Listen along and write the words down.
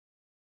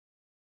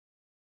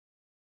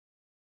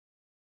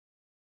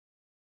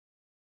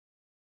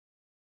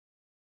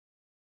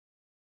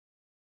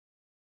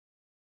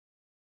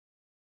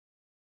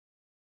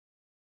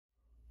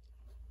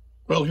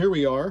Well, here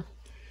we are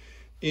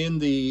in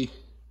the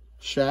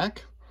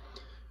shack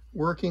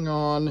working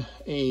on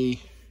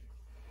a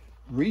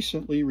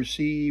recently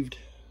received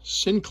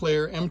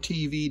Sinclair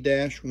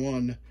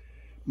MTV-1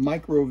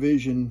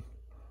 microvision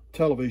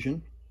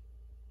television.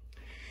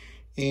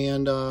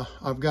 And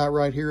I've got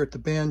right here at the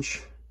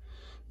bench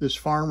this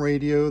farm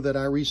radio that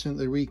I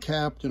recently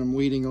recapped, and I'm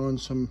waiting on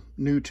some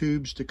new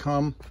tubes to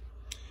come.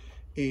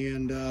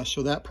 And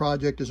so that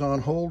project is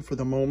on hold for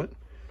the moment.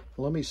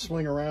 Let me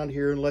swing around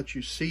here and let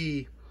you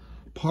see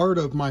part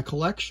of my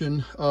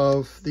collection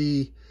of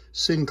the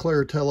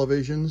Sinclair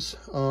televisions.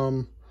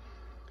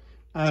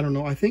 I don't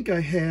know, I think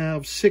I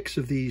have 6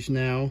 of these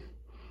now,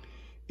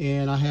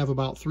 and I have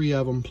about 3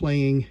 of them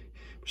playing.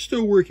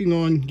 Still working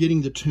on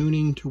getting the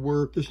tuning to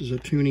work. This is a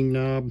tuning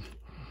knob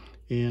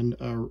and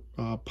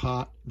a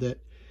pot that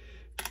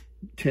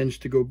tends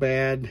to go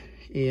bad,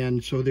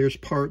 and so there's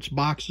parts,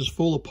 boxes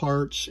full of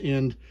parts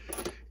and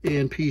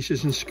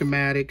pieces and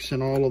schematics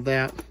and all of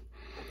that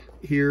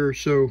here.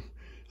 So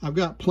I've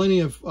got plenty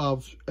of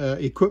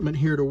equipment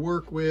here to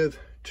work with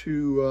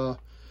to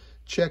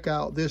check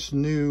out this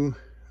newly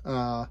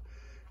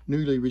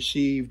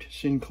received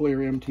Sinclair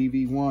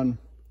MTV-1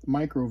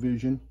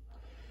 microvision.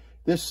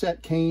 This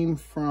set came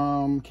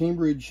from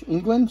Cambridge,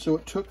 England, so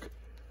it took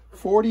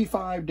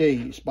 45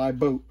 days by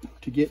boat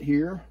to get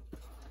here,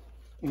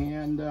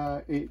 and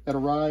it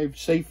arrived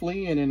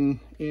safely and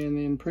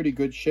in pretty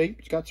good shape.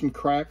 It's got some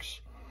cracks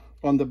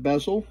on the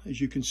bezel,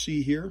 as you can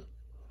see here,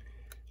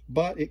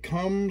 but it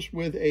comes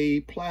with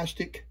a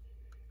plastic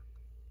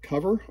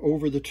cover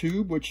over the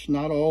tube, which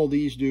not all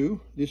these do.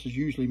 This is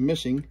usually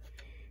missing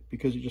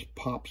because it just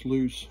pops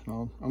loose.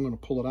 I'm going to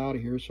pull it out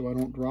of here so I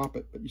don't drop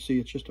it, but you see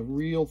it's just a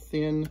real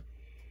thin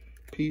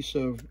piece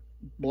of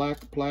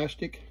black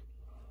plastic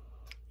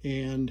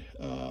and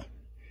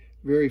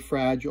very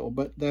fragile,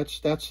 but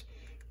that's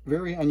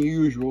very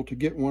unusual to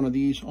get one of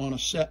these on a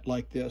set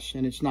like this,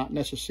 and it's not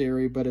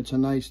necessary, but it's a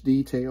nice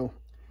detail.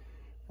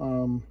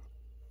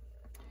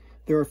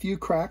 There are a few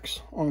cracks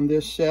on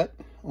this set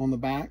on the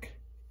back,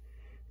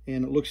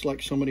 and it looks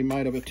like somebody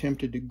might have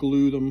attempted to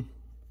glue them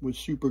with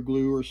super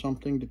glue or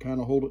something to kind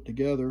of hold it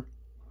together.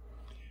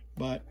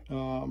 But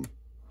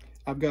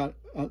I've got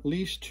at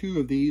least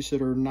 2 of these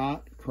that are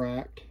not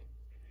cracked.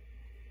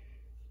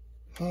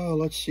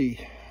 Let's see.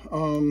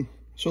 So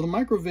the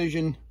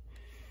microvision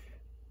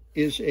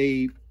is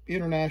a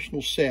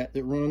international set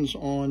that runs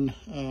on,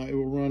 it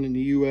will run in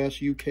the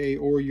US, UK,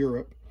 or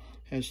Europe.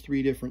 Has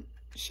 3 different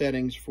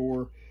settings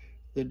for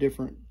the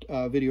different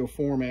video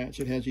formats.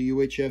 It has a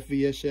UHF,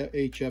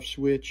 VHF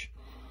switch,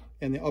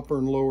 and the upper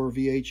and lower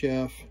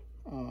VHF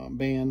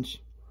bands.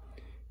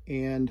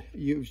 And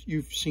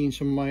you've seen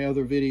some of my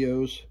other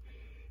videos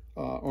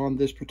on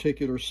this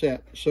particular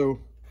set. So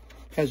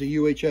it has a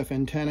UHF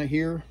antenna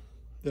here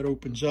that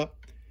opens up,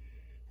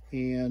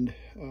 and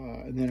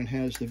then it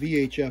has the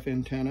VHF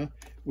antenna,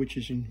 which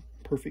is in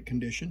perfect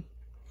condition,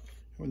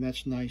 and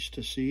that's nice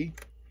to see.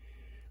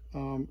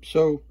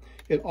 So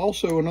it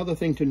also, another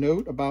thing to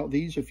note about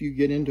these, if you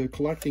get into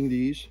collecting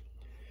these,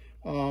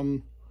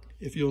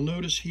 if you'll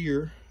notice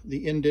here,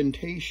 the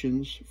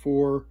indentations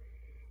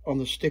on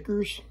the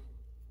stickers,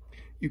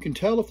 you can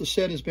tell if the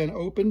set has been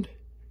opened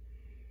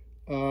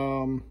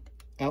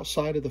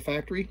outside of the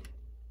factory.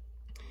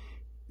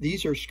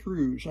 These are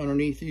screws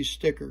underneath these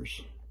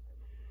stickers,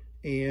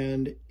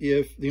 and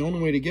if the only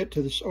way to get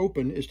to this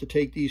open is to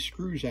take these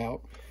screws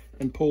out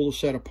and pull the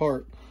set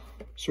apart.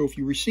 So if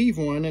you receive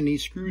one and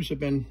these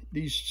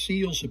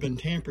seals have been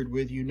tampered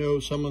with, you know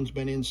someone's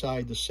been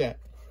inside the set.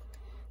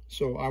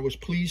 So I was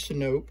pleased to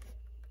note,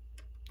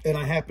 and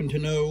I happen to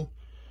know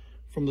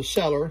from the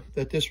seller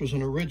that this was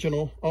an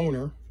original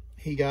owner.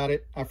 He got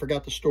it, I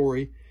forgot the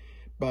story,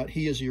 but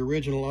he is the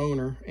original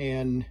owner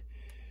and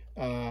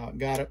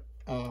got it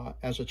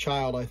as a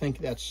child. I think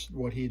that's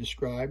what he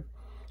described.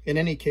 In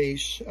any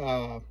case,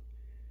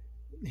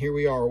 here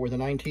we are with a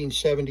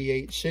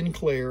 1978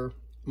 Sinclair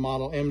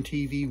model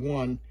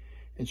MTV-1.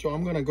 And so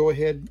I'm going to go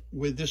ahead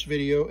with this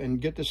video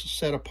and get this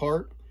set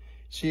apart,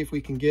 see if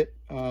we can get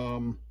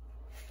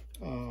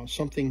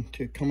something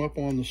to come up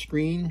on the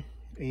screen,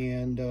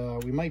 and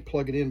we might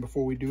plug it in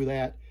before we do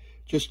that,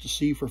 just to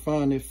see for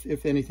fun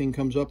if anything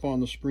comes up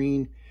on the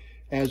screen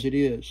as it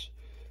is.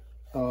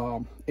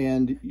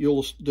 And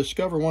you'll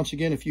discover, once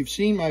again, if you've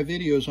seen my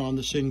videos on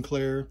the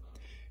Sinclair,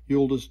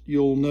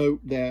 you'll note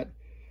that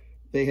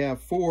they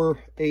have 4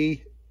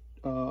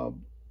 AA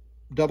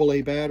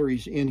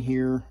batteries in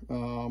here,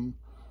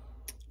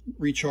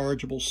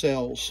 rechargeable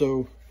cells.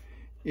 So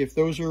if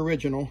those are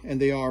original, and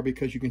they are,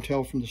 because you can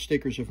tell from the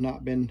stickers have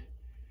not been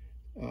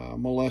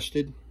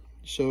molested,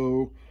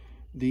 so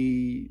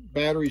the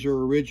batteries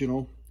are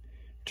original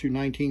to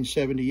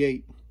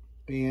 1978.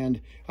 And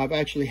I've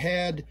actually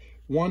had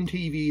one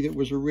TV that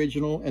was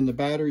original, and the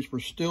batteries were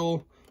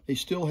still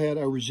had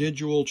a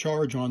residual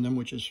charge on them,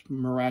 which is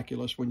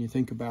miraculous when you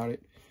think about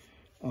it.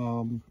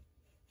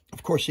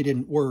 Of course, they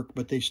didn't work,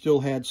 but they still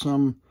had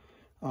some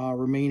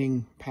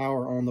remaining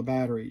power on the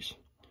batteries.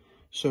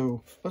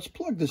 So let's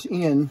plug this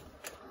in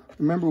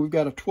Remember, we've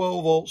got a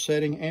 12 volt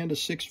setting and a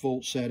 6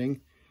 volt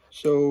setting.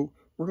 So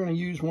we're going to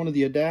use one of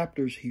the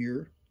adapters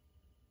here.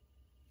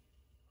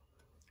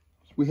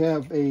 We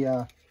have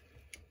a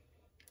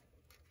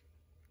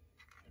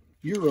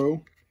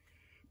Euro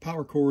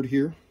power cord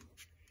here,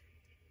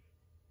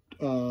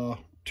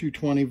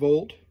 220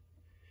 volt,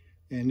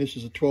 and this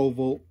is a 12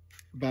 volt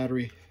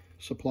battery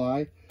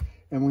supply.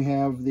 And we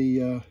have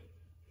the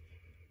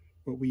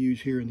what we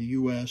use here in the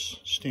US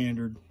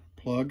standard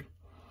plug,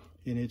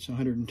 and it's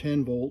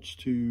 110 volts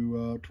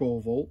to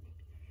 12 volt.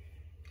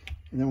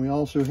 And then we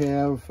also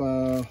have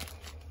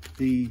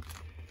the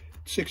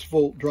 6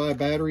 volt dry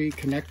battery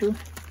connector,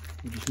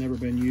 which has never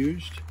been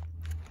used.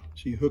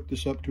 So you hook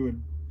this up to a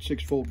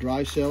 6 volt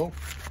dry cell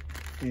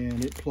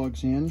and it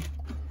plugs in.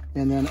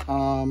 And then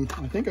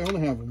I think I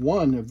only have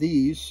one of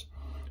these,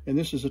 and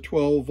this is a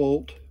 12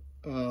 volt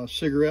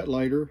cigarette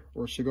lighter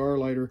or cigar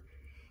lighter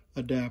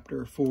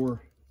adapter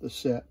for the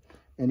set.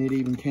 And it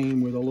even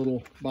came with a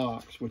little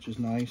box, which is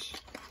nice.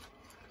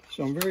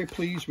 So I'm very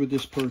pleased with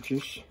this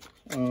purchase.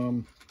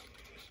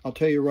 I'll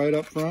tell you right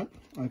up front,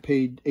 I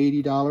paid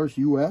 $80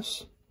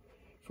 US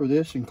for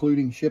this,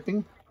 including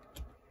shipping.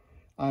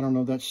 I don't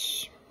know,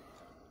 that's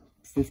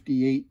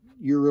 58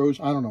 euros.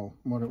 I don't know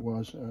what it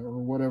was, or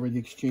whatever the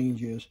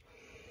exchange is.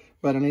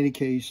 But in any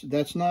case,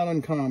 that's not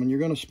uncommon. You're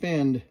going to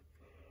spend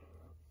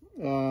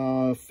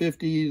 $50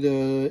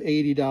 to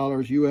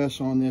 $80 US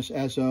on this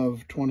as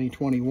of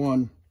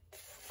 2021.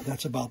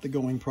 That's about the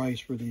going price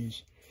for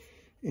these.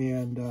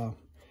 And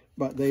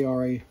but they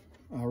are a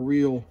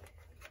real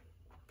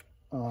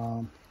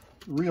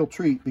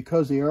treat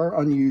because they are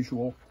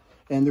unusual.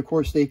 And of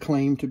course, they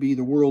claim to be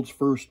the world's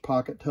first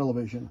pocket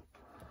television.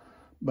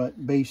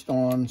 But based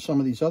on some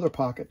of these other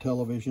pocket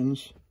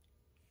televisions,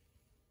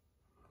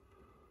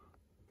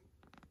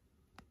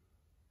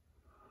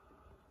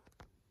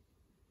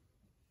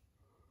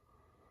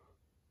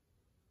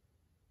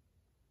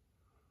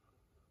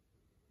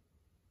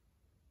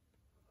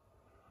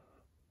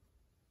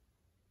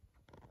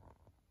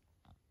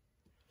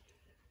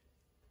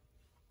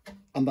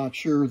 I'm not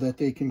sure that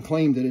they can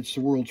claim that it's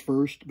the world's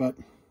first, but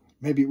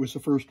maybe it was the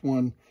first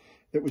one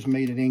that was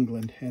made in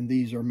England, and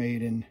these are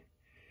made in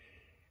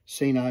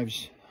St.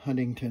 Ives,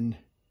 Huntingdon,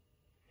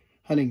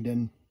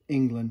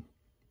 England.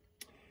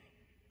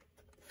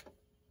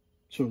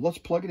 So let's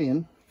plug it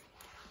in.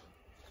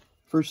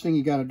 First thing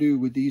you got to do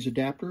with these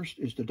adapters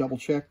is to double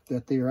check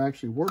that they are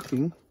actually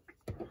working.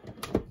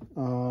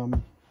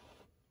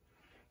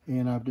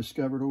 And I've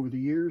discovered over the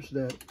years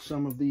that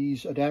some of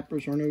these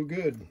adapters are no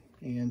good.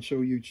 And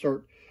so you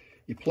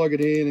plug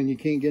it in and you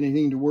can't get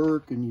anything to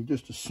work, and you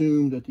just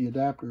assume that the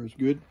adapter is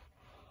good.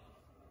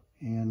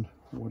 And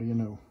what do you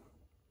know?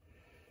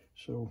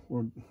 So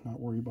we're not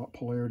worried about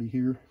polarity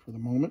here for the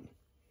moment.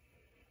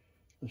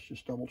 Let's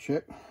just double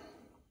check.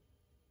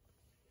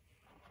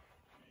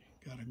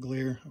 Got a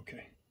glare,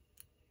 okay.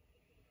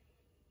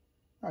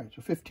 All right,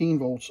 so 15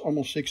 volts,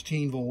 almost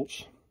 16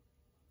 volts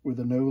with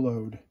a no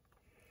load.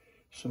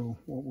 So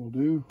what we'll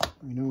do,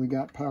 we know we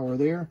got power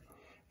there,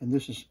 and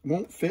this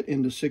won't fit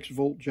into 6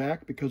 volt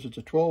jack because it's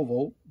a 12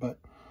 volt,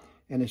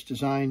 and it's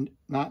designed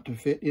not to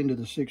fit into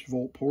the 6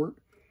 volt port.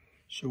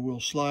 So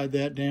we'll slide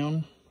that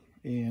down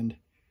and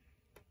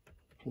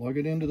plug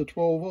it into the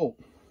 12 volt.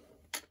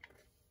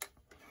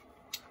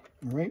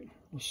 All right,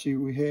 let's see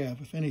what we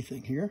have, if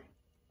anything, here.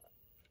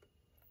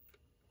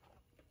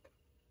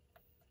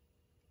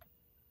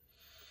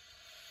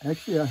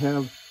 Actually, I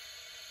have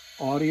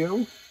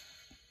audio.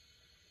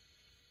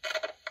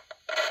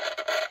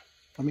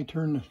 Let me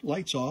turn the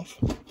lights off.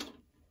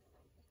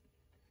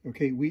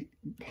 Okay,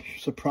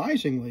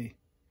 surprisingly,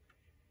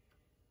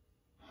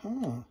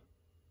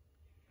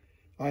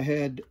 I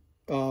had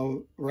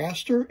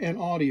raster and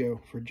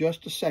audio for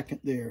just a second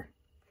there.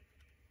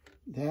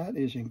 That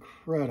is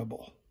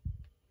incredible.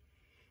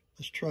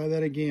 Let's try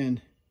that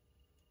again.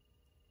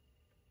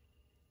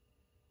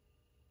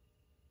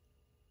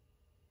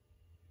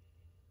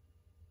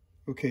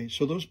 Okay,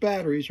 so those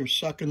batteries are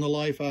sucking the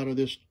life out of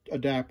this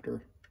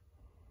adapter.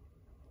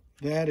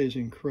 That is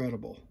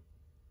incredible.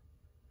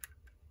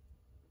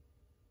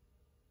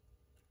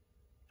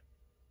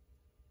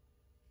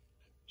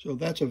 So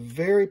that's a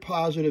very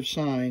positive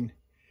sign.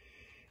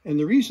 And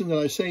the reason that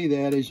I say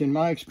that is, in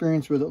my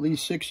experience with at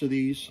least 6 of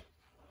these,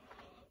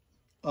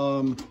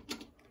 the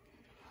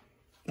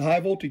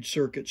high voltage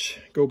circuits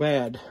go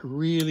bad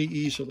really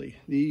easily.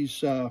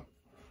 These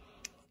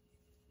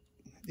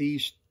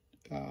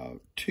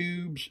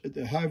tubes,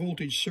 the high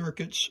voltage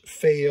circuits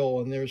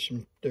fail, and there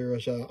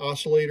is an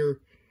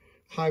oscillator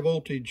high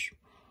voltage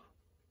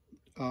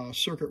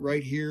circuit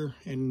right here,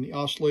 and the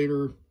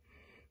oscillator,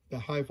 the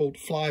high volt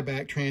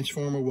flyback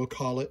transformer, we'll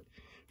call it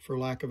for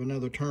lack of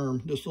another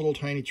term. This little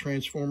tiny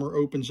transformer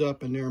opens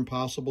up, and they're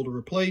impossible to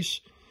replace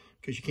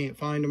because you can't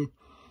find them.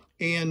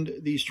 And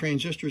these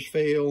transistors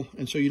fail,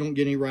 and so you don't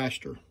get any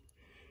raster.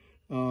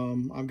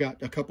 I've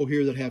got a couple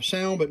here that have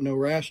sound but no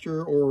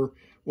raster or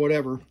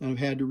whatever, and I've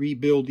had to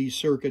rebuild these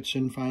circuits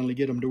and finally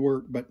get them to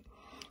work. But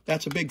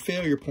that's a big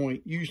failure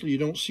point. Usually you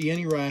don't see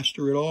any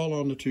raster at all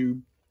on the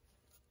tube.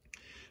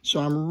 So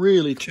I'm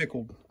really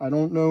tickled. I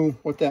don't know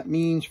what that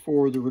means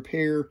for the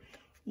repair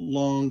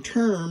long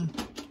term.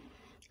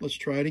 Let's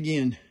try it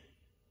again.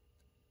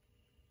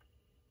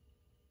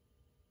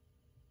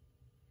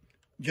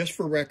 Just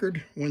for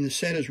record, when the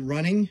set is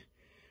running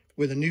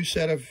with a new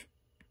set of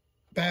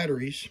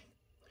batteries,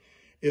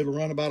 it'll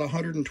run about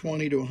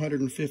 120 to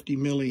 150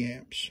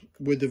 milliamps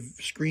with the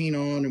screen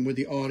on and with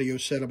the audio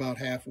set about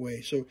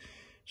halfway. So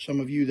some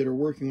of you that are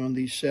working on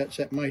these sets,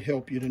 that might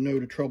help you to know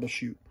to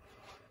troubleshoot.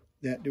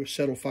 That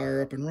set will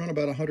fire up and run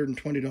about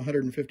 120 to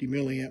 150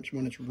 milliamps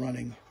when it's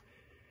running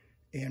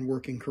and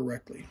working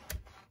correctly.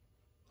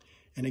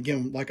 And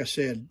again, like I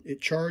said,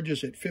 it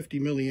charges at 50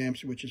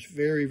 milliamps, which is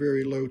very,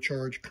 very low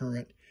charge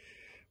current.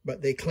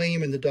 But they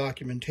claim in the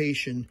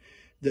documentation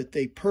that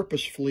they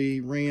purposefully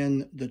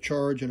ran the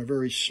charge at a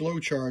very slow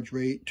charge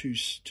rate to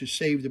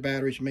save the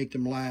batteries and make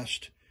them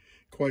last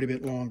quite a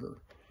bit longer.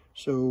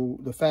 So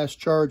the fast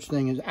charge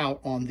thing is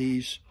out on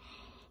these,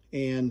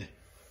 and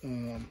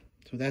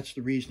so that's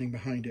the reasoning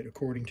behind it,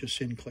 according to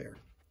Sinclair.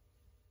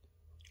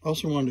 I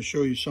also wanted to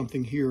show you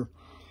something here.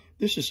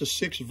 This is a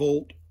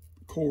 6-volt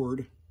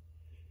cord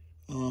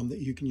that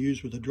you can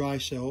use with a dry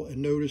cell, and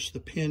notice the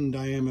pin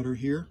diameter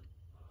here.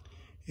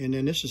 And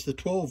then this is the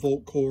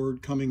 12-volt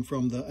cord coming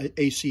from the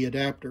AC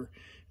adapter.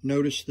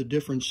 Notice the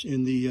difference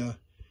in the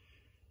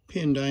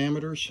pin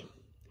diameters.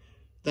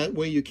 That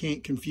way you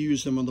can't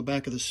confuse them on the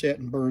back of the set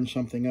and burn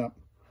something up.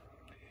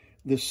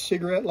 This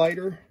cigarette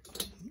lighter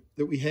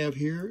that we have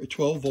here, a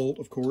 12-volt,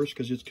 of course,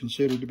 because it's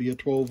considered to be a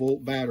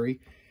 12-volt battery.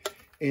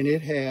 And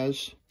it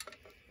has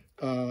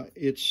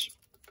its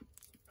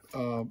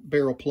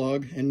barrel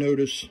plug, and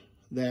notice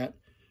that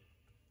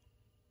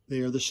they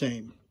are the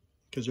same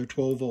because they're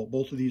 12-volt.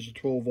 Both of these are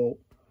 12-volt.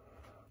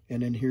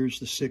 And then here's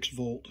the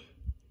 6-volt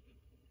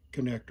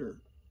connector.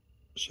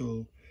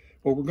 So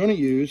what we're going to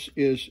use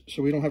is,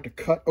 so we don't have to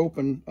cut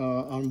open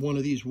on one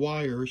of these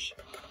wires,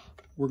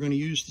 we're going to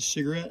use the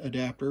cigarette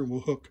adapter.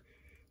 We'll hook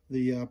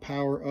the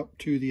power up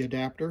to the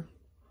adapter,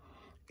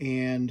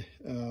 and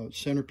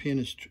center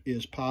pin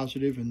is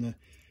positive, and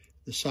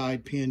the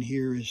side pin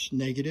here is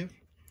negative.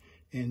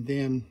 And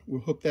then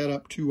we'll hook that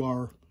up to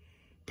our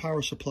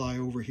power supply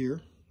over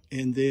here.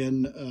 And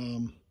then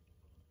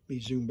let me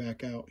zoom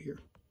back out here.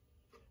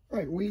 All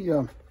right, we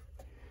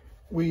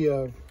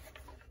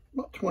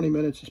about 20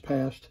 minutes has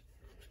passed,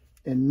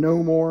 and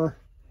no more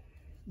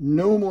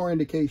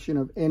indication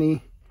of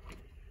any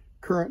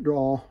current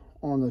draw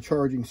on the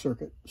charging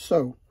circuit.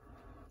 So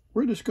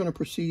we're just going to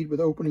proceed with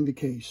opening the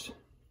case.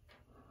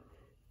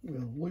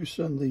 We'll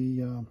loosen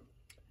the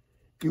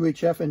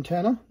UHF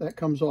antenna. That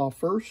comes off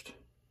first.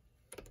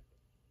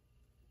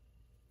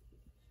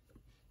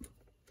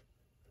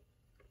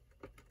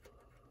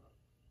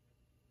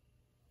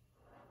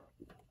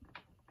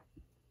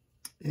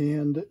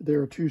 And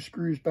there are 2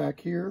 screws back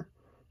here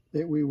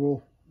that we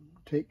will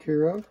take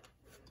care of.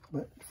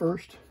 But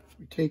first,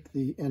 we take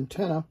the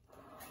antenna.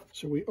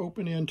 So we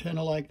open the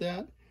antenna like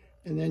that,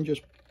 and then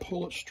just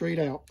pull it straight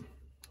out.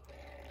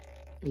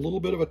 A little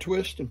bit of a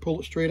twist and pull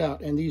it straight out.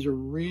 And these are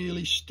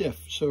really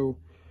stiff, so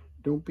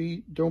don't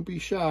be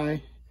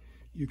shy.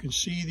 You can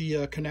see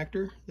the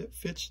connector that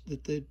fits,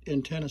 that the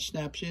antenna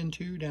snaps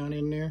into down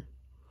in there.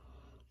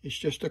 It's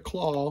just a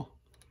claw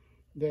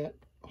that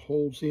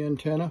holds the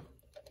antenna.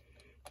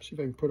 See if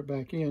I can put it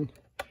back in.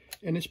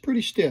 And it's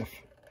pretty stiff,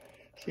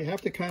 so you have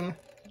to kind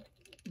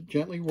of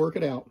gently work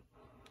it out.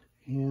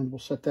 And we'll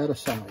set that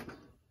aside.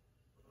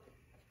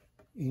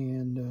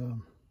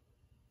 And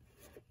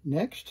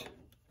next,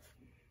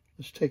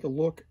 let's take a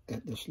look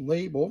at this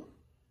label.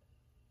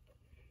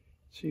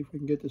 See if we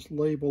can get this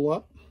label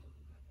up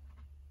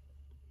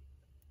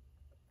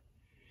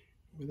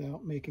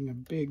without making a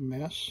big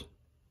mess.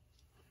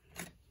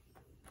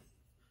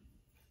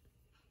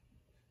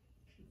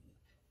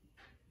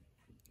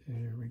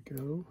 There we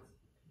go.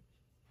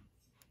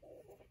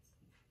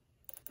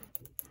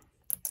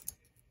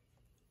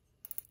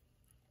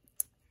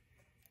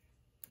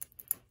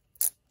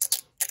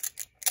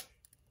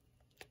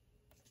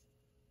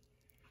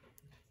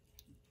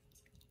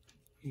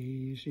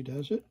 Easy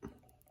does it.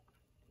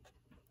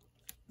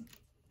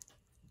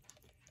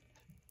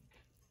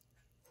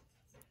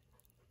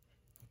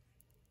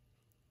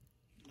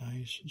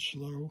 Nice and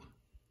slow.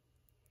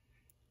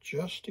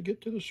 Just to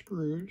get to the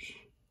screws.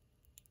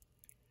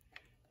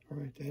 All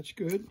right, that's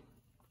good.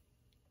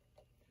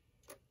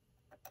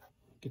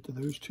 Get to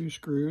those 2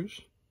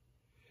 screws.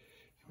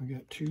 We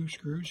got 2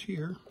 screws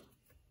here.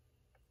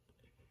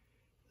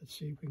 Let's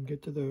see if we can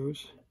get to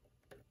those.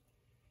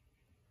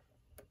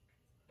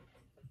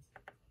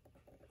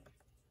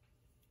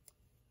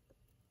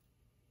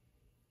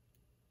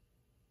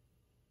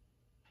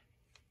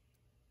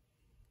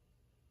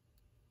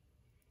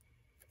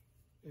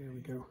 There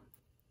we go.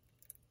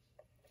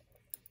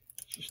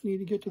 Just need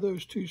to get to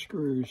those 2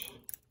 screws.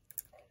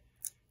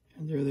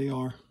 And there they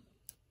are.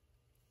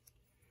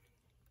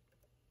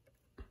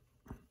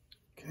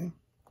 Okay.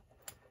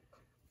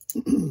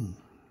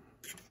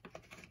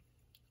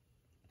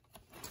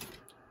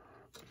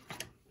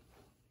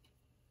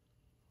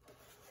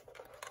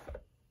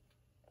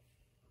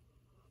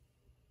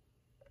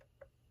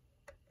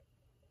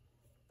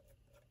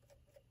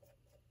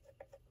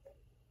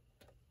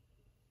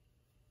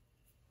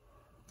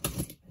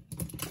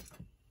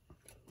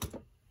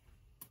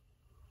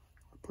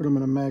 put them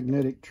in a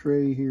magnetic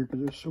tray here because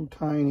they're so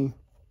tiny.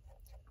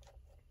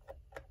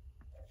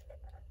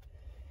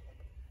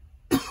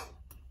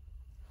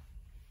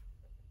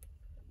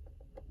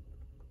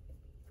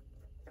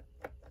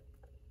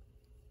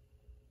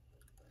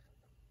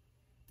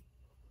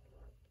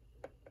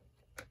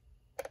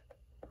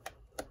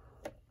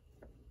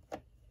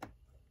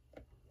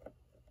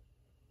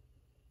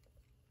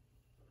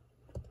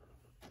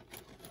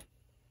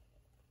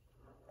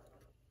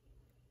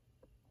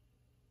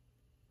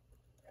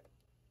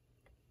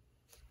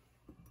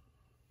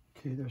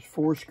 Okay, there's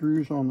 4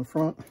 screws on the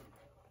front,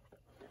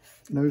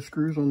 no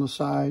screws on the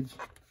sides,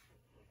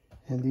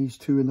 and these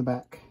 2 in the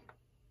back.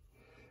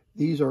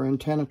 These are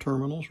antenna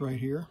terminals right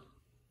here.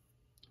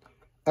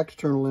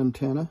 External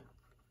antenna.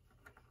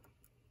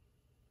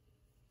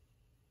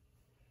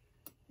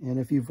 And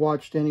if you've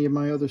watched any of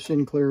my other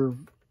Sinclair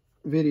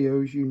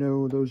videos, you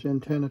know those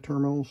antenna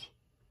terminals,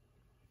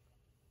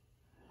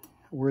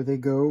 where they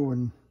go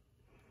and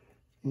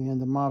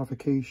the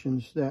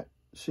modifications that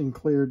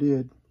Sinclair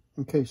did.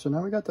 Okay, so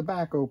now we got the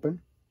back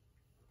open,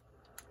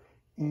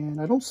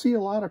 and I don't see a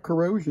lot of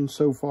corrosion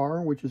so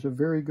far, which is a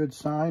very good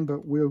sign,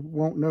 but we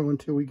won't know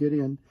until we get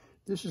in.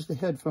 This is the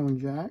headphone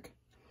jack.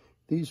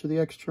 These are the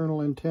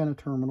external antenna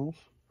terminals,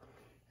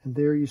 and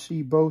there you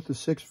see both the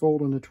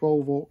 6-volt and the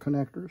 12-volt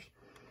connectors.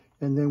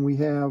 And then we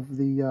have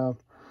the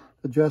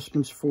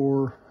adjustments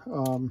for,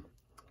 oh,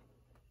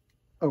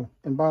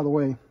 and by the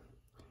way,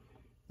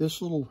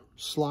 this little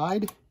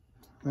slide,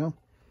 well,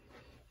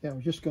 yeah, I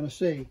was just going to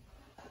say,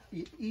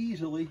 it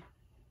easily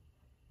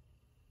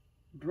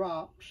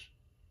drops,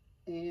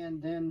 and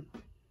then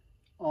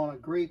on a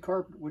gray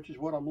carpet, which is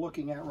what I'm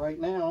looking at right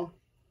now,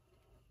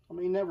 I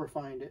may never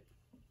find it.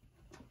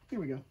 Here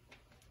we go.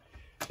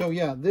 So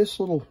yeah, this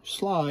little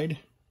slide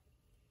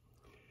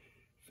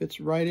fits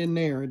right in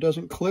there. It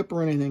doesn't clip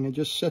or anything, it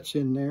just sits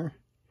in there.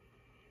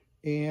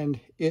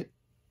 And it,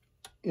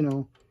 you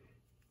know,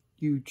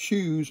 you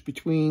choose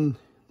between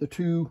the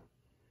 2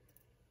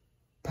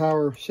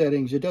 power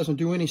settings. It doesn't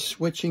do any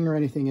switching or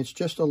anything. It's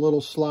just a little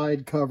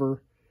slide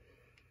cover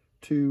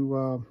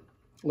to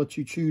let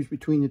you choose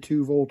between the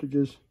 2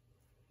 voltages.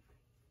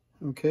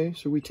 Okay,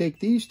 so we take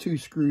these 2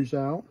 screws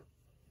out.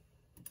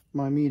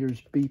 My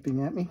meter's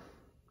beeping at me.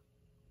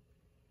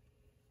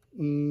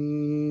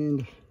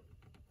 And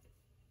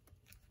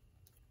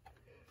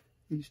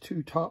these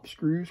 2 top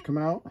screws come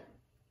out.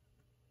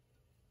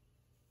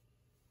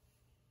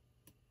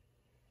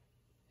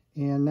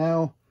 And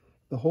now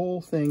the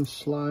whole thing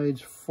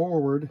slides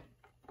forward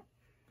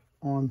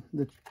on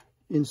the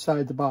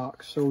inside the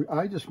box. So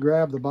I just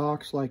grab the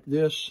box like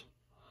this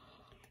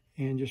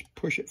and just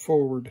push it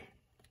forward.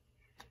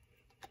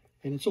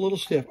 And it's a little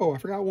stiff. Oh, I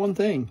forgot one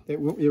thing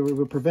that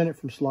will prevent it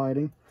from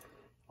sliding.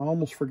 I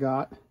almost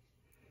forgot.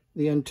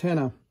 The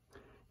antenna,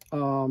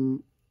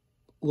 the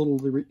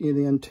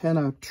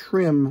antenna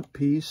trim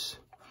piece,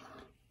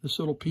 this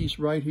little piece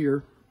right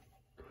here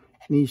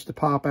needs to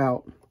pop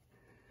out.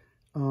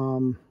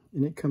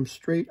 And it comes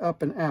straight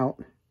up and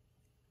out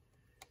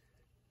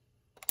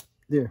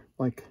there,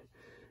 like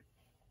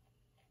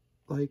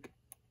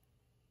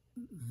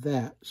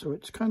that. So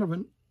it's kind of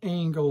an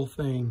angle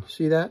thing.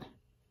 See that?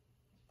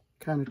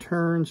 Kind of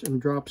turns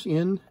and drops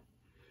in.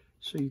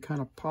 So you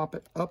kind of pop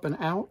it up and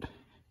out.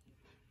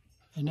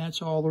 And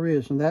that's all there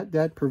is. And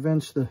that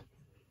prevents the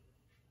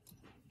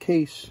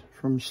case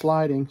from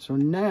sliding. So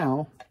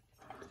now,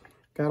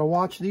 got to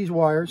watch these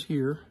wires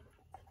here.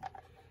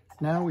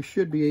 Now we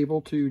should be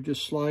able to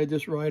just slide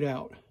this right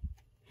out.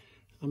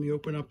 Let me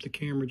open up the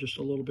camera just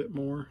a little bit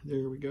more.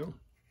 There we go.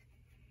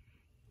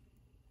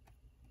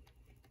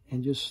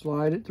 And just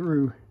slide it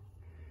through.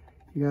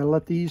 You gotta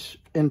let these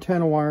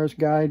antenna wires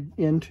guide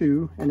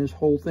into, and this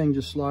whole thing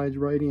just slides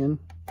right in.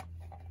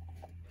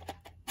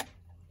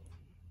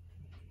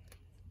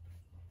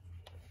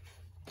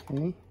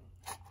 Okay.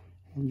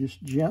 And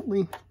just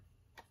gently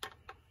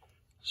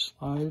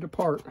slide it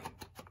apart.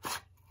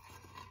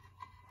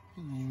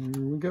 And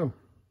here we go.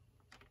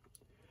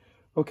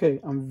 Okay,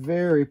 I'm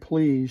very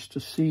pleased to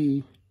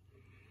see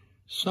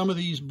some of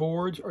these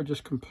boards are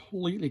just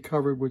completely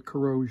covered with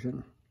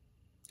corrosion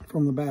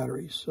from the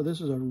batteries. So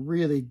this is a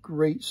really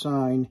great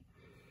sign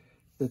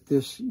that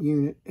this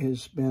unit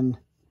has been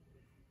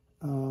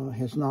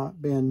has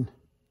not been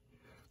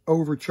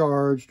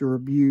overcharged or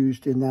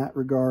abused in that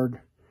regard.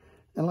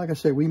 And like I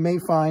said, we may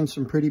find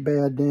some pretty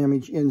bad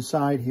damage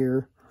inside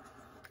here,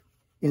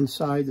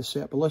 inside the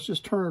set, but let's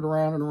just turn it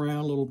around and around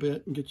a little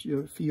bit and get you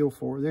a feel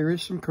for it. There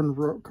is some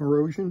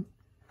corrosion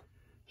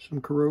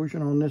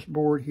on this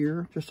board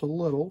here, just a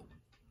little.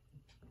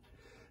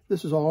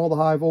 This is all the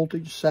high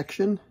voltage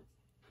section,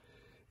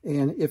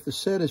 and if the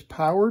set is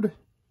powered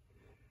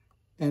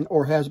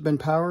or has been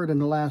powered in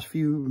the last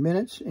few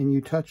minutes and you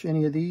touch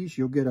any of these,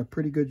 you'll get a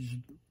pretty good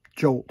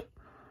jolt.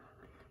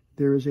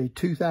 There is a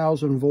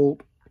 2000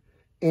 volt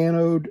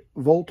anode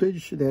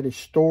voltage that is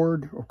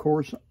stored, of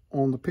course,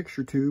 on the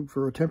picture tube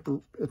for a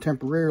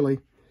temporarily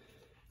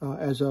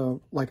as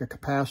like a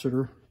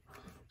capacitor.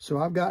 So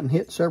I've gotten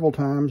hit several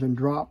times and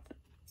dropped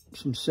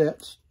some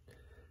sets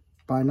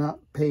by not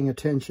paying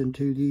attention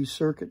to these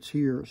circuits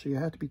here. So you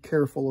have to be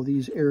careful of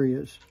these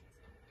areas.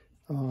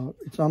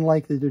 It's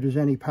unlikely that there's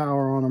any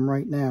power on them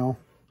right now.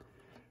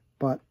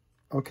 But,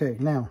 okay,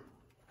 now,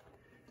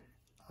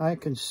 I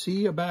can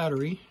see a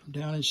battery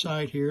down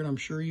inside here, and I'm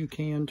sure you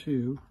can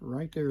too.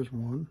 Right there's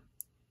one.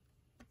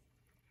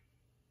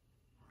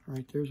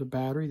 Right there's a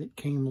battery that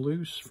came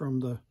loose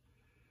from the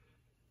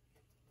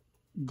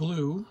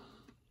glue.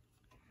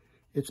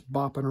 It's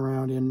bopping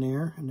around in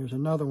there, and there's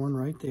another one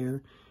right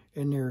there,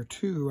 and there are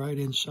two right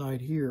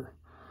inside here.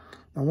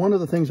 Now, one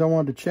of the things I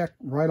wanted to check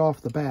right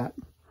off the bat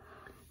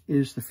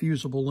is the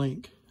fusible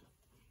link.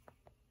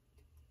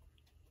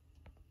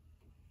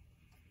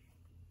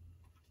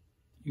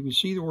 You can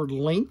see the word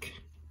link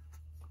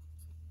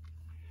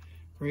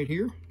right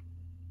here.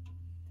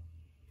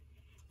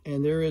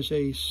 And there is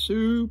a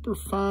super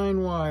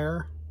fine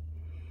wire.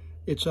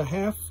 It's a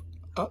half,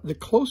 the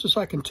closest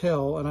I can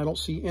tell, and I don't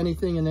see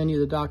anything in any of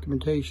the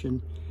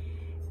documentation,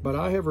 but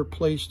I have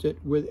replaced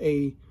it with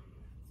a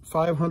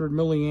 500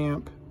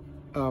 milliamp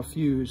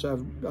fuse.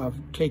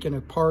 I've taken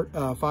apart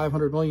a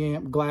 500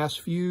 milliamp glass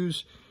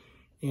fuse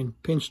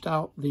and pinched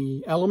out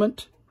the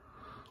element,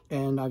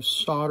 and I've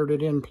soldered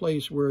it in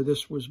place where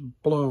this was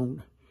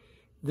blown.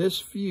 This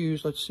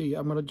fuse, let's see,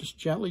 I'm going to just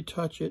gently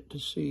touch it to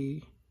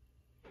see.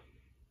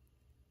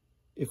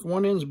 If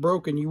one end's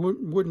broken, you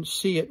wouldn't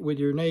see it with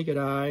your naked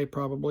eye,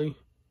 probably.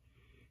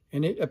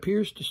 And it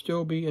appears to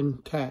still be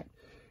intact.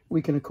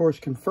 We can, of course,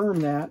 confirm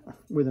that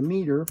with a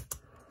meter.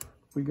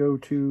 We go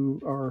to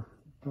our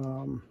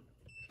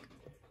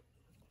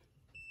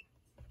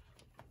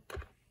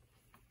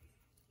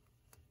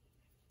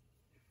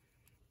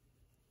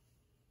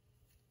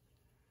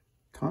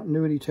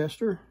continuity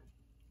tester.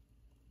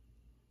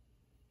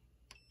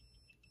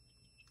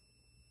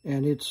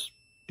 And it's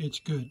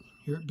good.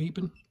 Hear it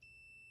beeping?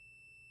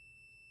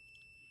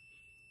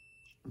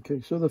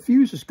 Okay, so the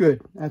fuse is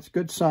good. That's a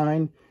good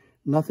sign.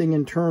 Nothing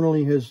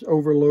internally has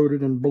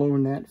overloaded and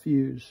blown that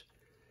fuse.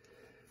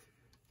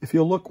 If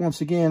you'll look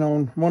once again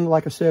on one,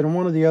 like I said, on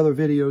one of the other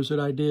videos that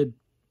I did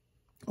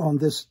on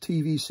this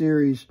TV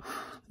series,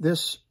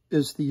 this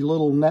is the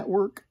little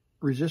network,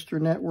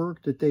 resistor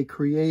network that they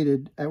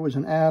created. That was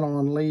an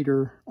add-on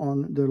later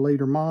on the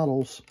later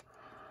models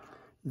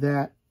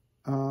that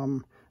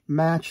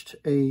matched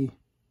a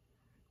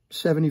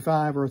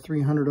 75 or a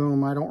 300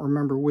 ohm, I don't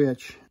remember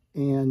which,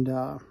 and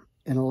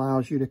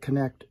allows you to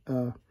connect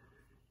a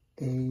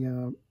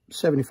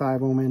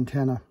 75 ohm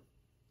antenna.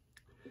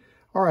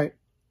 All right,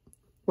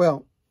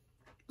 well,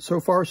 so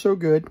far so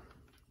good.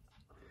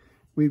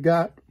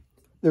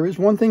 There is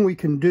one thing we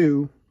can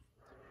do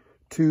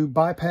to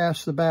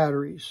bypass the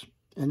batteries,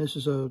 and this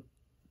is a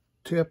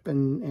tip,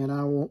 and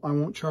I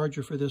won't charge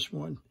you for this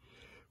one.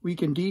 We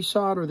can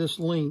desolder this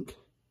link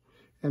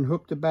and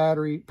hook the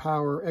battery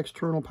power,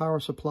 external power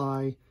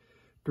supply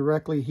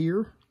directly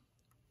here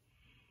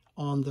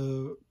on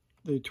the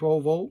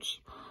 12 volts,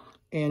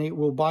 and it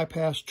will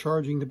bypass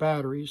charging the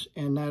batteries.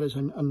 And that is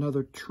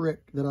another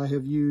trick that I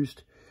have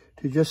used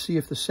to just see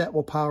if the set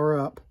will power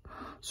up.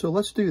 So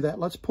let's do that.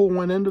 Let's pull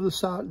one end of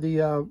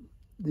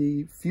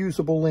the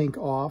fusible link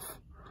off,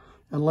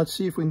 and let's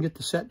see if we can get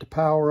the set to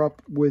power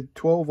up with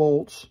 12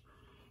 volts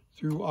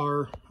through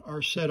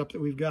our setup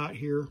that we've got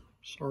here.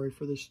 Sorry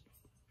for this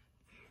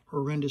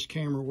horrendous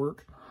camera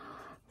work.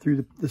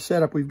 Through the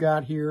setup we've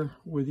got here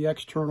with the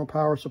external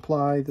power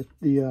supply,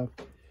 the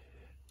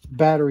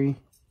battery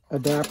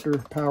adapter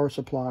power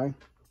supply.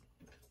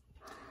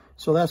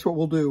 So that's what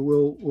we'll do.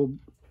 We'll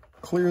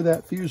clear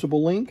that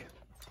fusible link,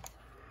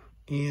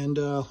 and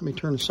let me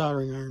turn the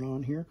soldering iron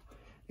on here,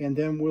 and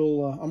then I'm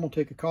gonna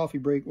take a coffee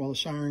break while the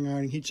soldering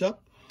iron heats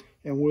up,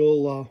 and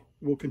we'll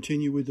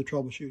continue with the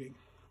troubleshooting.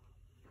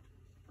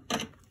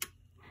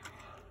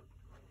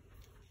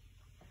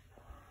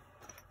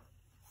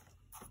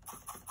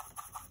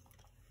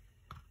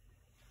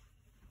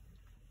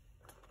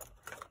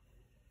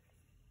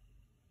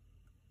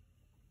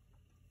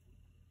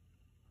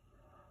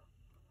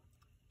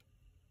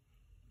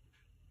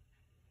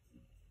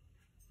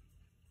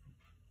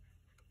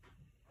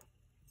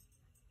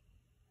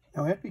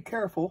 Now, I have to be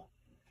careful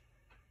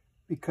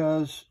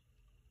because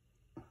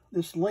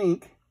this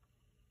link,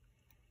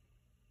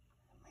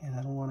 man,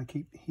 I don't want to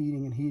keep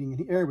heating and heating and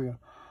heating. There we go.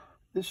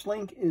 This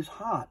link is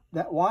hot.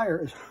 That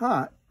wire is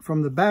hot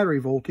from the battery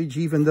voltage,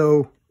 even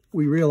though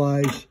we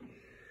realize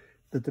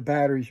that the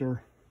batteries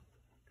are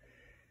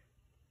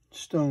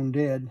stone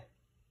dead.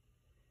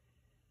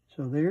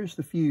 So there's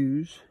the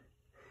fuse.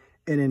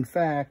 And in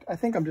fact, I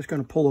think I'm just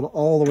going to pull it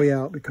all the way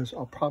out because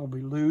I'll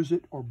probably lose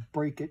it or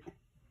break it.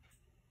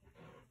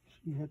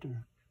 You have to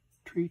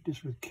treat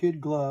this with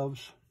kid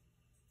gloves.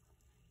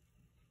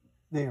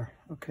 There,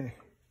 okay.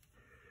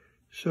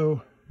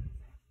 So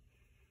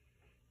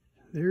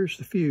there's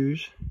the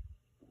fuse.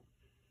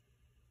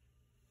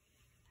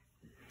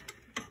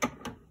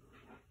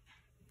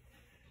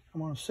 I'm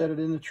going to set it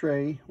in the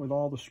tray with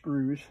all the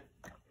screws.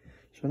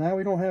 So now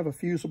we don't have a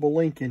fusible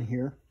link in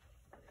here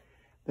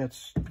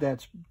that's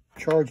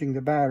charging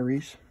the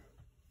batteries.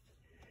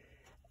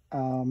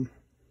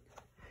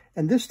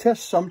 And this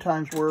test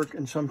sometimes works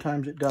and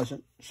sometimes it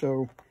doesn't.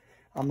 So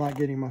I'm not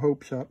getting my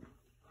hopes up.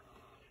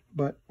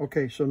 But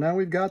okay, so now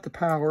we've got the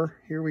power.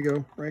 Here we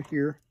go, right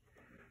here,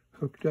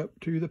 hooked up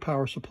to the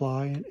power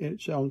supply, and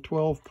it's on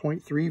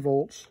 12.3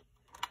 volts.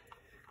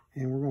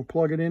 And we're going to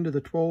plug it into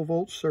the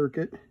 12-volt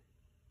circuit,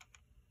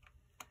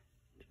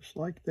 just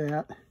like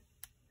that.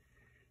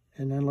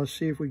 And then let's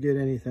see if we get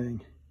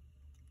anything.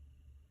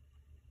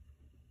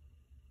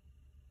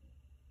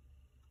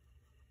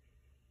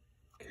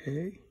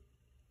 Okay,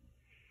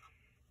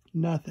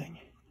 nothing.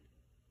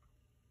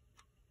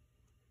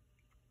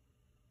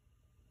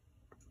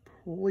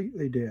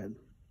 Completely dead.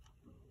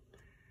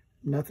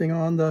 Nothing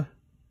on the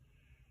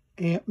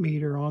amp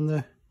meter on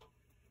the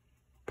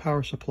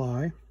power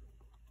supply.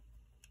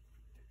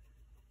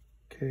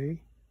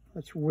 Okay,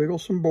 let's wiggle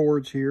some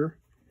boards here.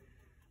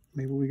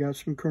 Maybe we got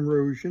some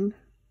corrosion.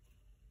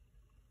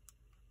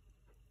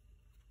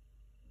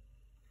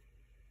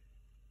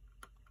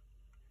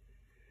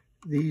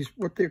 These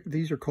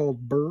are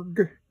called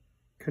Berg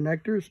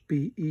connectors,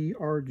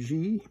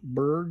 B-E-R-G,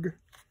 Berg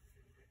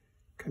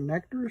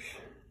connectors.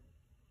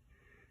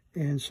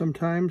 And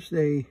sometimes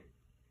they,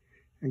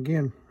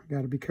 again,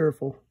 got to be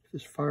careful. If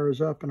this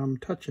fires up and I'm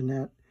touching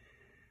that,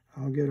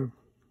 I'll get a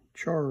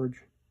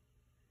charge.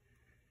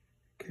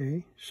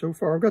 Okay, so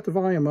far I've got the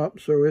volume up,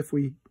 so if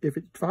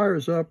it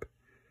fires up,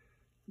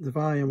 the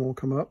volume will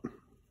come up.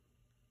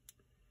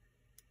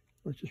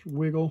 Let's just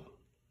wiggle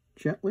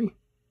gently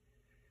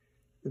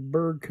the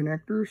Berg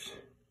connectors.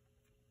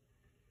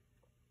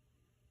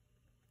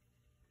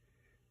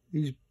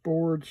 These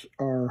boards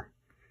are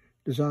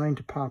designed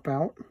to pop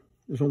out.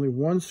 There's only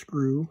one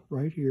screw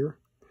right here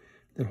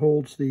that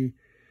holds the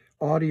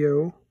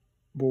audio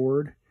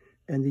board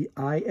and the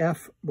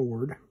IF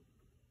board.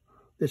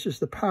 This is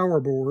the power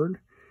board.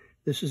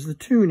 This is the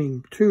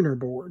tuner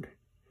board.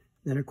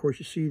 Then, of course,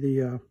 you see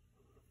the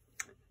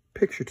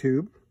picture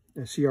tube,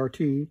 the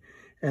CRT,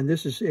 and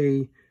this is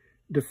a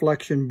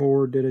deflection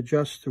board that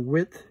adjusts the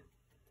width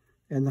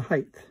and the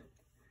height.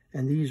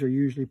 And these are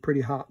usually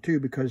pretty hot, too,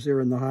 because they're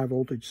in the high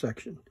voltage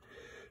section.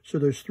 So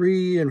there's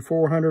 300 and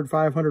 400,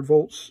 500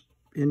 volts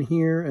in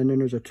here, and then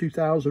there's a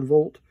 2000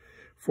 volt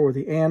for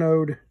the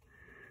anode.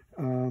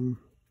 And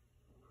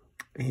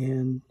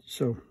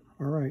so,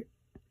 all right.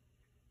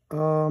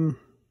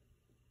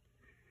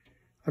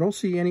 I don't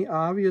see any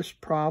obvious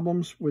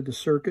problems with the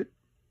circuit.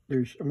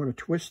 I'm going to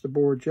twist the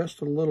board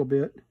just a little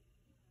bit.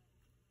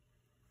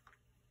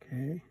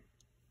 Okay.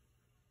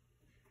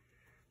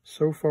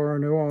 So far,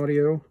 no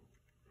audio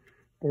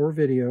or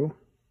video.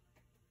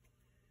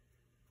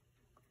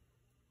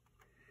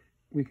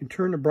 We can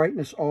turn the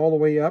brightness all the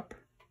way up.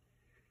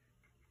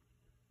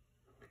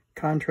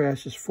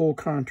 Contrast is full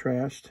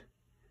contrast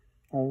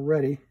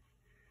already.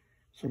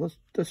 So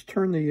let's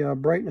turn the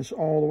brightness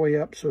all the way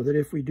up so that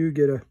if we do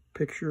get a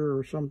picture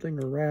or something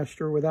or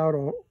raster without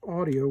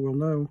audio, we'll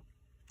know.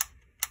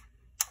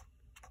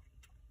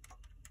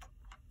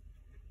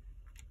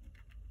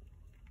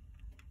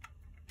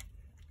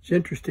 It's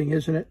interesting,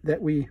 isn't it,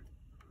 that we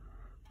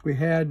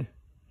had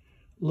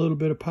a little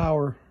bit of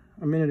power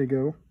a minute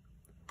ago.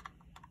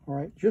 All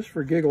right, just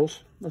for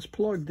giggles, let's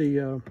plug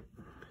the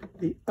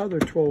other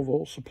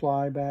 12-volt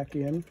supply back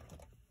in.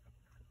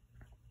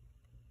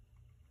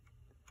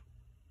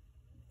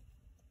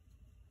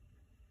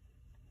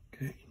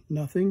 Okay,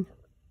 nothing.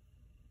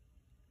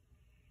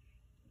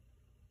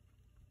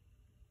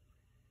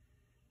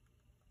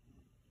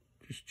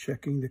 Just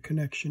checking the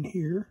connection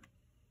here.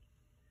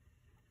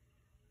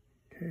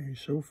 Okay,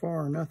 so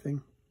far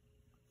nothing.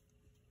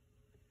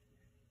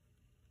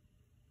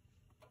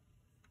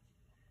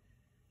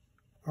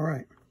 All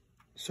right,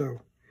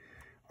 so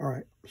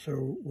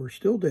we're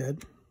still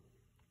dead.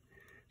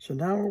 So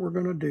now what we're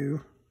going to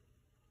do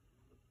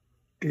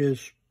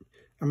is,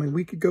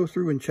 we could go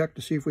through and check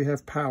to see if we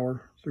have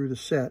power through the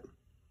set.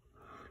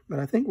 But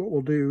I think what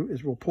we'll do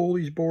is we'll pull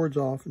these boards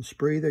off and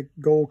spray the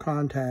gold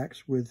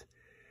contacts with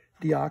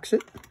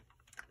deoxit.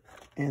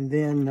 And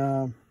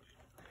then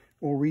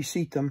we'll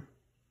reseat them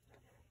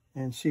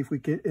and see if we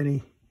get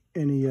any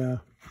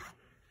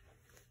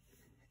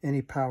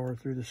power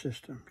through the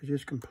system, because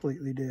it's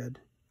completely dead.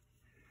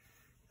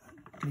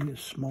 I need a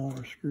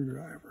smaller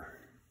screwdriver.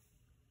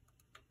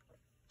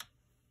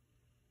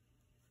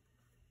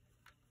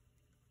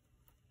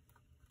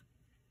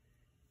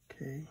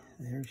 Okay,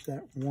 there's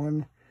that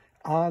one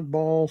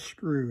oddball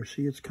screw.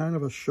 See, it's kind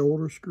of a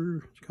shoulder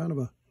screw. It's kind of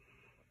a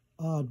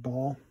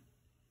oddball.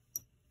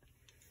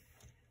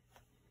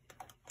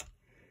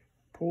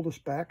 Pull this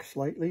back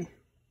slightly,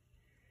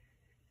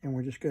 and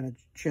we're just going to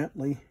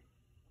gently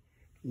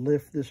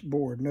lift this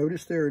board.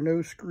 Notice there are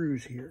no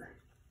screws here.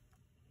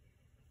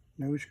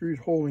 No screws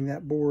holding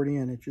that board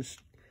in. It's just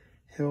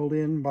held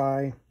in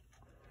by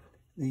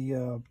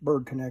the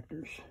Berg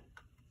connectors.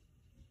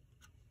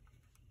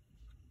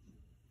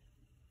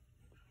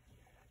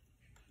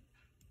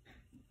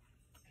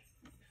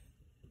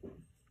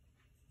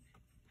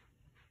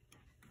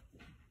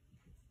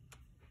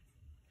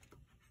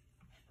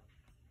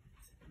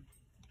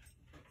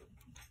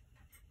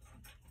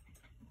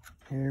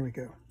 There we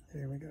go.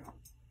 There we go.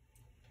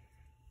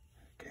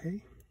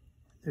 Okay,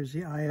 there's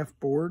the IF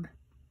board.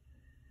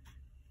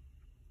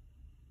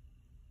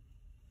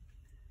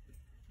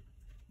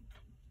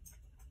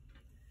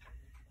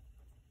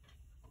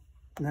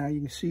 Now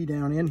you can see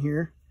down in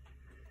here,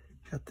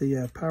 got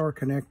the power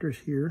connectors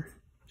here.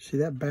 See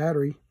that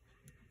battery,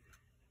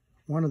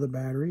 one of the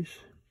batteries.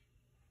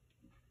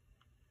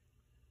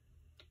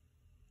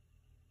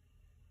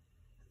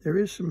 There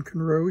is some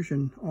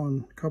corrosion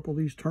on a couple of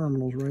these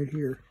terminals right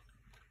here.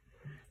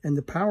 And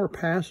the power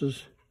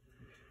passes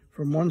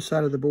from one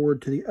side of the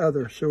board to the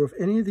other. So if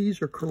any of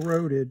these are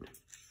corroded,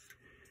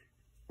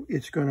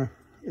 it's gonna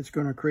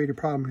create a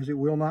problem because it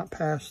will not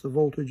pass the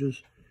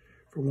voltages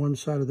from one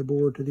side of the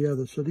board to the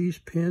other. So these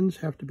pins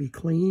have to be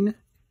clean,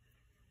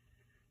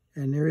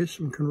 and there is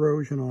some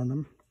corrosion on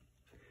them.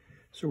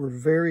 So we're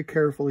very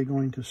carefully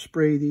going to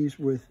spray these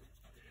with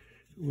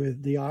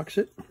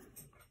deoxit.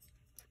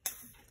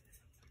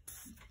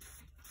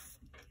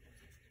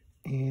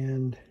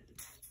 And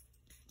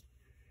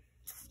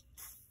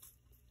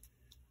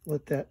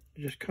let that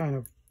just kind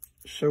of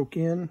soak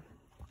in.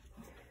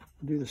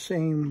 Do the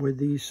same with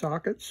these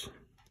sockets.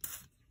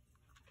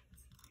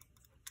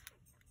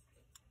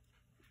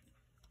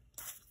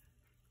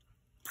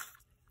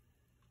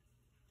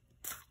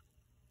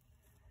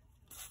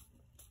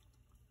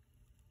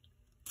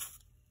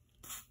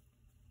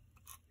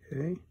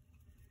 Okay.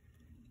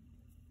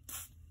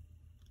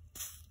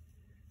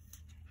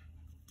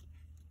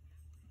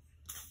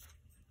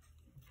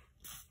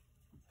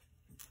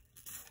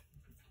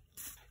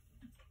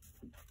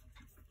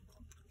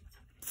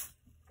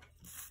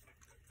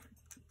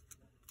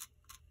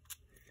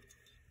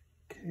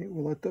 Okay,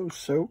 we'll let those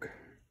soak.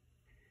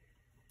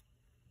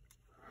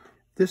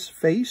 This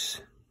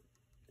face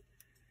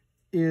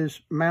is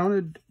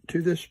mounted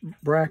to this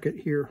bracket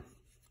here.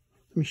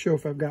 Let me show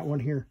if I've got one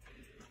here.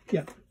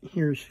 Yeah,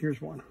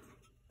 here's one.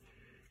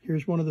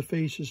 Here's one of the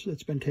faces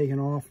that's been taken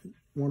off,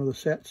 one of the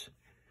sets.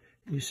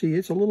 You see,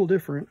 it's a little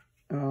different.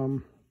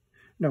 No,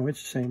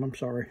 it's the same. I'm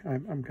sorry.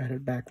 I'm got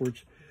it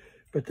backwards.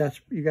 But that's,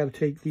 you got to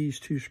take these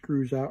two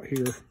screws out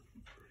here.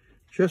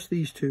 Just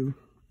these two.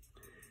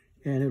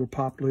 And it'll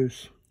pop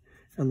loose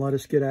and let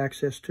us get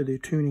access to the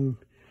tuning,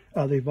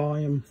 the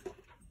volume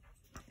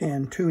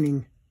and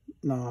tuning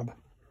knob.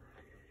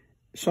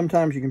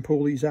 Sometimes you can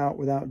pull these out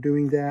without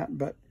doing that,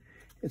 but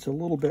it's a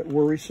little bit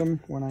worrisome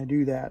when I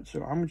do that.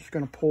 So I'm just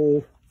going to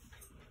pull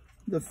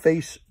the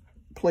face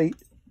plate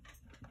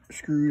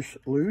screws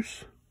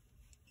loose.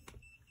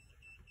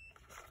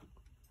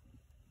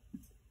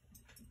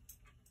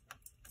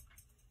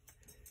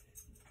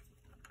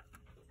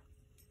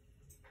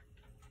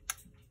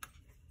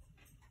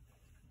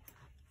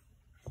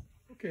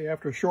 Okay,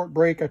 after a short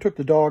break, I took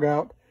the dog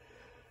out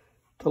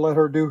to let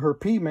her do her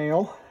pee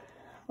mail.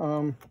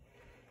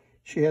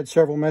 She had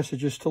several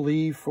messages to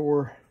leave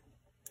for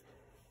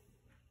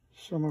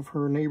some of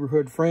her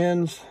neighborhood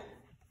friends.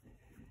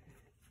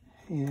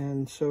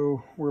 And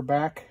so we're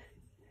back.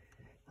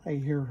 I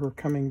hear her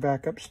coming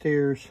back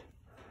upstairs.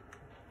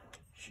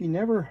 She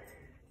never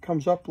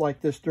comes up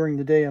like this during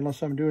the day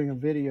unless I'm doing a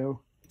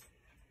video.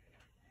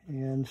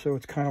 And so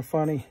it's kind of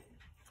funny.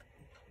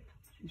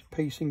 She's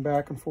pacing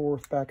back and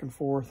forth, back and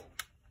forth.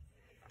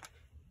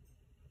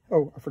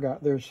 Oh, I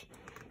forgot. There's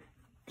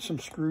some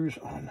screws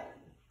on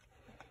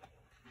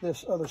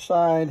this other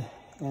side,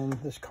 and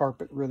this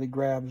carpet really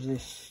grabs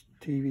this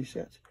TV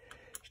sets.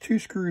 There's two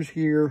screws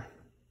here,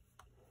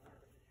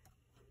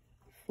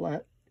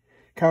 flat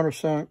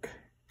countersunk,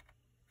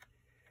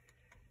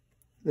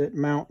 that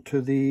mount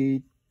to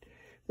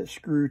that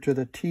screw to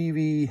the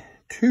TV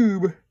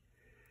tube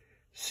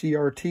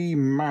CRT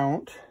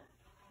mount.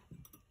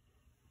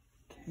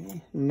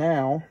 Okay,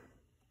 now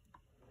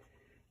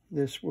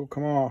this will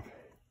come off.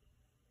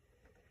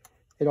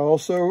 It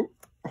also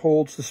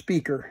holds the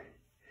speaker.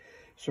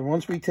 So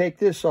once we take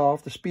this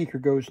off, the speaker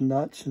goes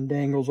nuts and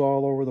dangles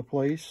all over the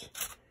place.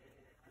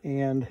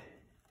 And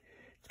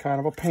it's kind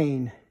of a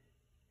pain.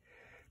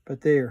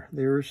 But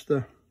there's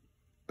the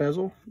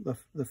bezel,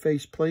 the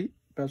face plate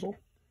bezel.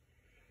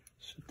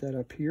 Set that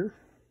up here.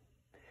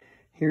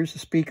 Here's the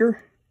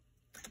speaker.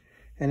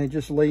 And it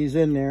just lays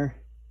in there.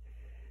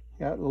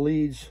 Got the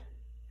leads.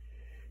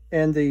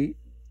 And the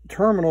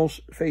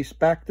terminals face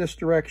back this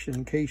direction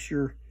in case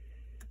you're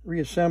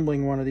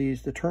reassembling one of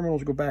these. The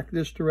terminals go back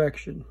this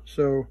direction.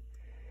 So,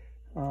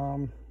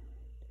 in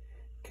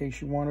case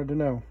you wanted to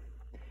know.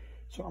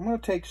 So I'm going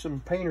to take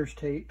some painter's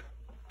tape,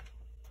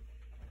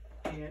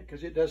 and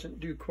because it doesn't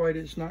do quite,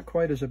 it's not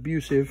quite as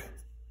abusive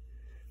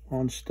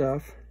on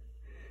stuff.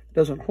 It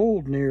doesn't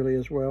hold nearly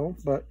as well,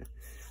 but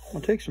I'm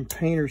going to take some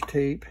painter's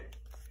tape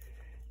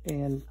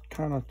and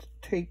kind of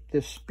tape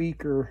this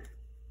speaker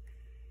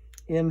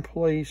in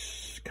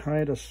place,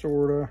 kind of,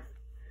 sort of.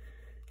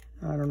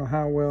 I don't know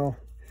how well.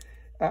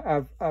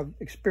 I've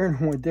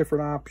experimented with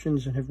different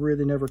options and have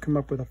really never come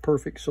up with a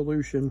perfect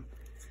solution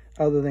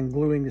other than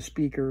gluing the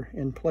speaker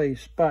in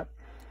place. But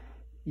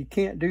you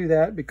can't do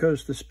that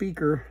because the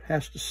speaker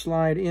has to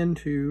slide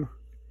into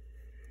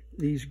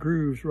these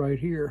grooves right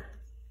here.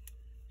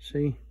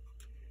 See?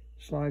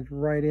 Slides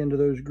right into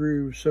those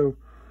grooves. So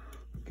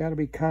got to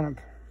be kind of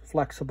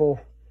flexible.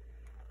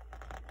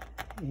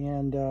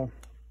 And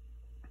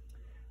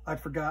I'd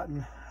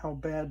forgotten how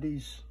bad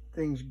these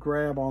things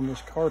grab on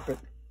this carpet.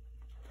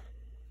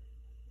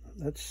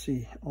 Let's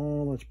see.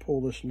 Oh, let's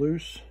pull this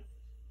loose.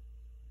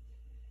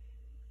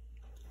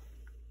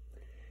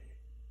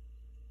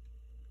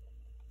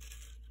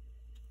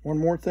 One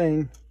more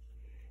thing.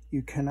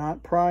 You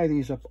cannot pry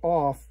these up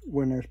off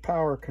when there's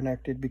power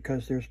connected,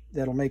 because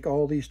that'll make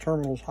all these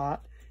terminals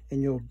hot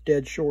and you'll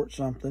dead short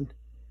something.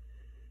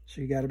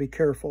 So you got to be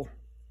careful.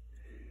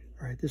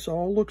 All right, this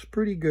all looks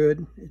pretty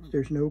good.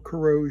 There's no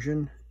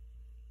corrosion.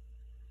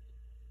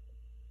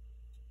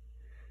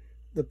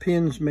 The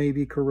pins may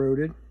be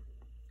corroded,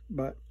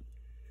 but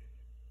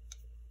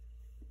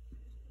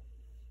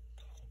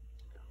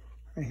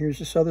and here's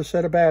this other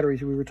set of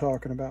batteries we were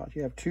talking about.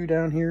 You have 2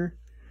 down here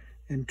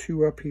and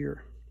 2 up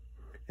here,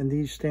 and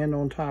these stand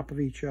on top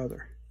of each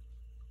other.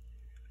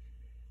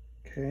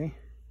 Okay.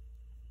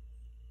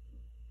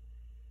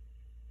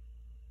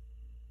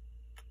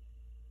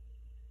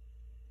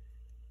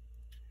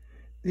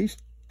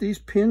 These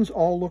pins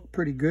all look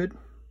pretty good,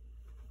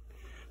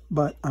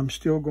 but I'm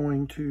still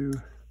going to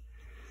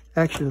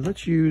actually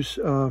let's use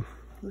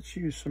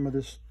some of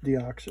this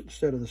deoxit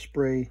instead of the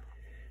spray.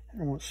 I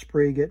don't want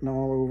spray getting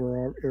all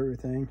over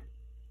everything.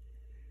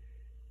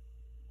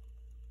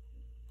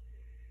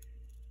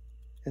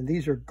 And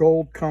these are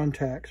gold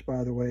contacts,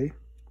 by the way,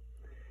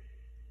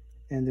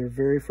 and they're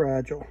very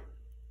fragile.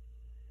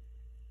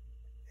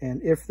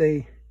 And if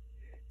the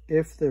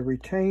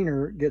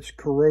retainer gets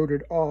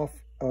corroded off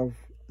of,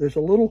 there's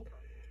a little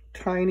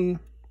tiny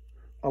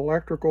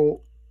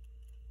electrical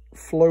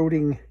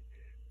floating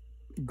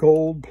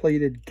gold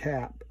plated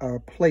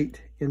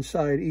plate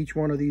inside each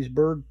one of these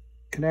bird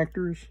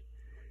connectors.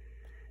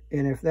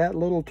 And if that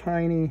little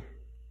tiny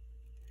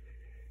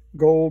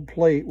gold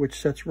plate, which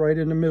sits right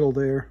in the middle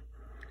there,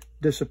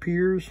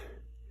 disappears,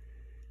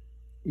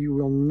 you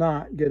will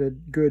not get a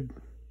good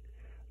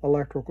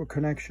electrical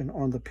connection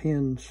on the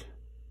pins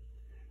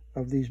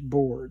of these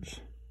boards.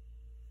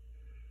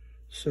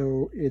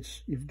 So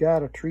you've got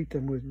to treat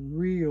them with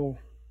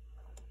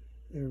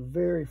they're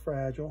very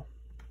fragile.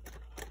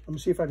 Let me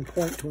see if I can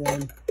point to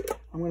one.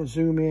 I'm going to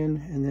zoom in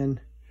and then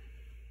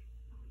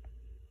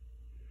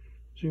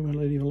zoom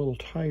in even a little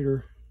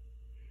tighter.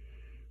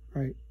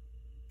 Right.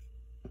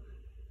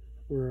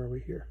 Where are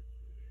we here?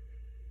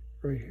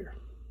 Right here.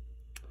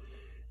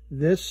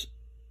 This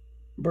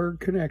bird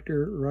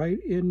connector right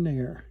in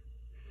there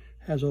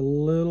has a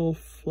little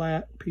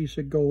flat piece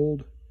of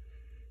gold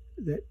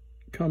that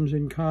comes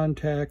in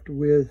contact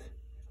with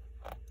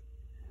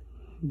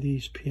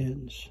these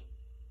pins.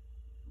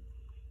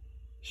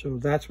 So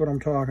that's what I'm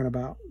talking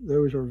about.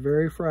 Those are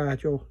very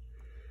fragile,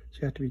 so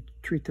you have to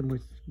treat them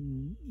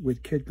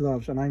with kid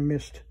gloves. And I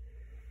missed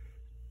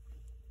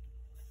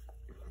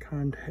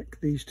contact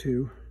these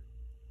two.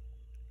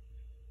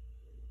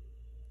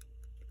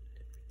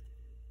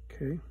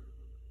 Okay.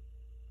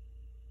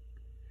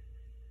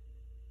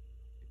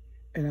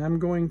 And I'm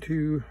going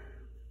to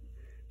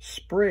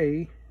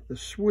spray the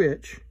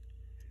switch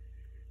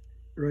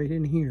right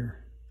in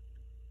here.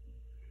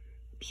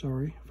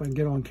 Sorry, if I can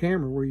get on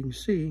camera where you can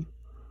see.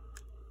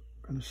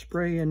 I'm going to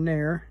spray in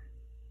there.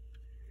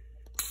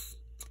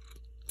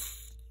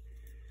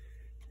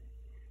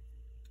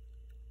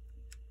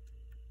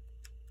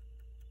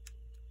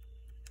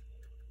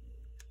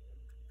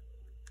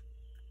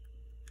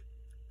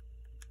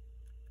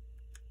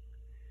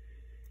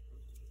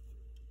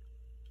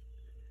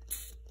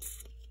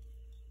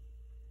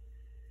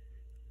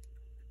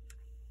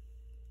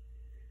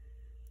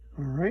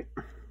 All right.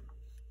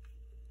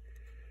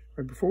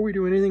 Before we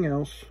do anything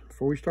else,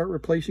 before we start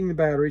replacing the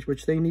batteries,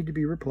 which they need to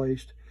be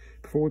replaced,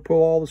 before we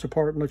pull all this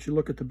apart and let you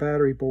look at the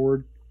battery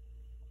board,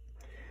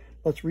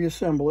 let's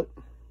reassemble it.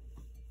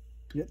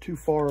 Get too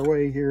far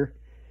away here.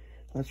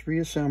 Let's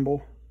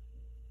reassemble.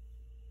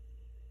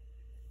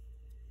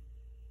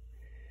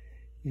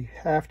 You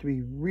have to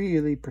be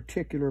really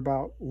particular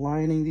about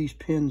lining these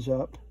pins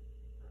up,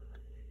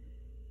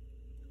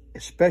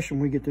 especially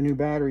when we get the new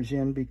batteries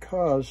in,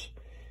 because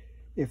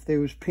if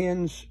those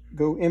pins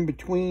go in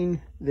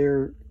between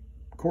their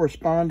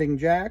corresponding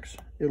jacks,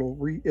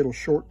 it'll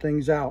short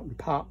things out and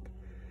pop.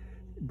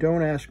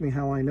 Don't ask me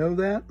how I know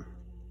that.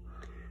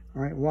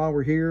 All right, while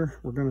we're here,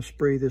 we're going to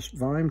spray this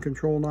volume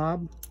control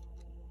knob.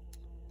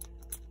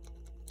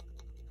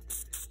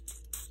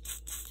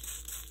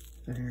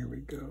 There we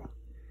go.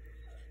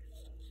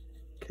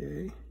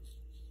 Okay.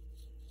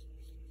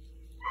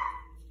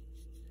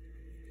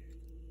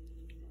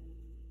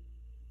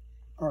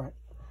 All right.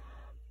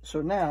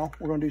 So now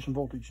we're going to do some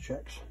voltage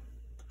checks.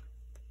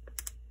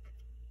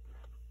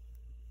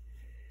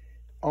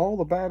 All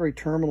the battery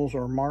terminals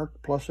are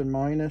marked plus and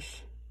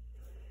minus,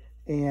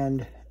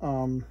 and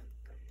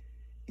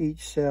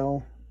each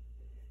cell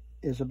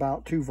is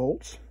about 2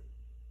 volts.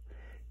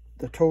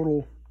 The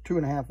total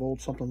 2.5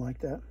 volts, something like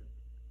that.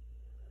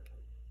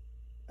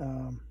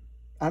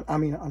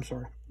 I'm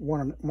sorry,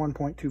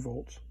 1.2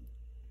 volts.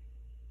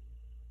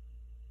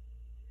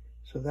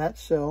 So that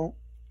cell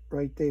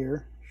right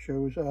there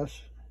shows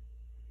us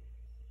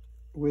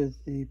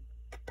with the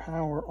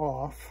power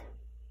off.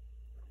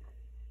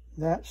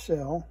 That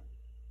cell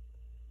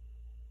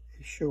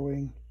is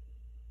showing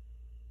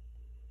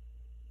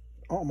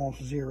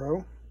almost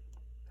 0.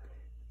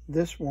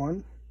 This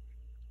one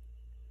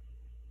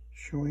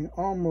showing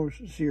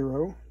almost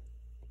 0.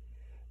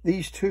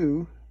 These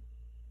two,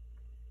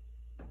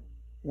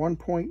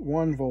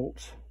 1.1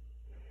 volts.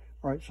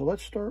 All right, so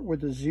let's start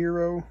with the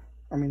 0.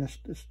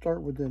 Let's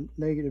start with the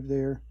negative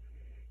there.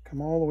 Come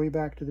all the way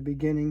back to the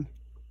beginning.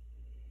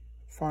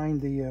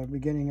 Find the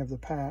beginning of the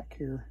pack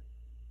here.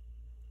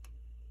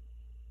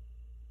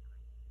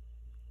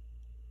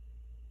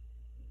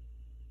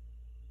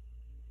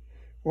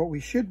 What we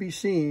should be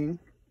seeing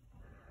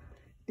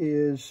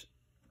is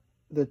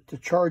that the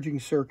charging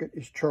circuit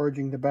is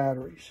charging the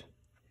batteries.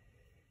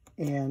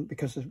 And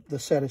because the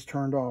set is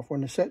turned off.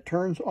 When the set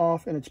turns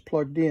off and it's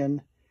plugged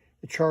in,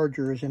 the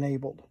charger is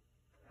enabled.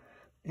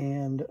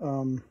 And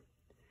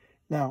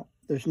now,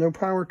 there's no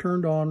power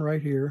turned on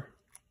right here.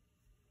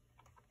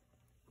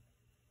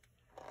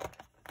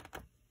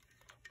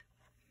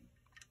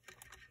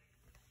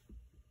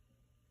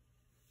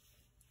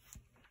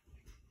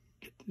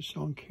 Get this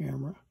on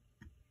camera.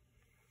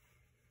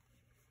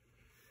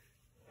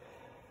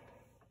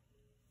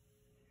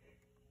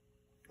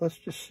 Let's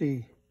just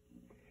see.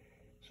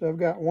 So I've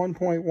got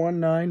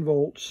 1.19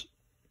 volts.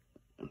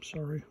 I'm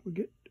sorry, we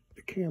get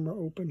the camera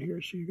open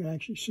here so you can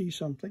actually see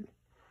something.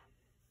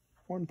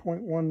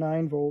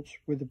 1.19 volts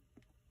with the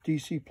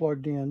DC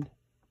plugged in. And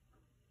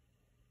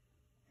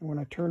when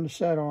I turn the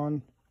set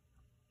on,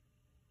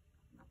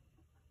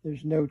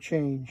 there's no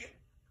change.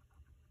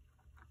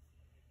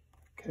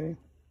 Okay.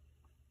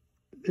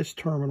 This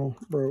terminal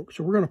broke.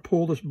 So we're going to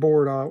pull this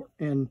board out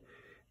and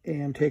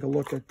take a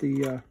look at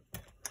the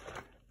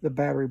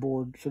battery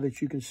board so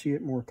that you can see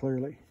it more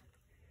clearly.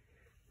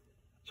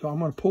 So I'm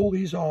going to pull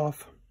these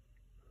off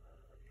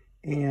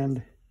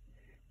and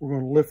we're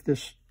going to lift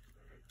this.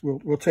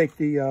 We'll take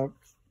the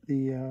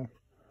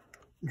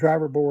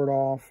driver board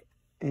off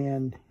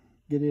and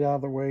get it out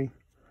of the way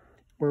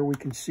where we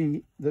can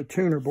see the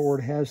tuner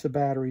board has the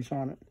batteries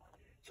on it.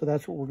 So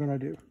that's what we're going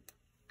to do.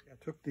 I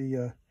took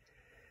the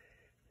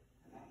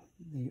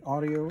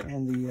audio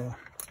and the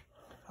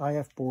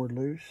IF board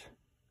loose.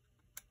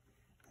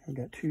 I've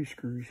got 2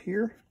 screws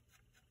here.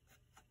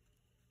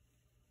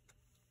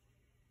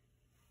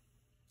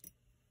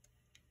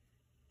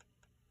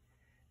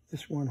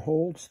 This one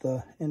holds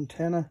the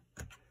antenna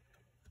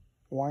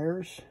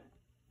wires.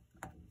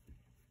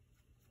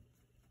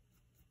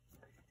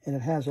 And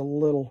it has a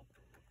little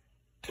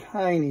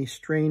tiny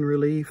strain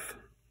relief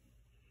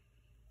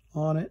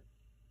on it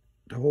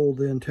to hold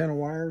the antenna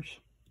wires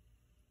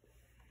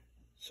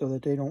so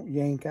that they don't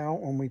yank out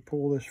when we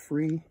pull this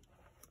free.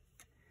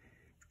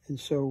 And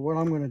so what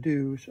I'm going to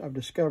do is I've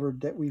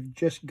discovered that we've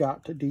just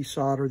got to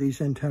desolder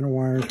these antenna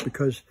wires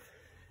because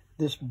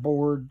this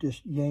board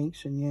just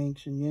yanks and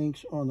yanks and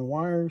yanks on the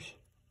wires,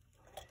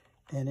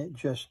 and it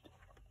just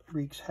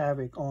wreaks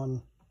havoc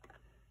on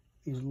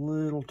these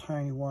little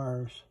tiny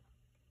wires.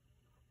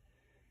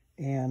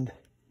 And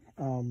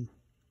the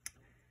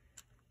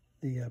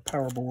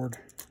power board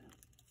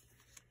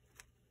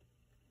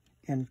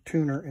and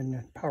tuner and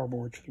the power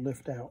board should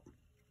lift out.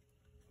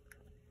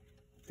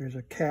 There's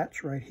a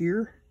catch right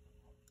here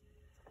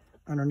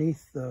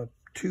underneath the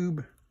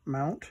tube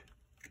mount.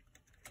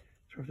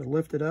 So we have to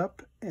lift it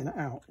up and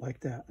out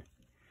like that.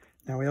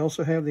 Now we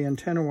also have the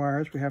antenna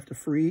wires we have to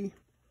free.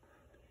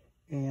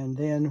 And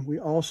then we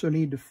also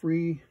need to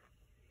free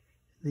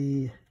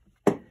the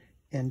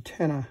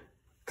antenna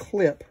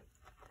clip.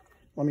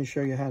 Let me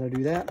show you how to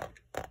do that.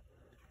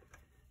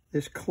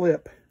 This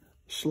clip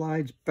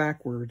slides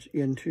backwards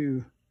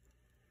into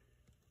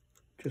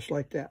just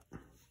like that.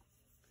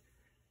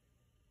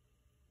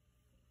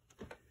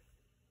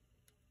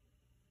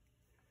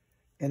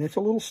 And it's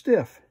a little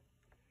stiff.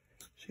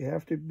 So you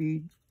have to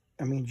be,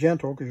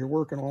 gentle because you're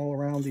working all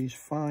around these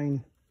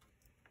fine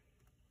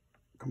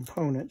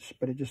components,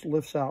 but it just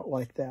lifts out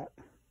like that.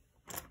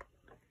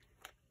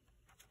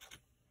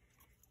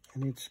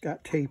 And it's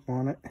got tape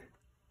on it.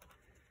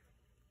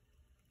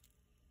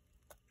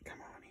 Come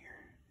on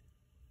here.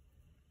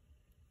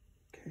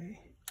 Okay.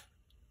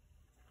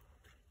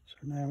 So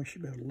now we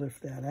should be able to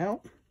lift that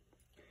out.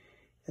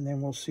 And then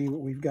we'll see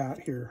what we've got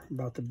here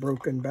about the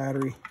broken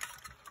battery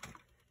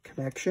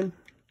connection.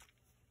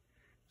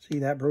 See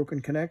that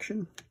broken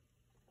connection?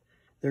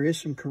 There is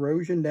some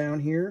corrosion down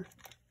here.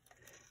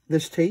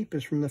 This tape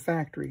is from the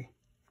factory.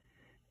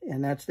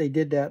 And they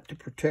did that to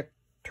protect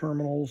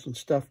terminals and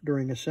stuff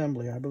during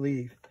assembly, I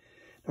believe.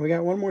 Now we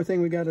got one more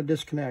thing we got to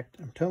disconnect.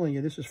 I'm telling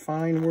you, this is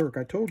fine work.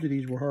 I told you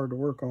these were hard to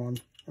work on,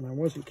 and I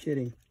wasn't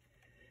kidding.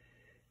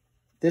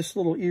 This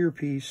little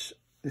earpiece,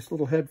 this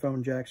little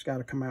headphone jack's got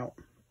to come out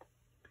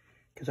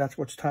because that's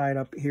what's tied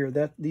up here.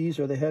 These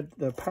are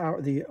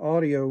the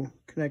audio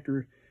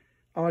connector.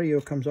 Audio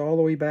comes all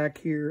the way back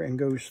here and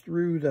goes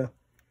through the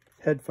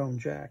headphone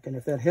jack. And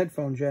if that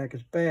headphone jack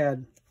is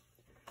bad,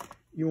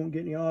 you won't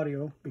get any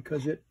audio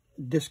because it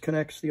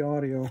disconnects the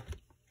audio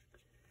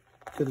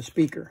to the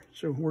speaker.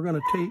 So we're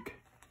going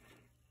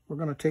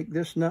to take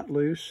this nut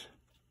loose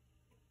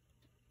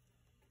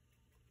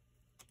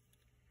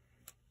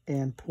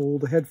and pull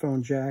the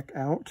headphone jack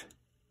out.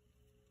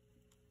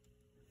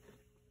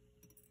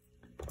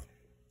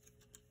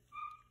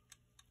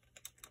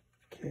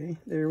 Okay,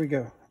 there we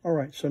go. All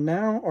right, so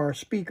now our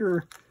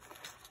speaker,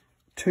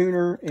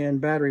 tuner,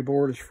 and battery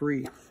board is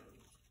free.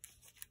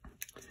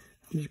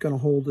 I'm just going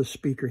to hold this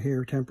speaker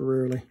here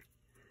temporarily.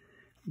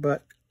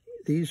 But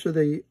these are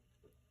the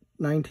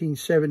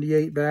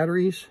 1978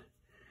 batteries.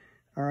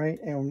 All right,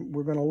 and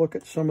we're going to look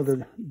at some of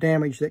the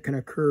damage that can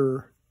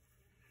occur.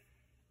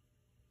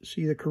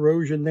 See the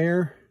corrosion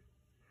there?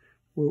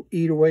 Will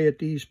eat away at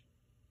these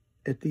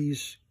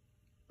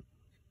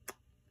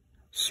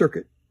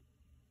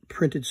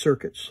printed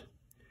circuits.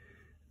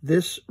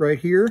 This right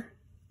here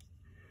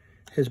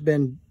has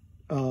been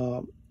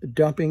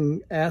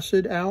dumping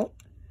acid out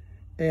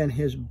and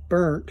has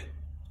burnt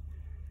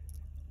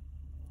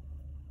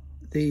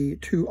the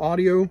two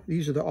audio.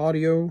 These are the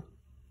audio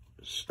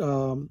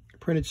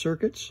printed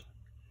circuits.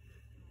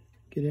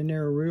 Get in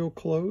there real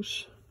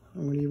close.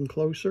 I'm going even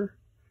closer.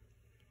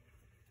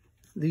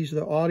 These are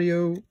the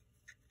audio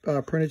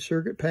printed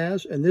circuit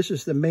paths, and this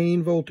is the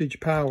main voltage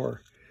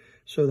power.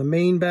 So the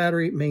main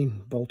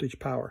voltage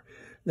power.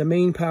 The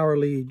main power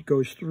lead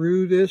goes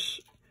through this,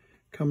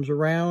 comes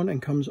around,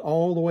 and comes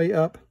all the way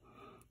up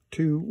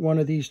to one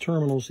of these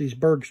terminals, these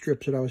Berg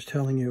strips that I was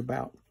telling you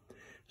about.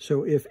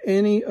 So if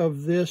any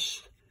of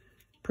this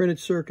printed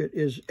circuit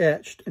is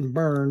etched and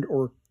burned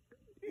or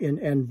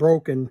and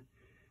broken,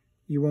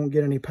 you won't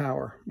get any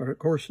power. But of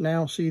course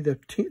now see the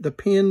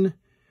pin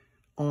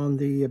on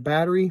the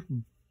battery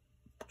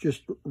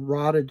just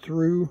rotted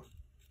through.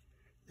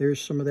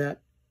 There's some of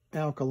that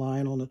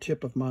alkaline on the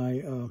tip of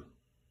my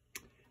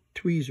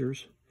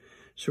tweezers.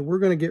 So we're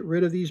going to get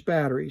rid of these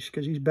batteries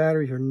because these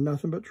batteries are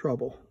nothing but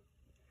trouble.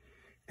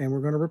 And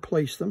we're going to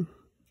replace them.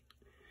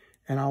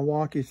 And I'll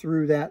walk you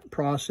through that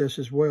process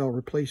as well,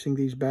 replacing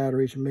these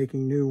batteries and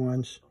making new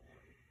ones.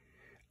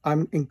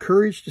 I'm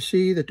encouraged to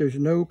see that there's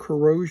no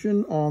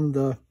corrosion on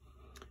the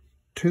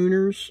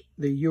tuners,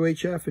 the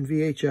UHF and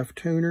VHF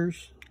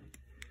tuners.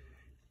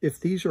 If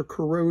these are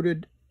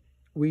corroded,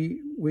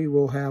 we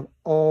will have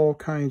all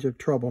kinds of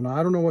trouble. Now,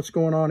 I don't know what's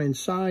going on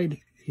inside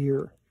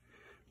here,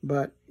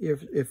 but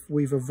if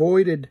we've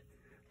avoided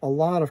a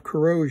lot of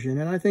corrosion,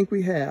 and I think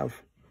we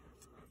have,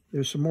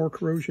 there's some more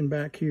corrosion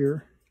back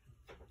here.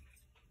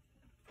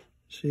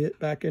 See it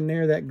back in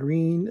there, that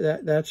green,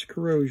 that's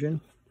corrosion.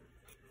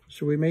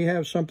 So we may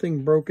have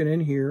something broken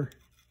in here.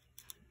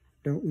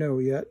 Don't know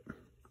yet.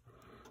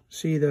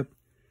 See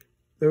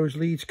those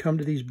leads come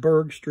to these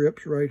Berg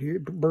strips right here,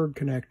 Berg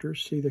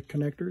connectors. See the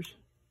connectors?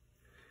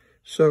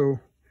 So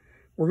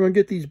we're going to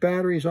get these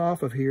batteries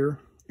off of here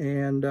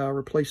and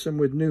replace them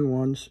with new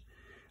ones.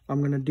 I'm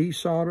going to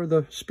desolder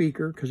the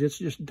speaker because it's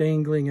just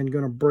dangling and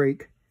going to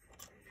break.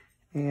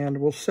 And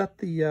we'll set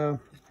the,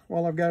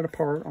 while I've got it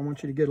apart, I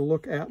want you to get a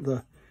look at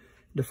the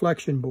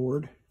deflection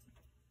board.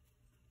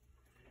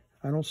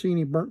 I don't see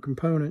any burnt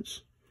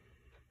components.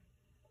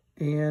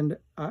 And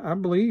I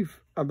believe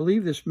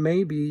this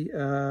may be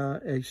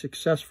a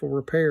successful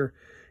repair.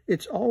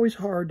 It's always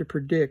hard to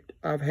predict.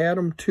 I've had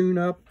them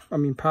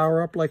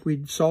power up like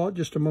we saw it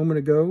just a moment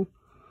ago,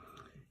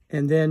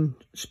 and then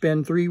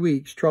spend 3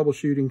 weeks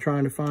troubleshooting,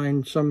 trying to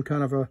find some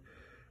kind of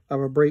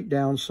a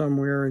breakdown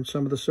somewhere in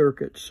some of the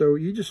circuits. So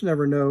you just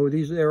never know.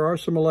 There are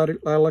some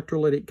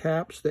electrolytic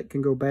caps that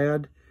can go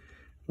bad.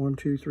 1,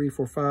 2, 3,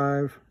 4,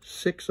 5,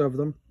 6 of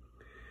them.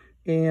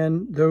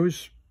 And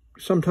those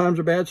sometimes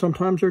are bad,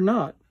 sometimes they're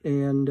not.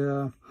 And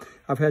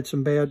I've had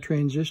some bad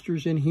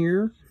transistors in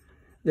here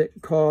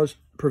that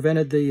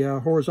prevented the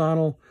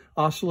horizontal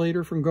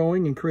oscillator from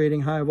going and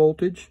creating high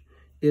voltage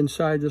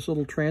inside this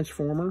little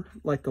transformer,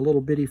 like the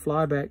little bitty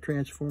flyback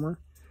transformer.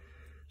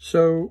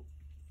 So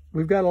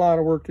we've got a lot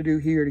of work to do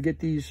here to get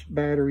these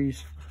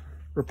batteries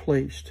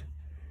replaced.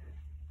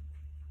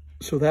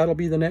 So that'll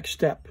be the next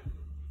step.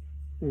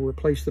 We'll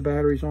replace the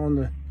batteries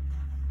on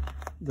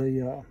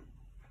the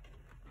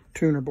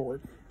tuner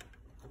board.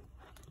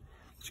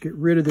 Let's get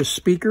rid of this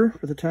speaker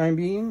for the time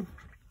being.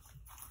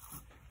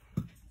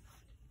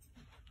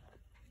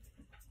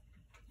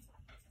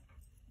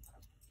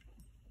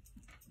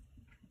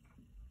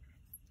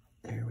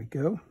 There we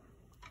go.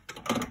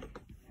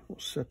 We'll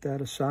set that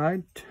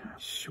aside.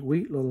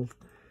 Sweet little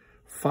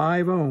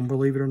 5 ohm,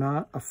 believe it or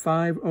not, a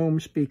 5 ohm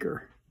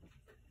speaker.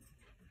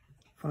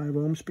 5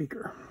 ohm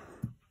speaker.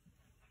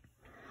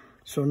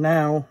 So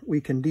now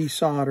we can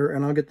desolder,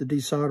 and I'll get the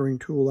desoldering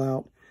tool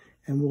out,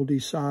 and we'll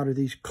desolder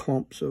these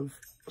clumps of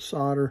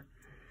solder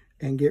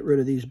and get rid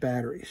of these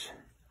batteries.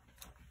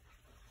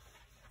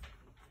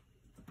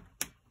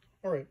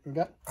 All right, we've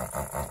got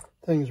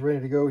things ready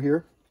to go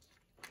here.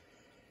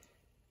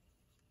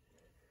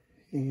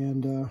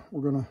 And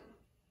we're gonna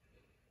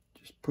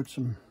just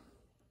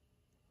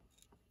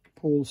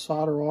pull the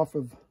solder off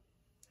of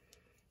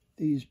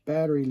these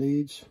battery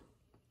leads.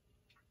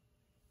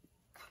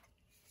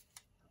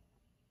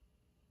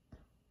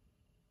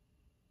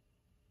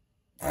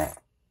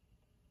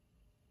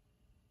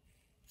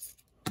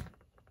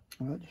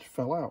 Well, that just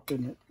fell out,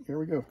 didn't it? Here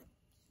we go.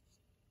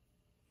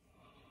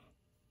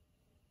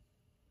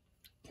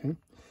 Okay,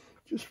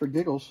 just for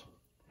giggles,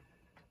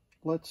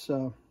 let's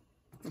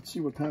see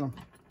what kind of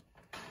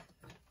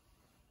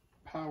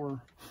power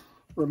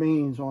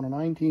remains on a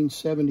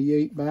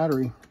 1978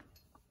 battery.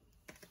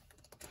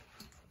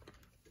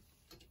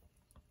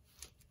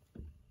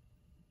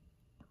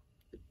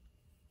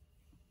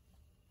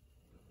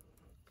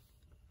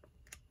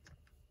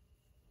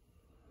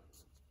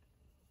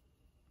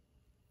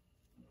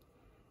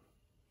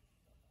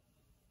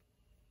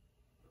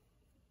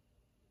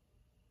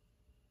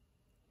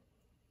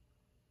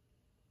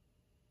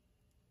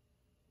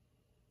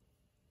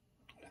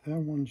 That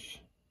one's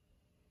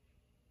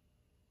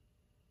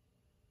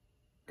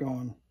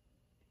gone.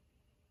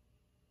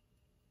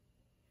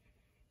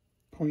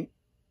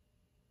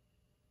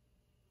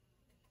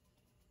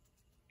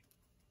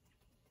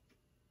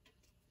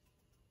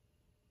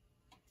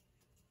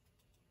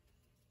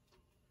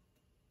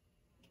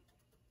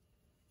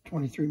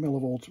 23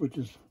 millivolts, which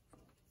is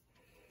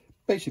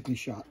basically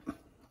shot.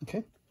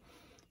 Okay,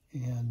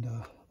 and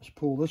let's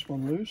pull this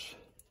one loose.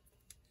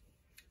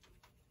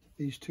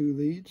 These two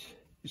leads.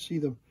 You see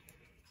the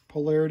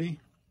polarity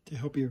to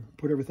help you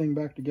put everything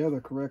back together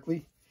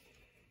correctly.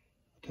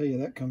 I'll tell you,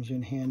 that comes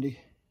in handy.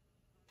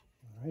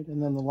 All right,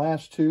 and then the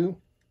last two,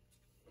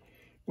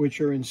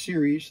 which are in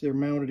series, they're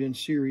mounted in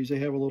series. They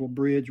have a little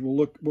bridge.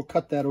 We'll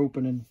cut that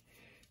open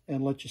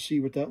and let you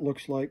see what that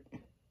looks like.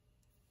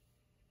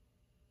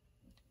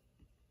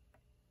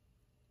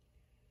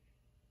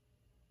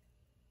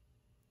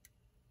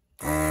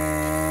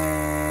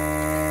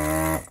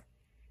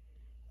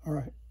 All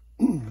right,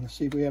 let's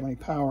see if we have any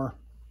power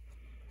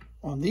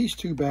on these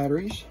two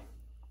batteries.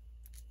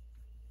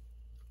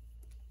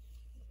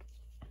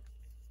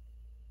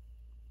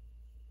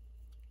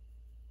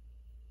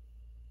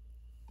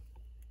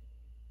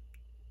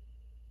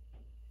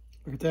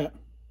 Look at that.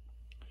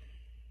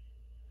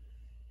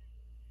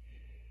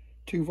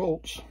 2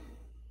 volts.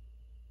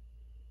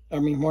 I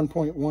mean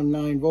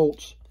 1.19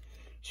 volts.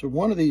 So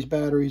one of these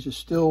batteries is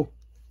still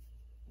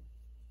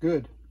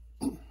good.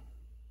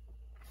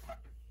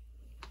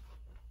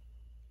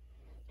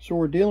 So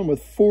we're dealing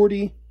with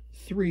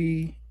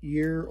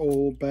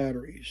 43-year-old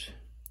batteries.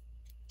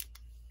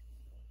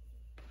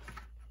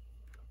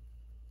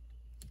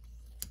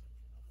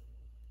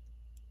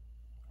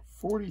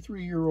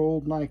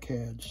 "43-year-old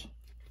NiCads."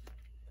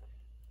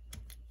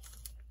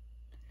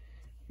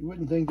 You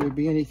wouldn't think there'd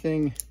be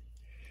anything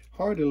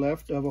hardly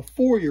left of a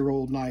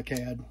 4-year-old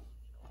NiCad.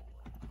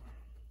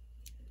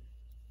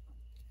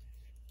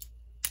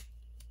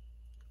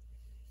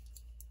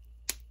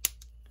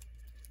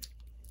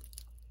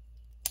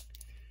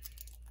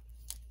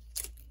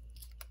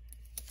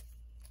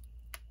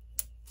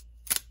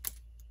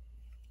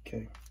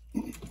 Okay,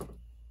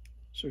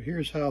 so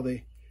here's how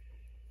the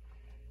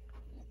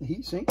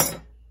heat sink,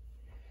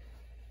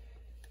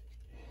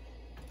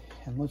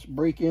 and let's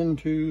break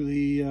into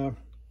the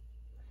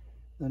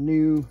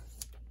new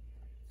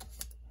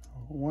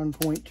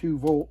 1.2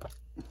 volt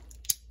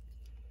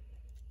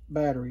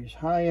batteries.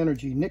 High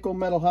energy nickel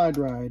metal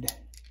hydride,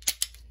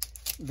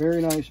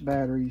 very nice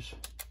batteries.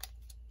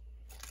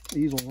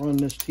 These will run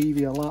this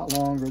TV a lot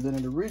longer than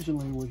it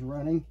originally was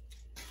running,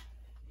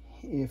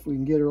 if we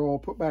can get it all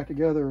put back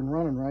together and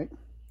running right.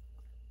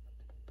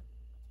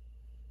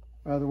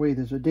 By the way,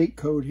 there's a date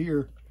code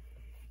here.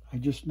 I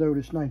just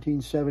noticed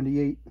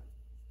 1978.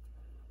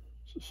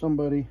 So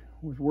somebody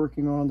was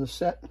working on the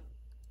set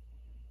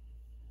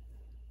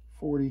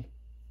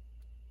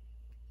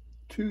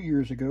 42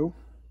 years ago.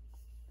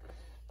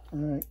 All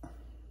right.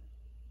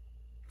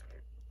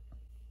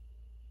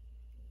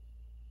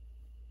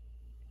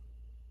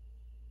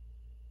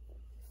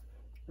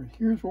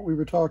 Here's what we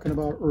were talking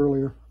about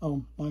earlier.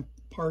 My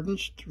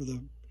pardons for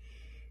the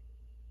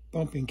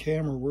bumping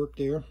camera work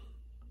there.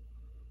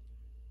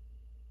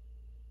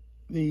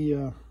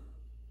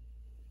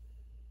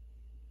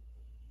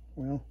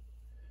 Well,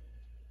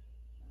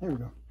 there we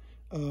go.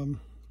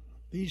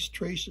 These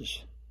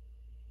traces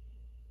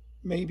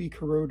may be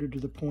corroded to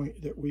the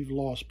point that we've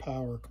lost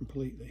power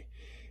completely.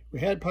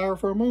 We had power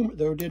for a moment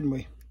though, didn't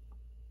we?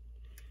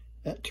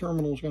 That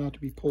terminal is going to have to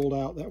be pulled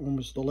out. That one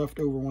was the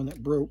leftover one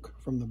that broke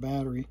from the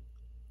battery.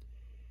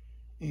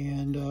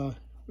 And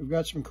we've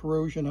got some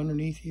corrosion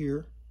underneath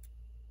here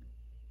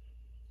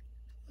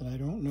that I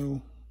don't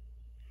know.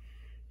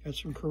 Got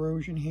some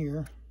corrosion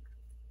here.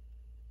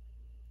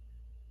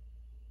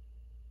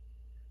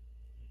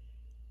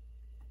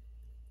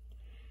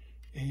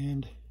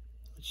 And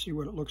let's see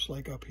what it looks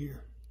like up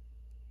here.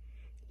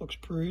 Looks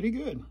pretty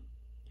good.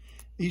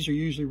 These are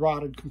usually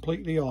rotted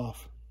completely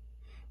off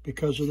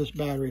because of this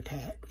battery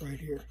pack right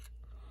here.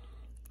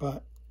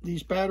 But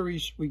these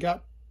batteries, we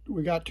got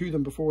to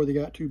them before they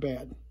got too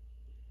bad.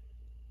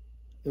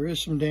 There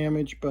is some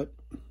damage, but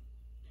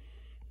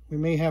we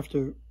may have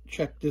to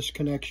check this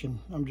connection.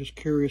 I'm just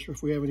curious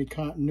if we have any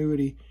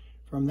continuity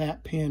from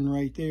that pin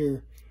right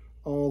there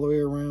all the way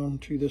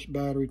around to this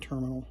battery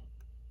terminal.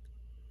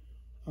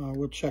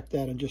 We'll check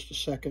that in just a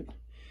second.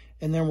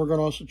 And then we're going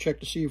to also check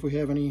to see if we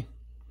have any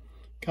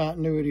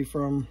continuity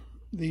from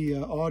the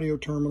audio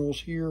terminals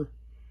here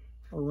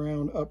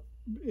around up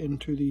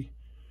into the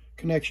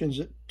connections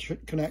that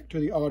connect to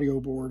the audio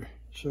board.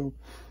 So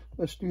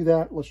let's do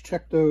that. Let's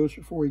check those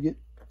before we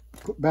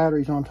put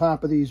batteries on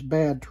top of these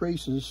bad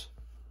traces.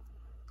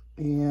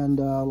 And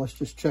let's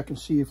just check and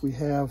see if we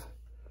have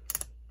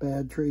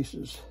bad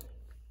traces.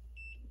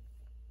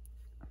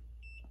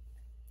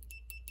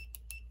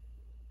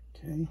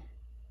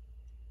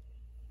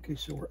 Okay,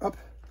 so we're up.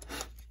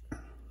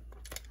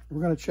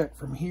 We're going to check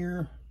from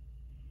here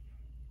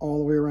all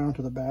the way around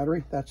to the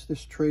battery. That's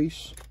this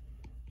trace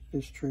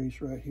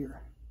right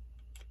here.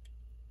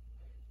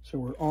 So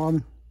we're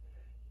on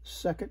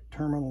second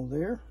terminal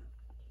there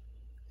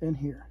and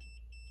here.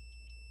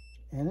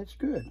 And it's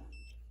good.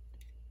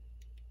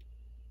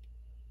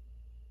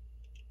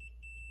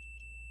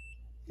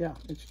 Yeah,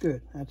 it's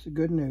good. That's the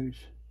good news.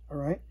 All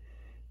right.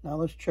 Now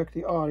let's check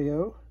the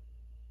audio.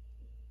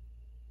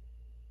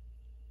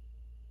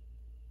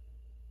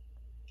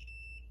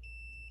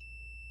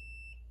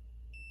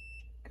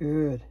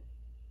 Good.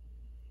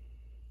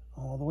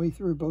 All the way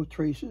through both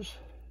traces.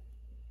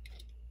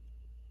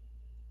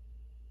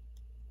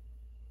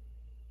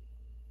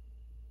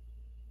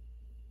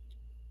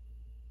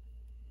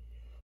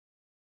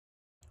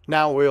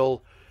 Now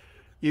we'll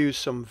use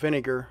some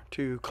vinegar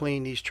to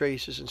clean these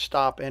traces and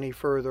stop any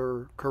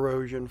further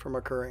corrosion from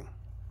occurring.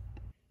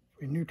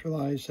 We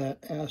neutralize that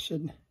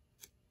acid,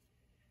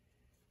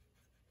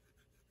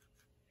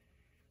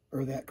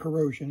 or that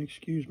corrosion,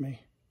 excuse me,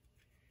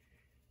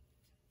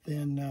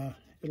 then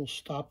it'll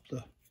stop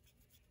the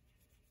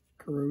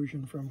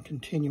corrosion from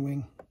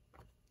continuing.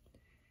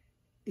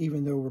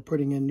 Even though we're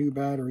putting in new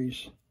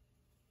batteries,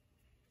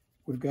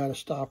 we've got to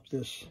stop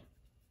this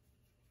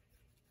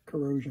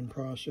corrosion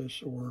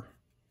process, or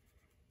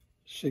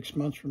 6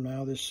 months from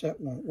now this set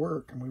won't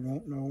work and we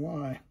won't know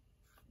why.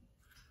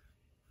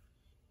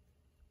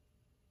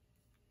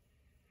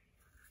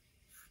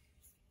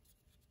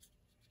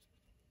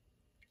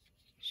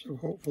 So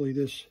hopefully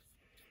this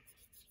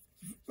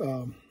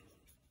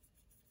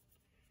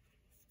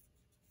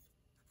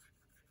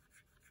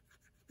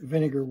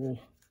vinegar will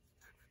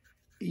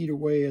eat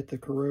away at the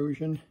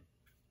corrosion,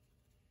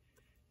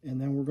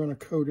 and then we're going to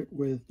coat it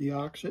with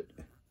deoxit.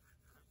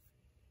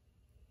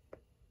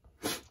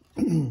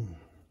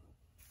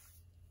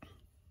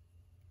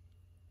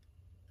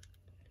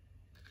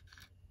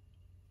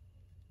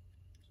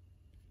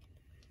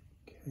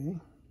 Okay.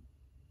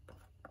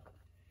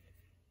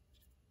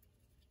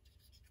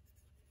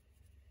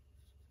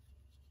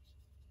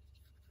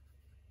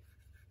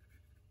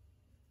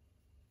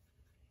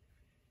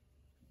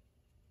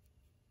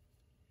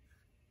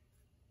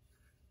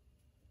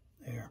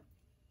 There.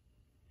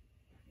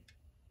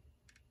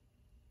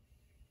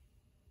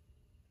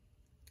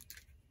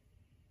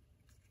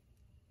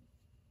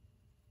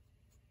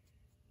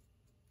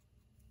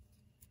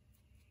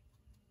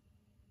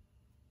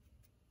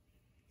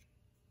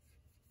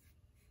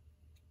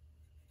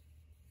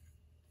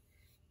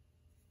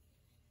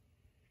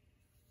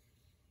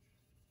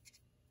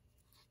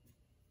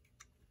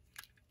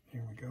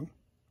 Here we go.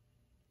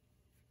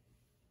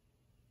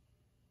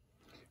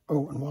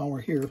 Oh, and while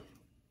we're here,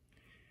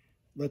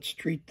 let's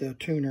treat the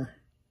tuner.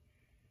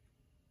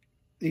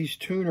 These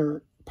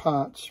tuner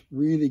pots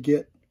really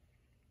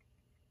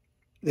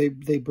they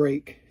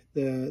break.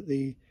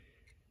 The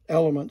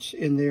elements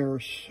in there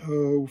are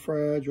so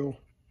fragile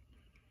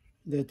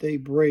that they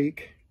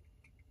break.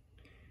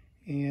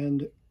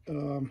 And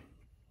then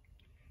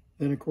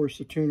of course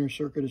the tuner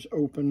circuit is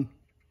open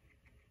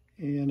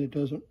and it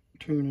doesn't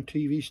tune a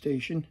TV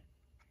station.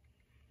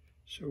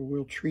 So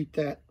we'll treat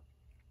that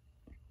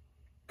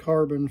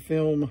carbon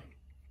film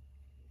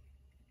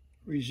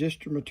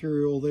resistor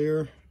material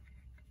there.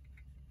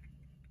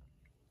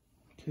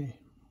 Okay.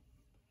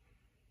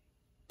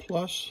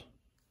 Plus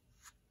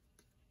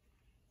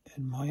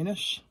and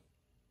minus.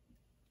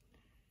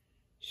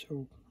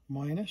 So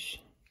minus.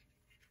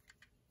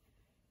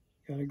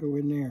 Got to go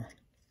in there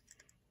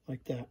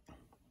like that.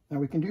 Now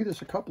we can do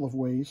this a couple of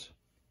ways.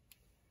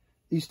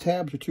 These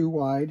tabs are too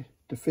wide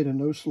to fit in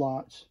those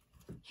slots.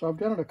 So I've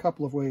done it a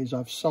couple of ways.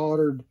 I've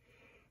soldered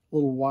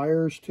little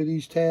wires to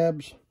these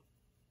tabs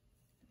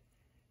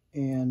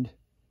and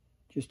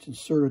just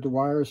inserted the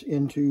wires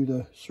into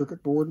the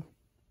circuit board.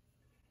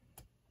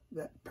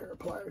 That pair of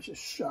pliers is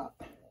shot.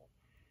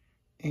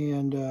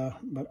 And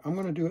but I'm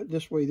going to do it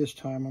this way this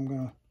time. I'm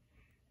going to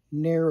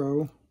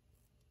narrow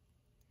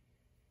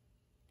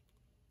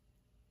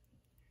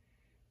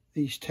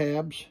these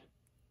tabs.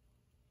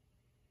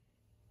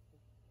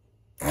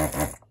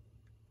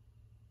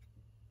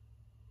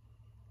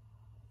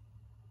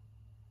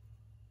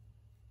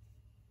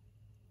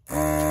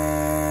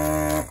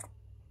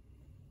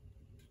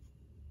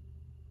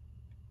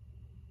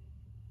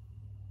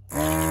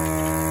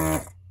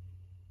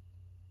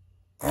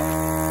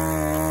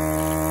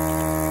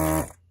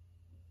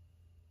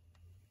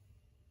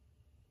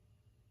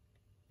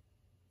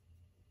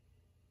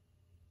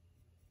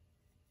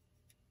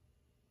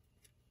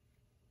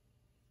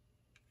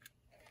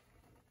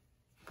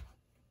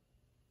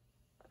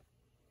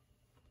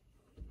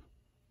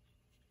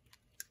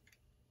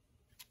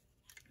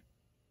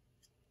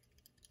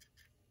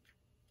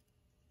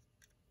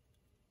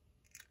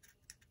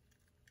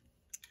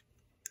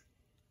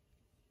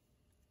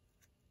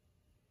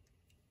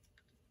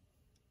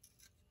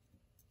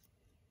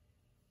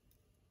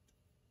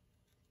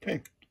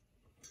 Okay.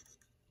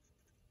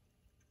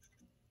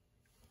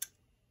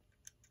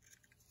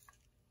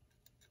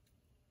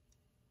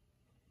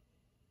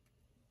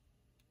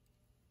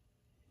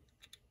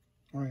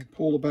 All right,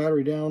 pull the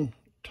battery down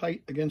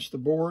tight against the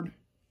board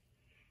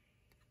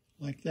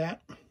like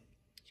that.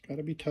 It's got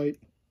to be tight.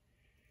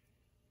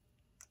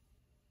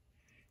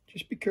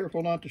 Just be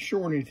careful not to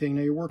short anything.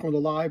 Now you're working with a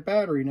live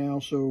battery now,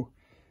 so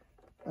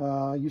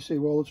you say,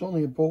 well, it's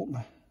only a volt,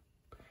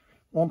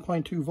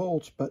 1.2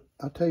 volts, but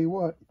I'll tell you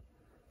what,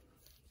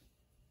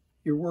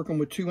 you're working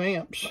with 2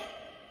 amps,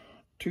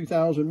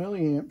 2,000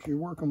 milliamps. You're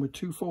working with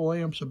 2 full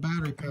amps of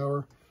battery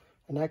power,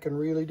 and that can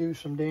really do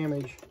some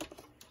damage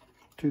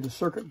to the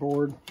circuit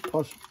board,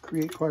 plus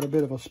create quite a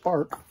bit of a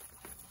spark.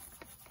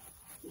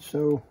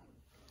 So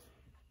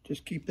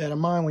just keep that in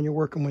mind when you're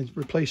working with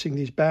replacing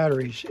these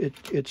batteries. It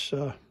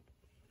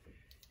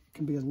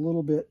can be a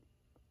little bit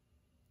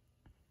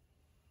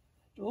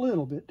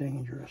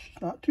dangerous.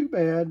 It's not too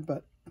bad,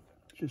 but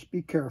just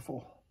be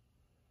careful.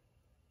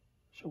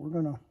 So we're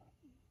gonna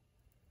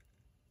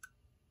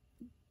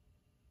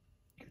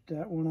get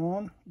that one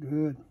on.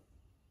 Good.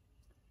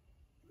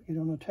 Get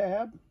on the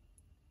tab.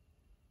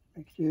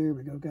 There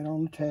we go, got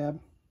on the tab.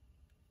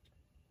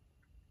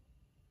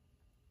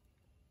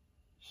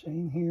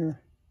 Same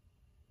here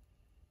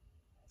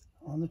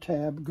on the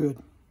tab, good.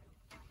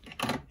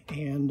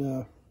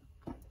 And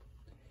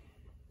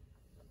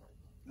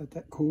let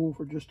that cool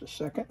for just a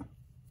second.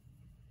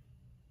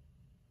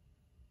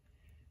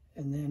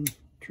 And then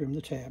trim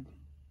the tab.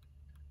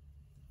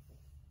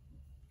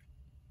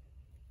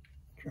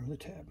 Trim the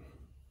tab.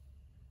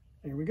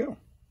 There we go.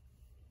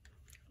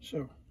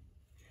 So,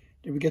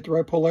 did we get the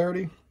right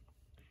polarity?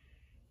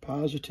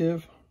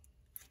 Positive,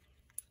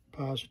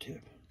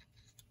 positive.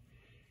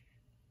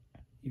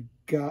 You've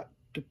got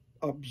to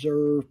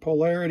observe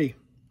polarity.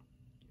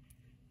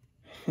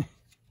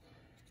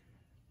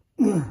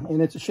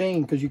 And it's a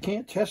shame because you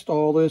can't test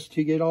all this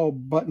to get all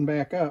buttoned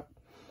back up.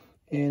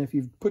 And if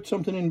you put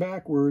something in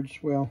backwards,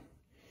 well,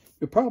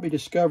 you'll probably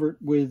discover it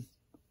with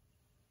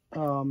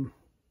some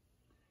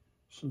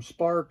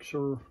sparks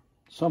or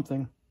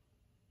something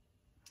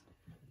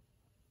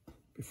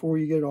before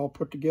you get it all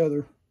put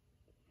together.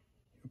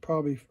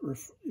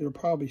 You'll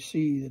probably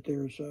see that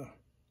there's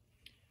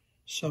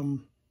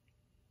something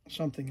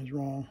is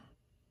wrong.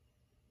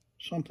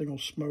 Something will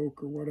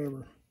smoke or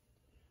whatever.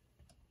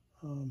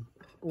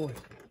 Boy,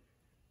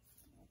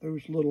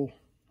 those little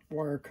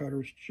wire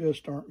cutters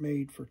just aren't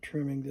made for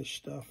trimming this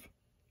stuff.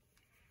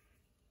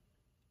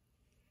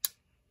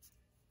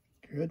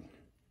 Good.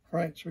 All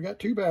right, so we got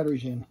 2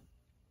 batteries in.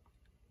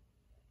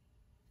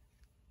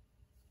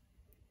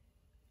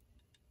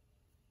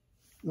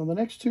 Now the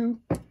next 2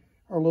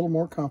 are a little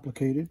more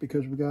complicated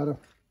because we gotta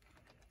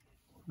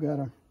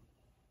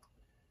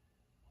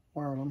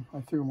wire them.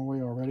 I threw them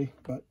away already,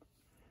 but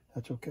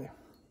that's okay.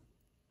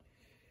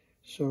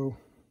 So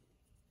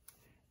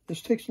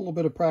this takes a little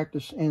bit of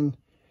practice, and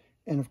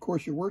of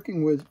course you're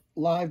working with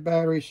live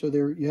batteries, so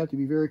you have to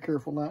be very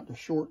careful not to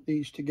short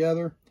these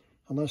together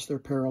unless they're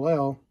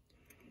parallel.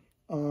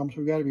 So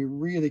we've got to be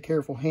really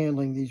careful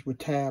handling these with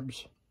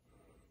tabs,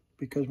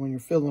 because when you're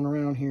fiddling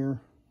around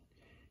here,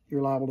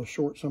 you're liable to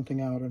short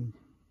something out and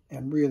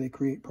really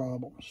create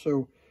problems.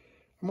 So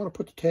I'm going to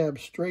put the tab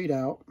straight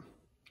out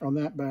on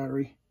that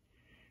battery,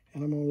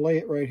 and I'm going to lay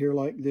it right here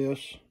like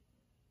this.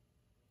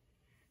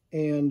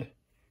 And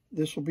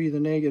this will be the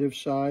negative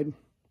side,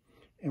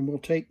 and we'll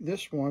take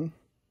this one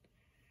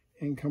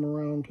and come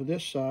around to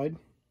this side.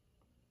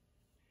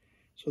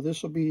 So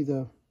this will be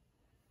the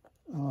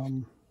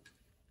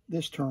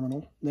this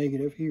terminal,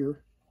 negative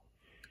here,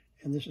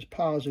 and this is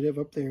positive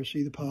up there.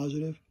 See the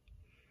positive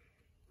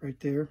right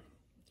there?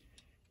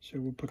 So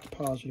we'll put the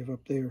positive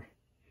up there.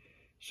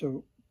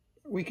 So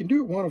we can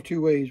do it one of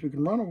 2 ways. We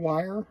can run a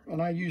wire,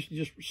 and I usually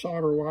just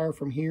solder a wire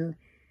from here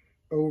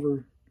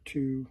over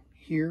to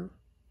here,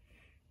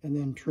 and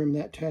then trim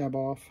that tab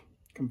off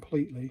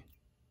completely.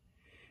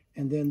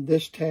 And then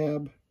this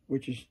tab,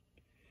 which is,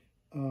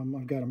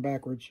 I've got them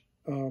backwards,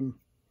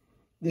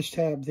 this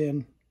tab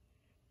then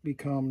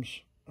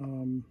becomes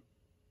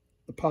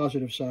the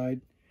positive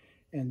side,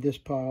 and this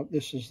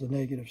is the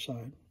negative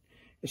side.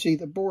 You see,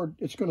 the board,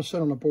 it's going to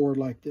sit on the board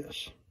like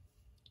this,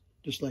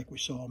 just like we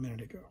saw a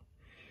minute ago.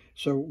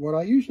 So what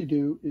I usually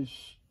do is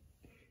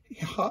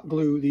hot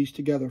glue these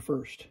together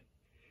first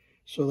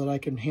so that I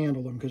can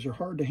handle them, because they're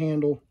hard to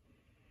handle.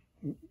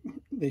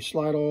 They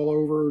slide all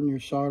over, and you're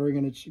soldering,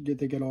 and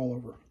they get all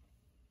over.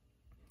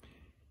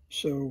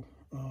 So,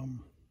 all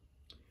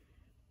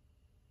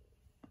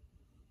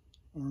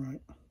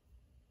right.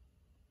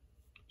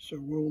 So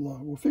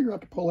we'll figure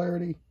out the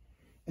polarity,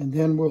 and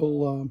then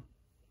we'll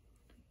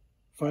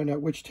find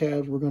out which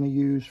tabs we're going to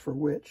use for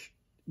which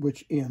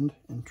end,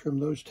 and trim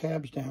those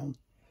tabs down,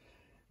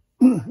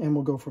 and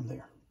we'll go from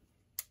there.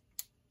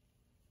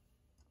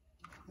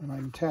 And I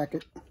can tack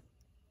it.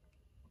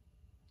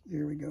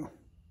 There we go.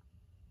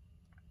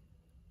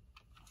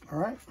 All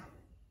right.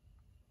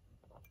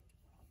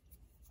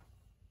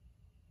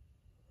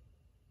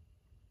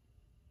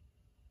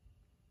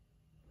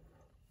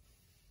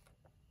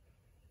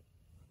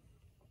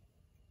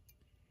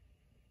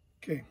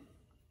 Okay.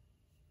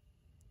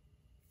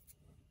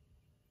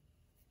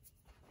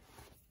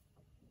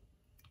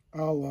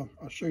 I'll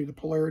show you the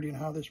polarity and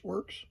how this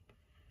works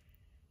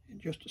in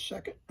just a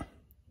second.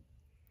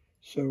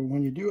 So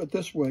when you do it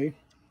this way,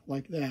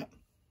 like that,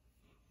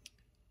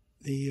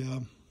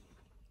 the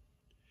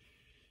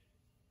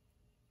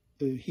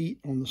heat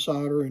on the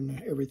solder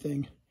and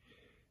everything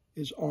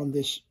is on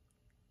this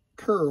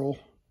curl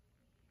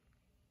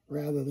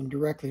rather than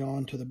directly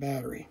onto the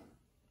battery,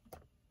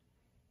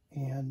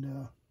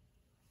 and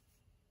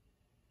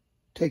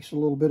takes a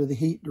little bit of the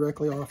heat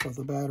directly off of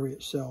the battery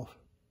itself.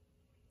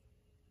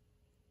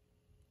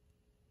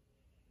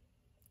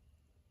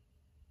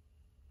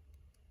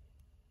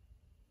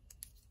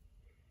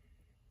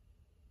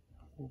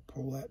 We'll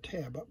pull that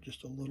tab up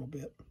just a little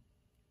bit.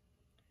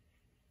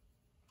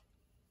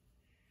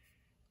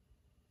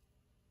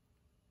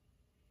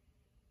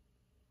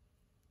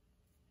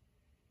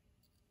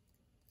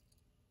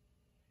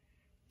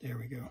 There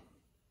we go.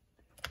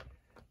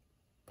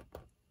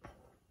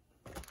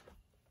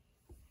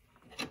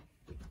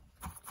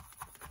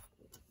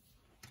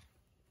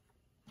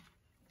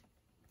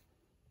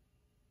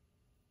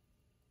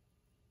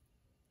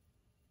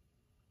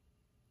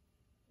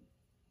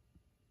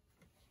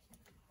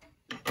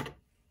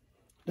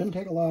 Doesn't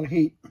take a lot of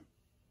heat,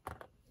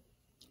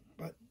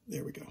 but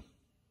there we go.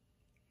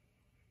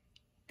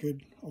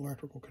 Good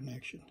electrical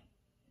connection.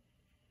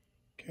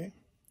 Okay,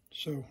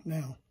 so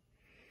now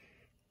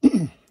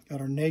got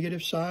our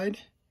negative side,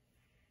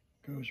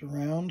 goes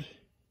around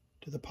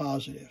to the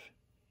positive.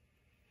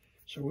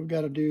 So what we've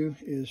got to do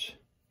is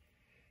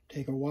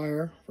take a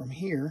wire from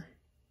here,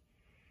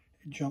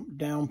 jump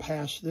down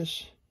past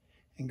this,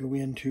 and go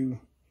into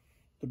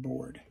the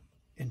board,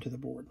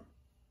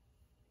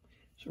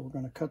 So we're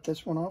going to cut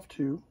this one off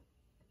too.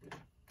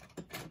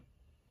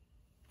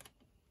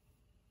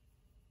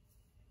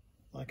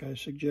 Like I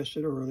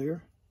suggested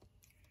earlier,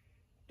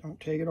 don't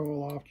take it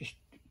all off, just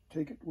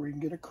take it where you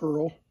can get a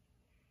curl.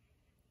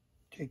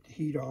 Take the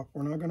heat off.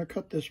 We're not going to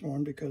cut this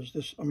one because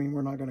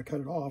we're not going to cut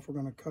it off. We're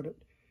going to cut it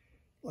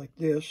like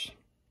this,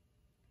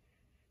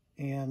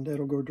 and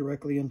that'll go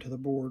directly into the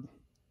board.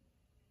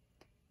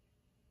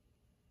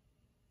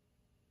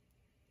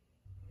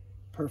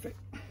 Perfect.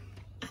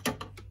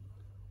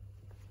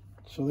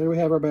 So there we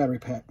have our battery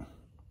pack,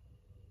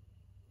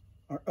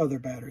 our other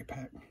battery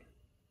pack.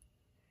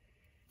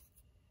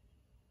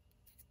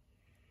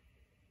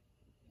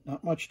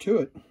 Not much to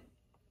it,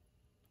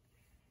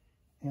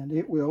 and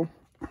it will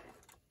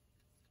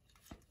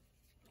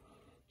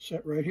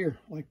set right here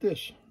like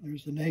this.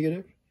 There's the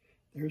negative,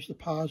 there's the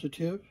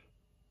positive,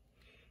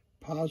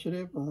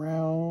 positive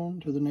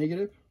around to the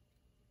negative.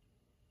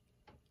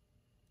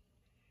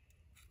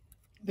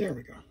 There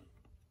we go.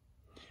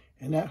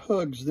 And that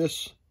hugs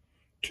this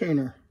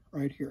tuner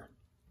right here.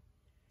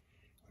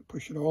 I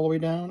push it all the way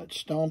down, it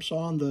stomps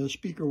on the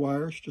speaker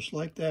wires just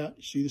like that.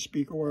 You see the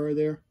speaker wire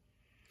there?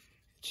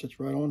 It sits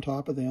right on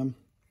top of them,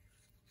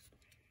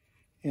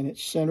 and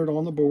it's centered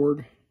on the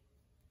board.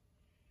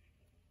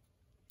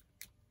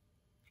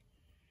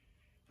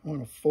 I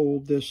want to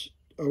fold this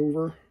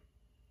over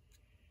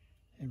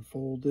and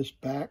fold this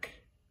back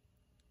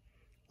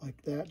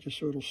like that, just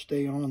so it'll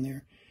stay on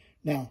there.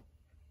 Now,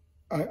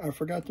 I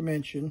forgot to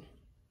mention,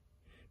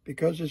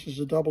 because this is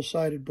a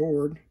double-sided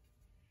board,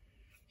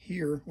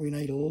 here we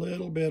need a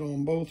little bit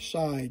on both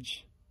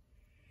sides.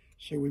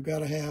 So we've got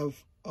to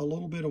have a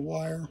little bit of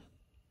wire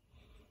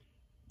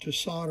to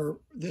solder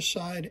this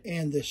side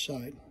and this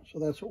side. So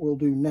that's what we'll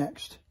do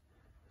next.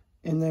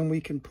 And then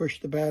we can push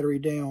the battery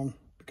down,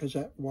 because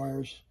that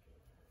wire's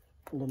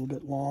a little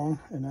bit long,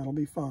 and that'll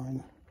be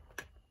fine.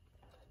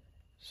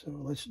 So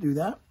let's do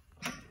that.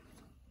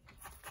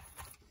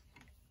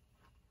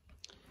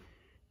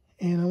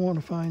 And I want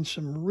to find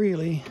some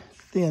really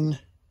thin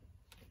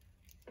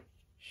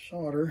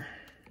solder.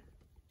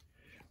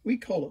 We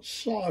call it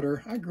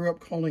solder. I grew up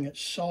calling it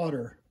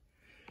solder,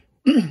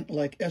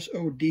 like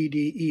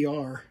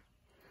S-O-D-D-E-R.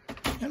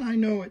 And I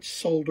know it's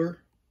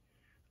solder.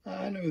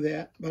 I know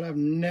that, but I've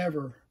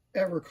never,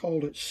 ever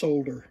called it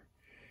solder.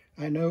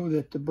 I know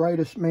that the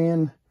brightest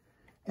man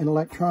in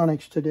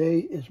electronics today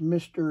is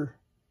Mr.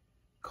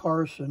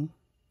 Carson,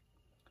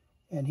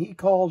 and he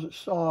calls it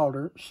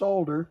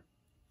solder,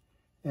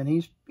 and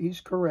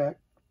he's correct.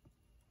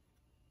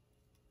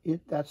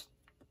 That's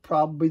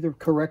probably the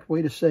correct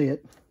way to say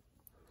it,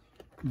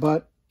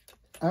 but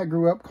I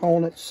grew up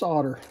calling it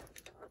solder.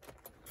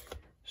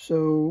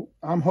 So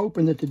I'm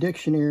hoping that the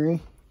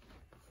dictionary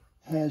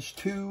has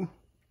two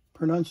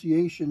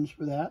pronunciations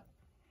for that,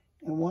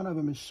 and one of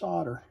them is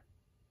solder.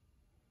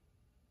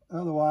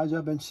 Otherwise,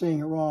 I've been saying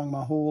it wrong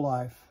my whole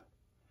life,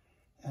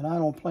 and I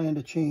don't plan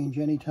to change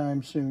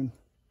anytime soon.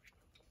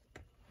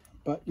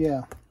 But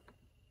yeah,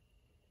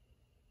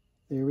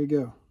 there we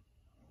go.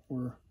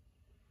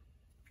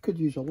 Could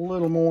use a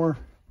little more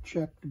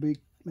check to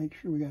make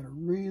sure we got a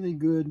really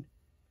good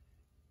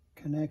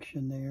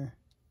connection there.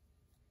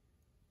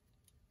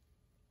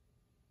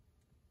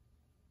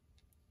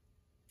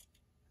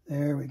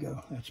 There we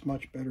go. That's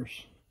much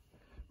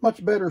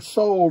better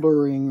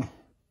soldering.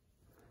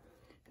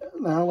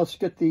 Now let's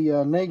get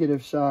the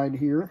negative side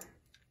here.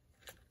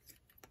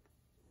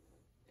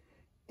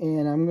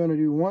 And I'm going to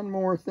do one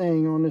more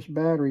thing on this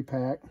battery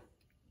pack.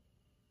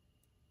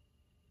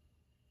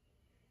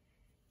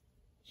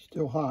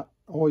 Still hot.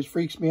 Always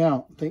freaks me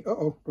out. Think,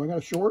 uh-oh, do I got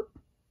a short?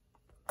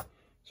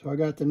 So I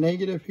got the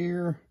negative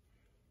here,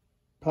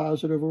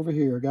 positive over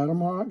here. Got them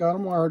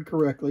wired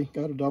correctly.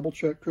 Got to double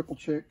check, triple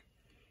check,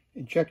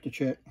 and check to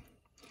check.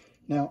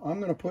 Now I'm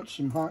going to put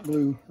some hot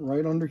glue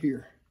right under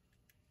here,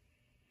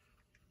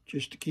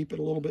 just to keep it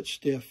a little bit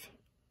stiff.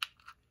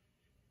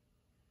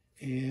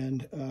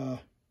 And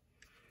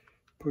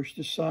push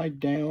this side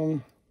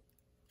down,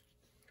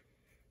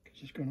 because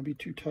it's going to be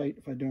too tight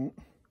if I don't.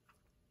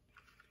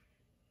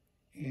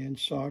 And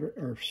solder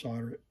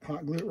it,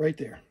 hot glue it right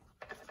there.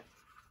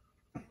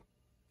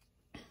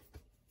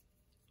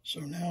 So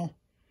now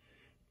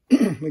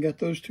we got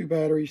those two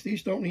batteries.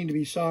 These don't need to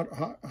be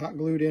hot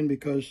glued in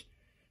because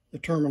the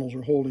terminals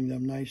are holding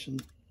them nice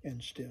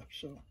and stiff.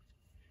 So,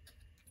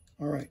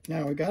 all right,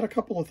 now we got a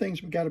couple of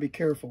things we got to be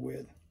careful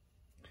with.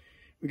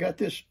 We got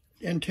this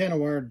antenna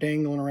wire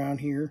dangling around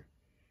here,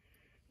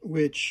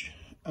 which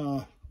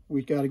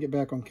we got to get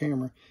back on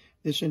camera.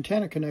 This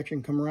antenna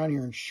connection come around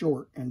here and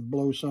short and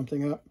blow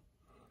something up.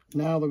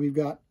 Now that we've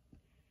got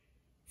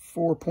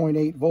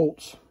 4.8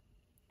 volts.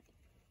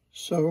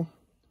 So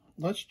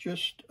let's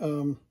just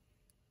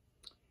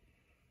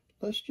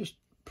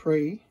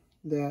pray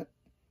that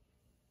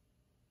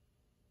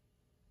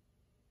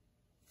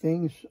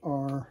things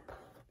are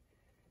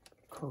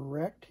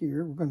correct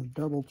here. We're going to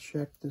double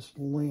check this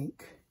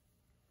link.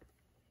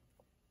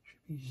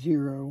 Should be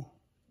 0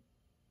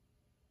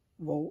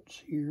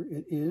 volts here.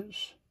 It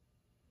is.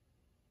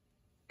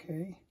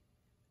 Okay.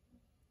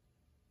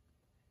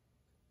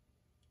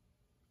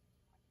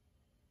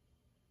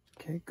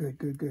 Okay,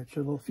 good.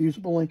 So the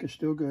fusible link is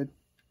still good.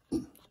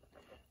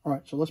 All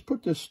right, so let's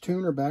put this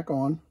tuner back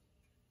on.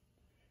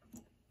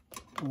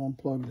 I'll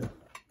unplug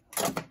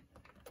the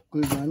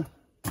glue gun.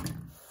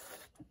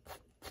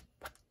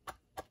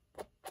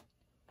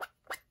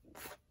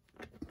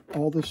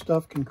 All this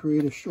stuff can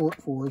create a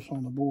short for us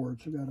on the board,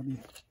 so we've got to be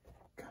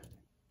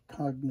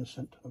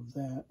cognizant of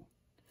that.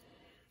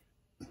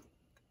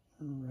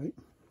 All right.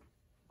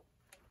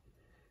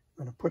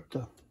 I'm going to put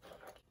the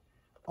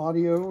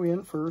audio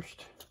in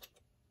first.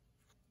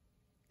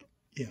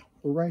 Yeah,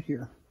 we're right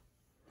here.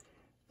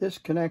 This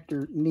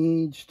connector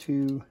needs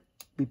to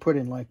be put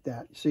in like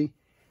that. See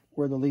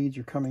where the leads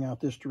are coming out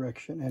this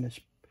direction, and it's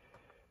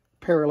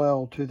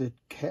parallel to the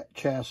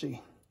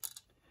chassis.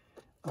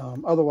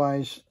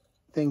 Otherwise,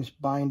 things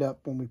bind up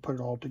when we put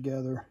it all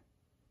together,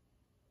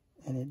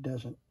 and it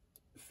doesn't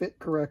fit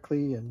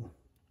correctly, and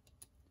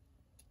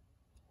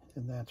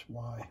that's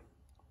why.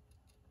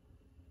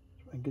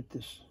 So I get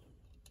this.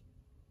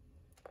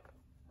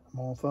 I'm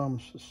all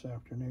thumbs this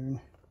afternoon.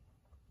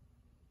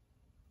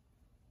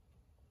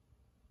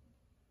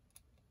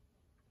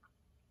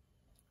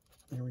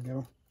 There we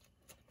go.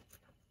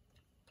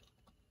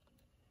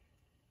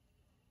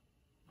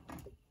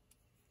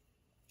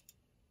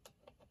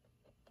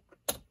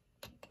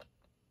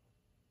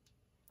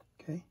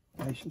 Okay,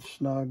 nice and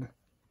snug.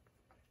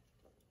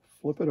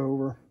 Flip it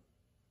over.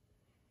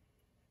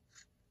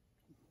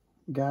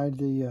 Guide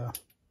the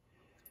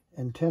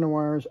antenna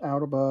wires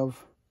out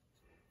above.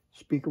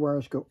 Speaker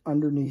wires go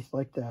underneath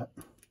like that.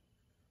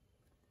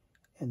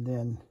 And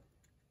then,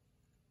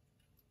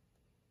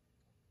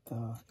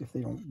 if they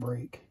don't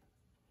break.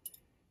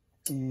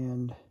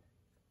 And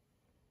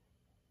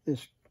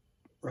this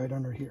right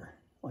under here,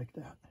 like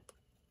that.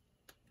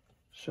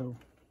 So,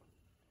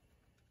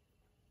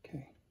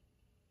 okay,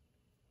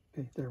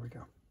 there we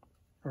go.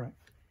 All right,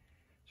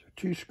 so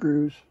 2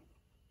 screws.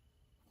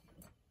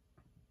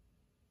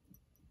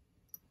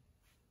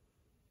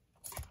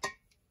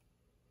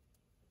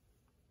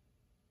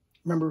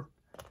 Remember,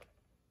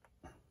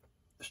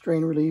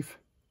 strain relief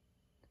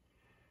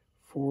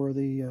for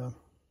the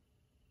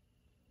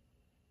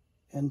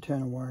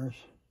antenna wires.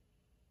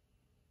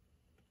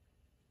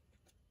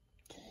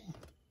 Okay,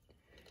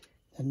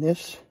 and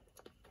this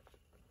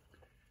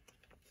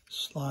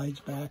slides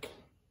back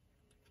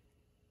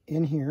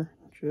in here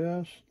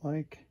just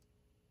like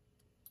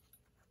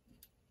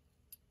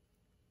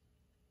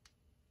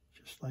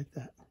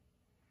that.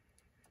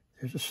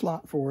 There's a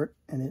slot for it,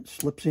 and it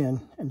slips in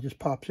and just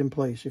pops in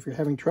place. If you're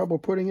having trouble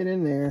putting it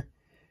in there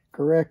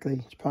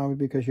correctly, it's probably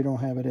because you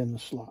don't have it in the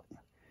slot.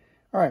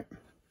 All right.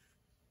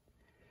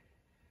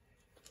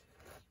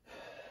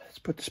 Let's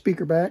put the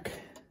speaker back.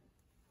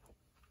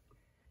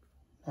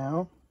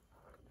 Now,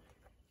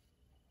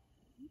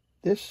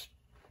 these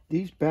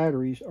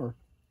batteries are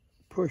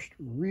pushed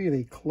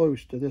really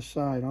close to this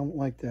side. I don't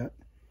like that.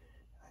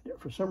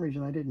 For some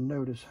reason, I didn't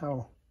notice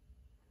how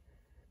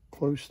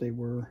close they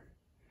were.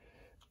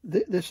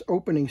 This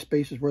opening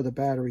space is where the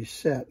battery's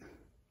set.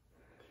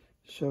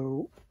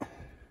 So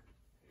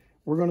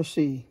we're going to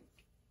see.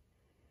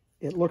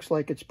 It looks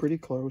like it's pretty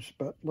close,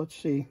 but let's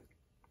see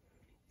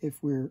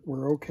if we're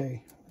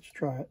okay. Let's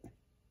try it.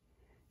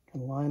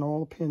 Can line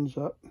all the pins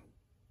up.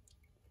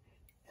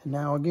 And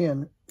now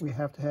again, we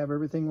have to have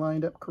everything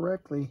lined up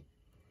correctly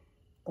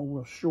or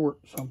we'll short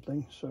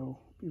something. So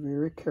be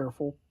very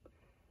careful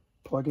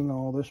plugging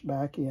all this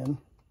back in.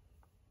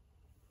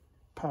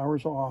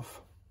 Power's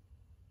off.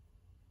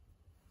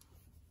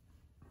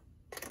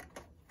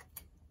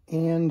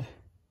 And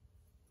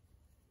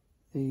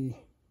the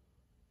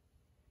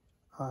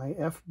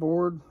IF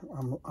board,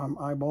 I'm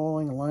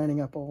eyeballing and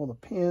lining up all the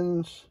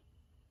pins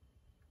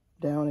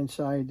down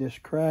inside this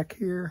crack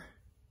here.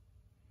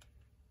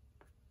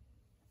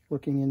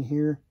 Looking in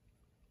here.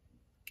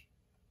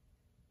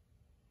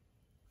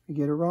 If you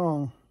get it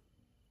wrong,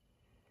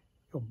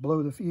 you'll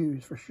blow the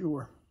fuse for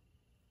sure.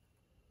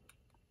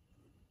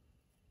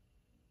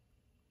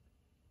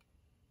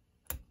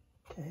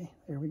 Okay,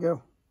 there we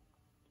go.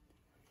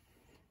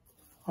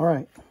 All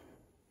right.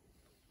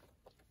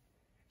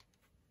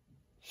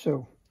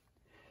 So,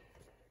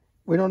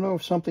 we don't know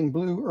if something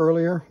blew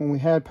earlier when we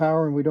had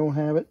power and we don't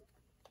have it,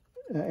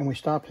 and we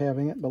stopped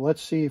having it, but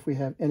let's see if we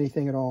have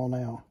anything at all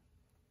now.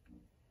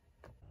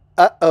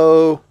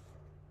 Uh-oh.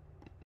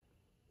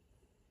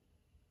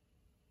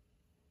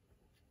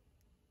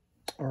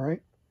 All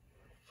right.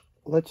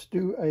 Let's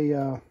do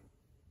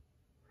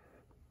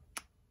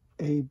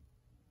a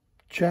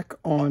check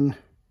on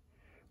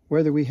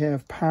whether we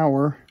have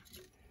power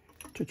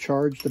to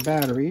charge the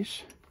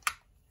batteries.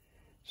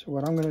 So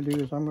what I'm going to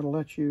do is I'm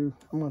going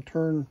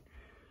to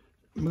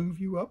move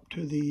you up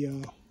to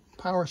the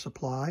power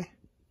supply.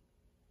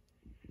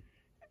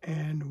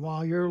 And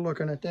while you're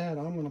looking at that,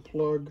 I'm going to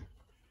plug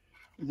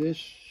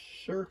this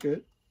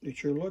circuit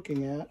that you're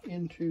looking at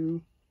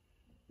into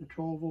the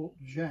 12-volt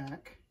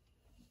jack.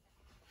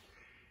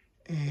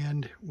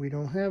 And we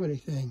don't have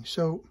anything.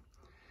 So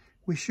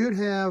we should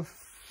have,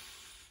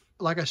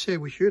 like I said,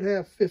 we should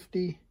have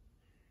 50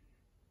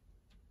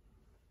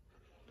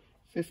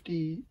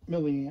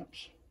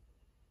 milliamps.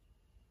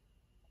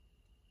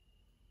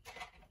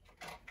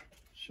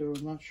 So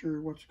I'm not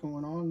sure what's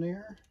going on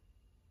there.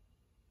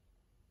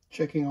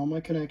 Checking all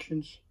my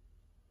connections.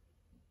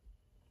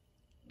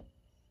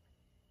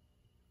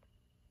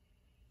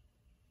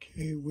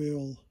 Okay,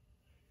 we'll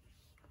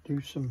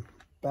do some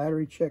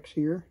battery checks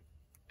here.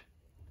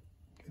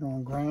 Get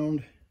on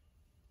ground,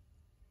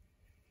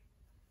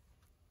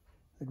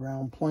 the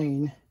ground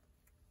plane,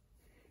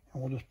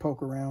 and we'll just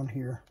poke around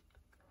here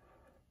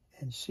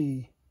and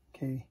see.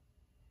 Okay,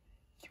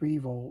 3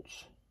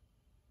 volts.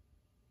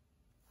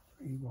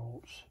 3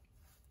 volts.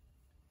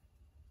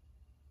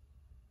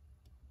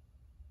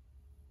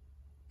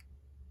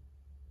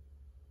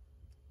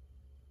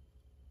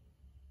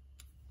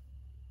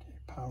 Okay,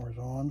 power's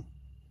on.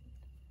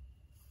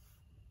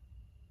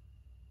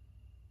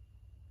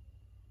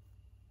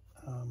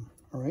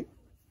 All right,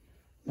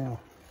 now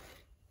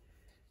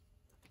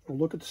we'll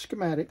look at the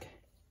schematic,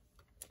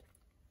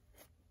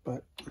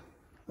 but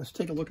let's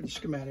take a look at the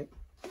schematic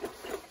and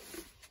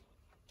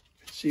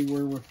see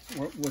where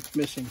what's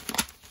missing.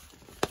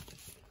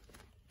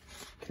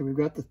 Okay, we've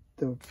got the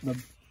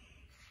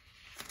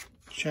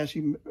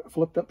chassis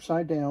flipped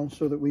upside down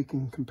so that we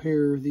can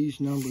compare these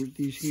numbers,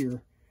 these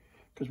here,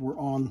 because we're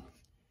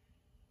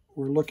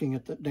looking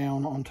at the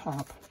down on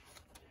top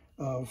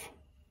of,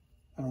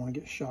 I don't want to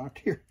get shocked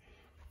here.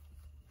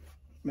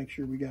 Make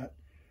sure we got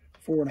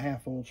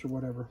 4.5 volts or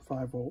whatever,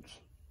 5 volts.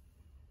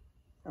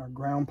 Our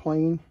ground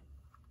plane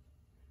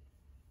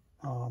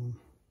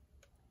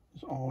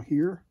is all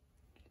here.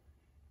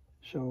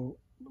 So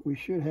we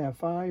should have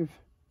 5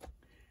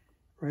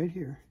 right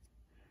here.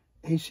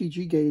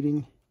 ACG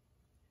gating,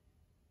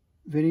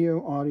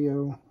 video,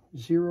 audio,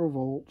 0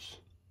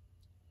 volts,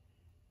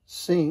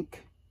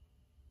 sync,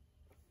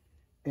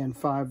 and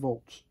 5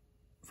 volts.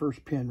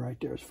 First pin right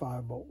there is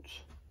 5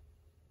 volts.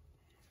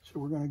 So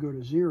we're going to go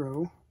to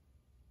 0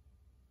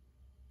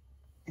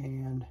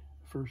 and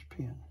first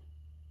pin.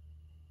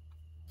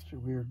 So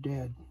we're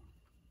dead.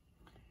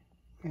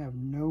 We have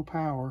no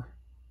power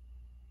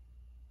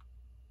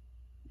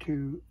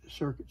to the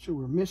circuit. So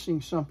we're missing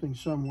something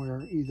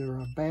somewhere, either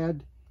a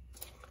bad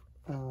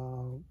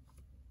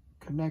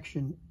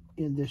connection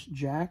in this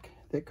jack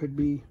that could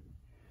be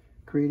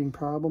creating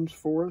problems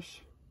for us.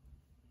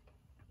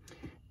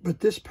 But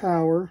this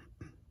power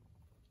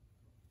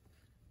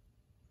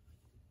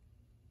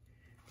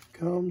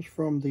comes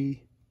from the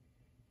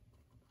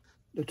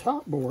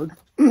top board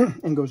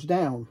and goes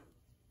down.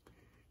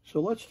 So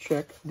let's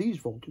check these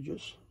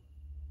voltages.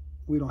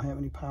 We don't have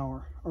any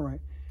power. All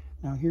right,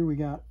 now here we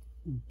got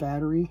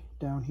battery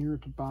down here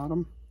at the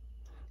bottom.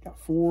 Got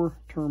 4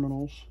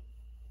 terminals.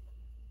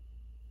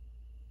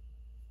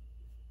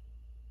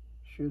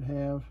 Should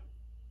have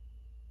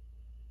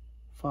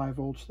 5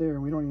 volts there.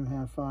 We don't even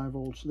have 5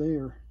 volts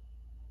there.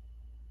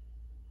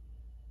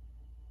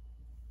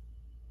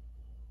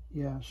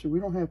 Yeah, so we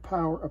don't have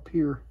power up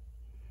here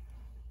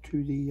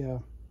to the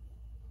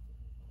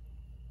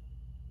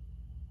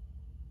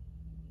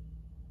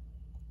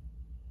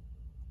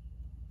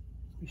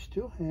we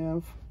still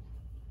have,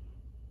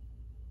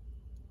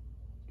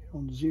 get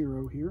on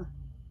 0 here.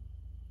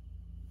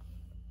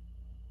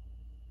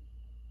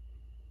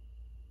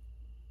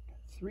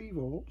 3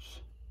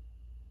 volts.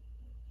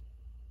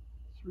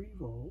 3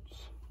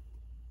 volts,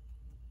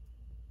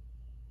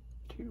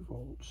 2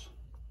 volts.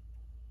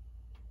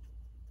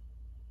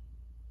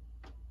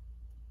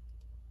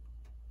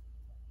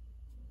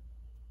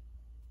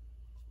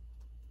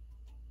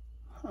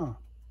 Huh.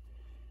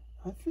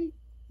 I think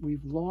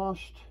we've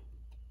lost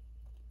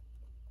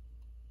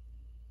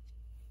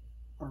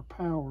our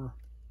power.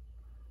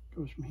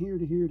 Goes from here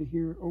to here to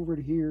here, over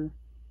to here,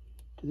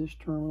 to this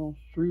terminal,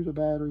 through the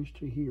batteries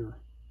to here.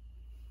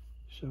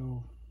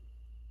 So,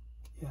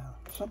 yeah,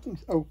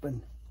 something's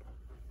open.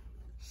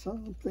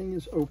 Something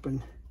is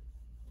open.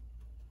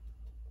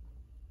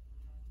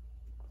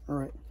 All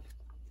right,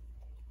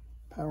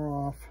 power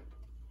off.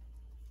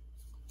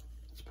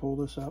 Let's pull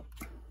this up.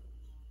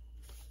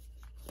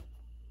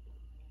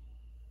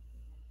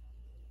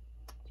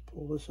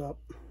 Pull this up.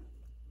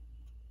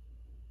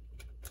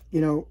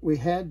 You know, we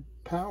had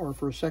power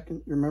for a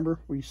second. Remember,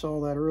 we saw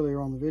that earlier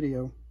on the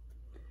video.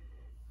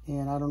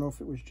 And I don't know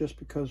if it was just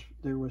because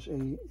there was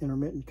a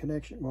intermittent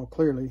connection. Well,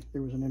 clearly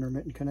there was an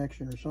intermittent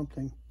connection or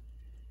something.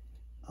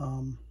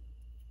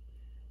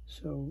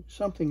 So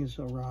something is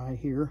awry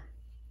here.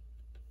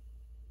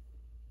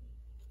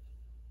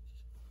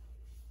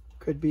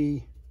 Could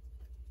be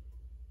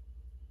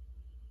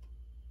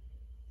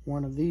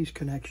one of these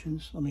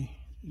connections. Let me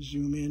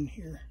zoom in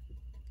here.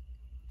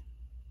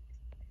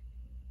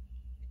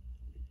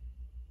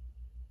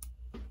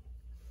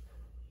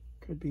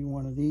 Could be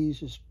one of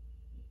these is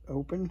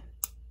open.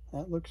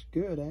 That looks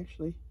good,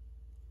 actually.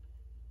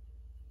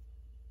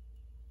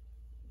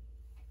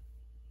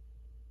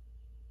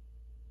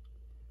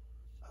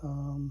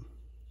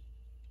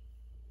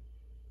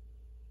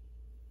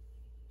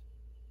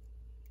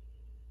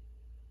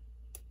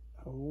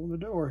 Hold the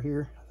door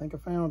here. I think I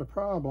found a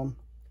problem.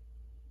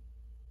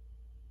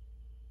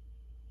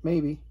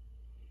 Maybe.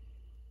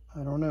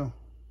 I don't know.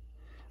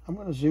 I'm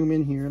going to zoom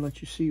in here and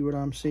let you see what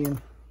I'm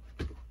seeing.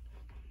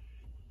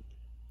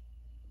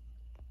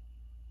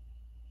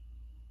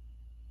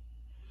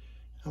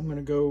 I'm going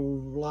to go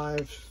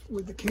live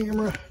with the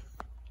camera.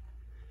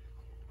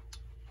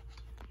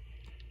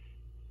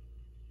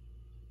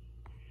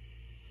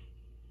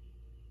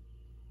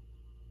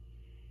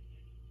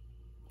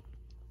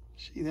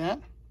 See that?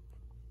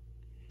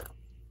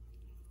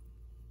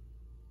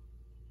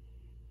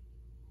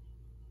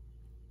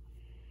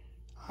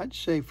 I'd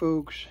say,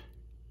 folks,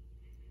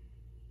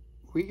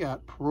 we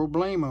got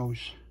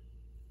problemos.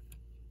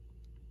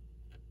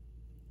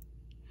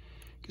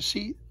 Because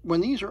see,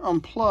 when these are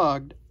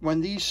unplugged,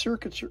 when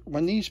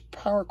these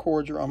power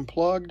cords are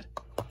unplugged,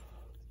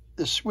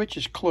 the switch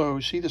is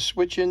closed. See the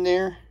switch in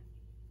there?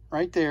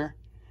 Right there.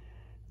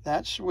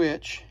 That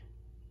switch,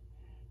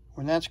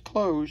 when that's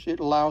closed, it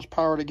allows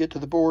power to get to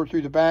the board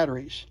through the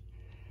batteries.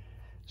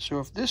 So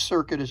if this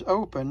circuit is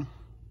open,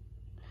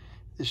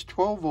 this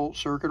 12-volt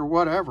circuit or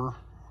whatever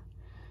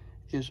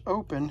is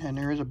open, and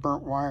there is a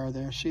burnt wire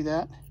there. See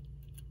that?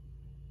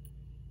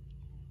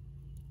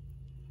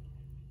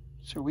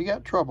 So we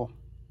got trouble.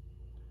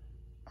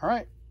 All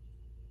right,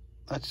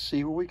 let's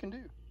see what we can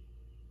do.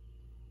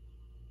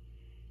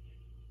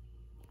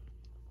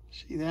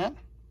 See that?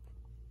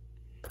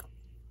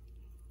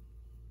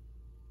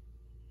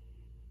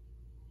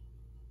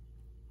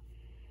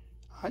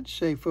 I'd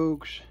say,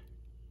 folks,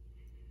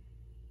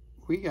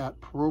 we got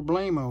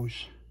problemos.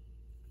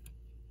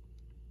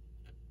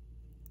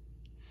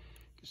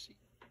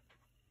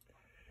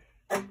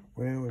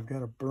 Well, we've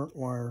got a burnt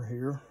wire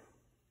here.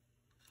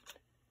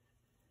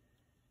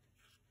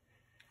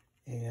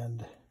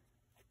 And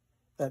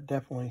that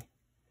definitely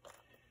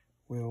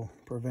will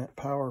prevent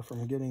power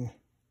from getting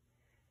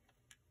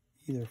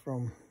either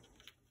from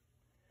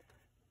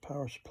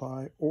power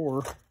supply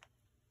or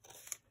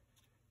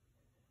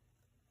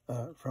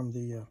from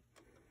the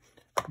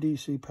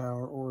DC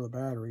power or the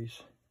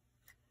batteries.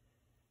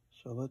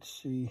 So let's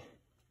see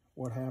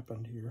what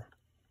happened here.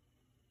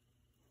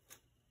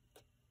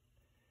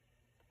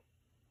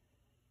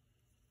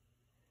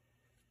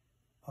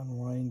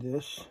 Unwind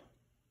this.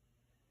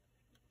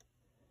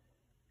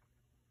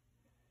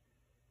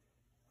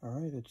 All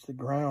right, it's the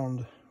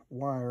ground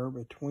wire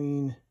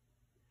between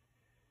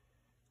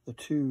the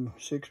two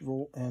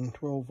 6-volt and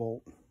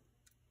 12-volt,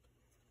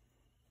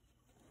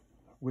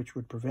 which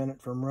would prevent it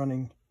from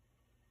running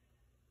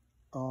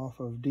off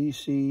of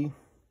DC,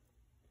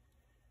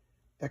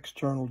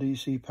 external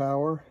DC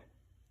power,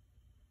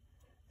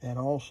 and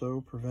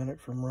also prevent it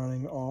from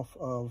running off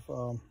of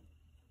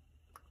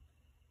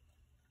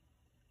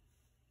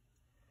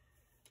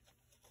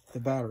the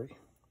battery.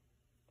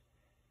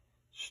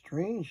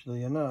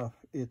 Strangely enough,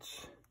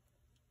 it's,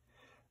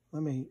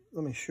 let me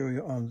show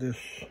you on this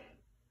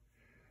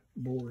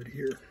board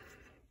here.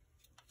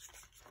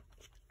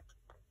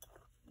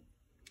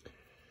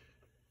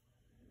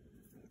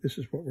 This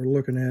is what we're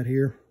looking at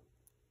here,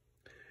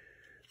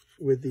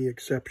 with the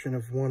exception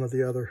of one of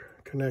the other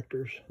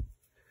connectors.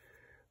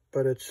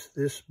 But it's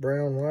this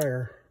brown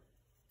wire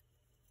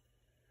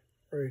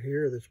right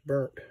here that's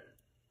burnt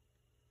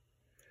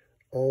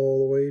all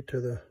the way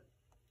to the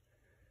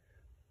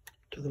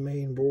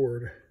main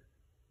board.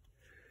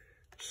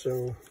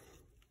 So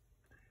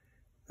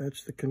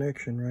That's the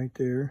connection right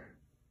there.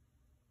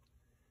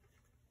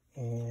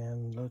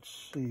 And let's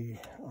see,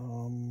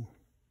 can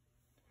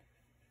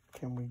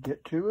we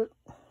get to it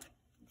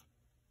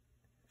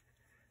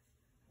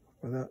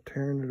without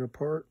tearing it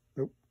apart?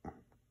 Nope,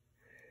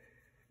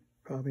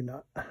 probably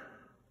not.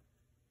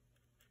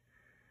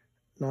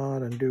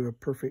 Not and do a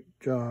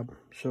perfect job.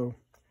 So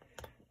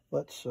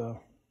let's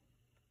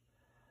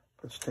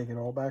take it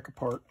all back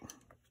apart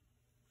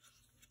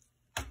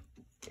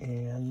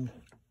and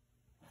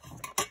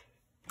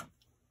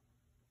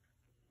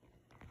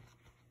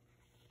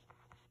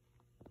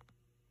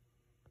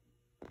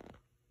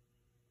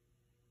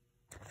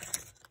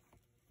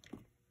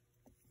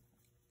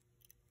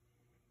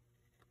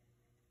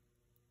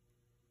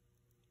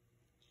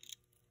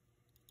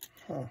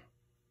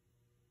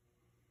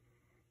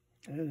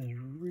that is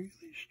really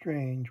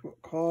strange.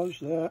 What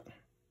caused that?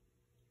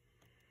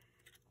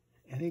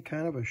 Any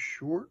kind of a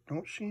short?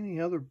 Don't see any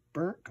other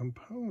burnt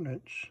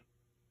components.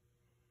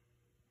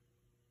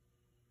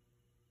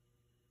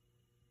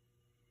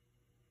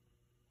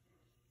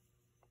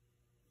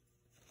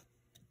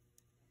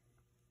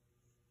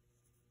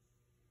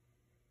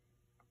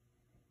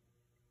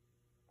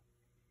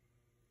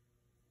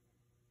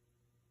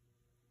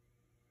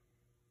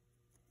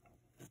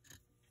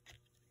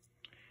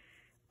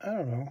 I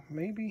don't know,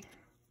 maybe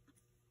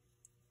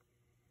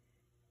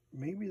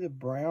the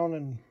brown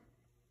and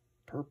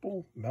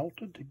purple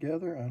melted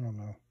together. I don't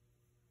know.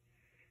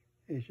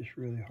 It's just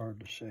really hard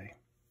to say.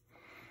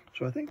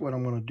 So I think what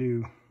I'm going to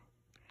do,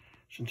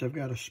 since I've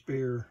got a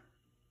spare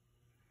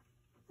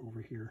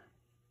over here,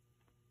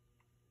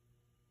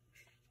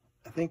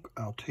 I think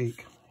I'll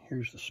take,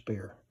 here's the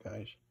spare,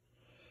 guys.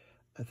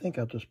 I think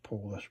I'll just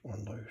pull this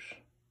one loose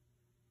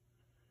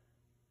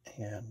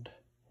and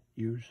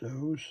use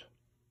those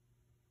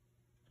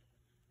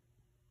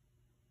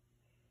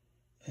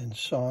and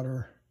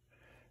solder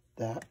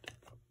that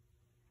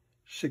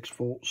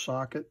 6-volt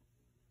socket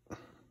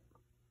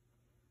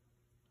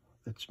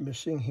that's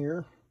missing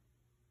here.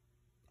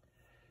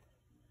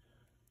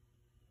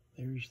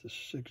 There's the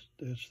 6,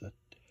 that's the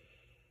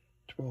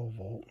 12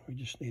 volt. We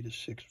just need a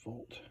 6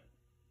 volt.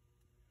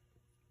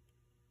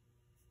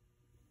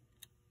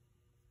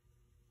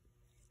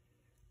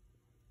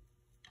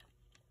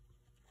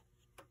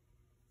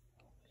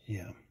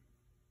 Yeah.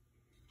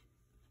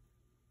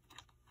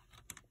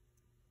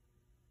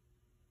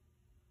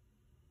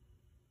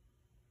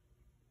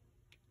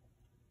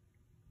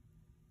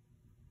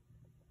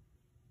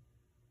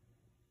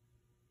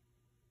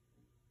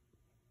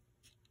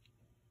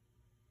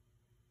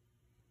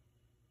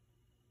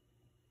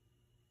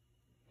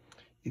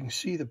 You can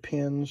see the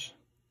pins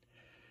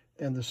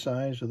and the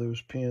size of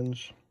those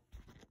pins.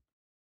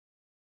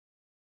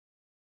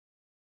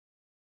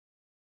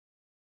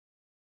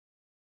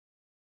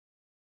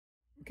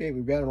 Okay,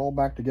 we've got it all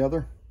back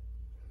together.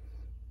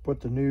 Put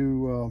the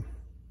new,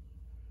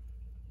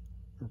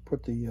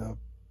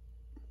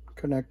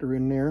 connector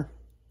in there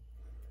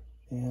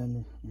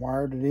and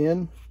wired it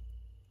in.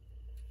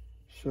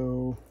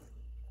 So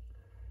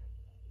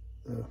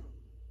the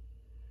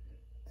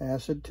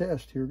acid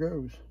test, here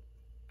goes.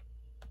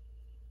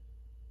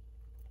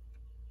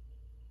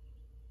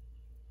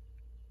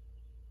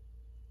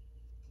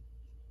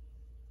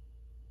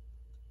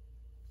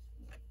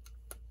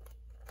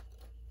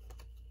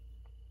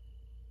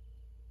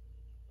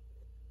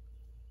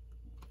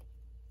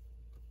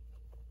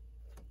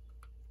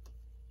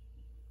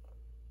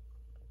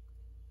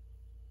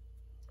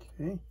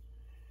 Okay,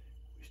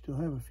 we still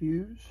have a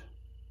fuse.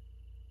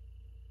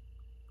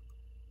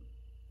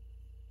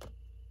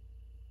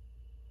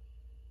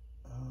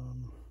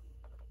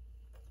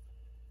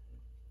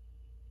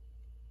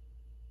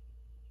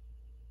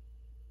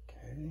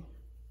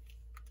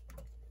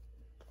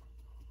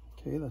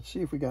 Okay, let's see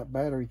if we got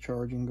battery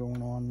charging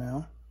going on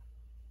now.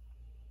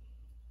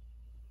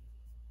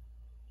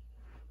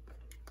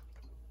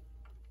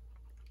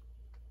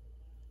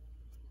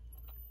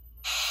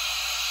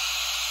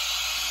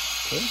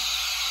 Okay,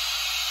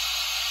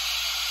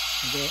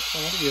 we got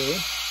audio.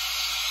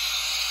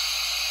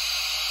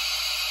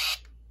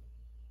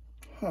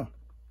 Huh,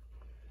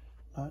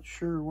 not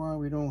sure why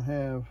we don't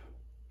have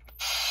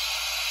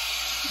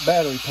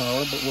battery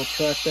power, but we'll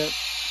track that,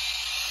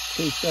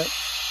 chase that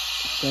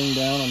thing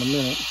down in a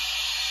minute.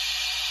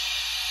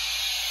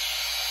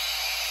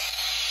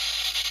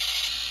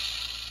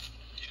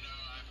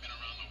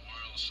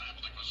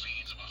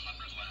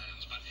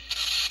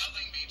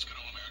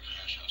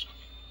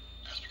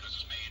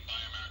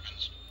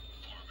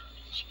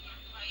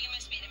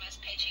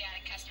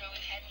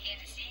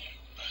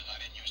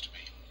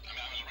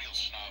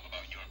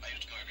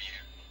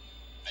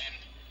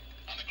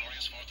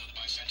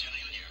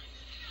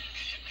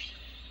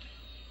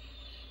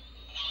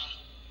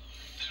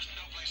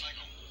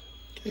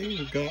 Okay,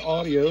 we've got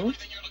audio.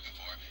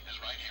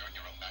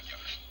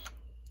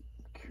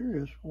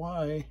 Curious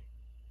why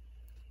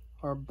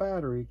our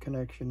battery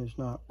connection is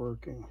not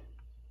working.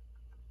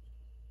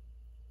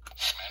 The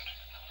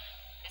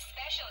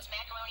special is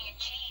macaroni and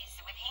cheese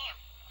with ham.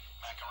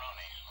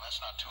 Macaroni?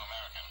 That's not too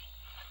American.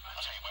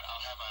 I'll tell you what.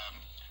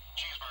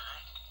 cheeseburger,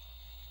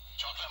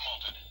 chocolate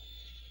malted,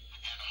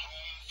 and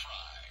home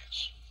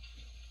fries.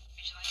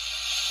 Would you like to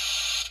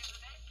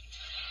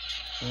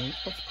Right,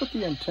 let's put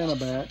the antenna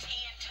back.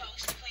 tea and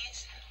toast,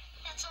 please?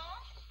 That's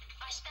all?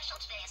 Our special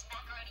today is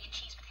macaroni and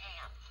cheese with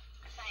ham.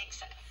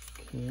 Thanks.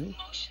 Okay.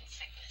 Motion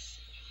sickness.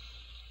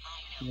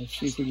 I know. Let's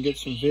see if we can get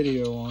some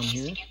video on I used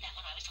here. to get that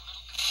when I was a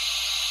little girl.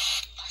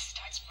 Bus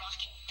starts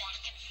rocking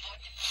back and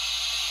forth.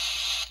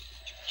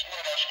 It's one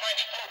of those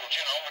French poodles,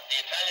 you know, with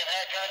the Italian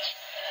haircuts.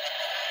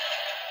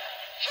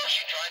 So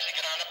she tries to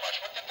get on the bus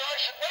with the dog. I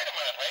said, wait a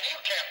minute, lady, you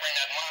can't bring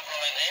that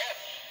mongrel in here.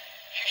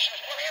 She says,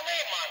 what do you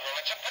mean, mongrel?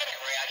 It's a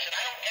pedigree. I said,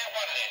 I don't care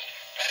what it is.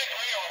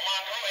 Pedigree or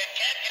mongrel, it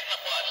can't get in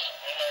the bus.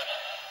 Well,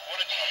 what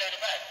did she say to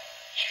that?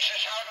 She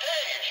says, how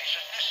dare you? She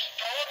says, this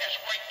dog is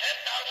worth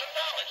 $10,000.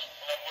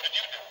 Well, then what did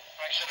you do?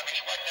 I said, if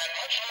he's worth that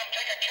much, let him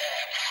take a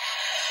cab.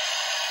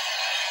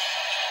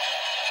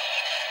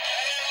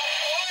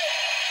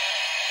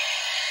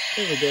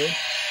 There we go.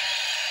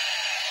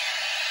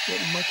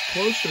 Getting much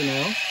closer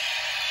now.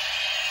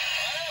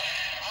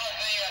 How's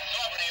the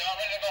celebrity all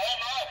ready to go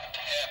home now?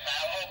 Yeah,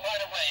 pal. Oh, by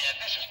the way,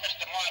 this is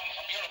Mr. Martin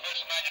from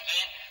Universal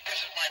Magazine. This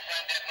is my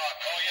friend Ed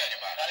Norton. Oh, yeah,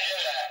 you're How do you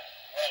do that?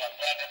 Well, I'm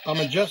glad that...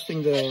 I'm adjusting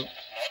the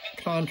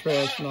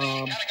contrast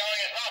knob.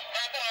 Category is Ralph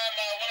Brandon. I'm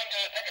willing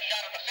to take a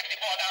shot at the $64,000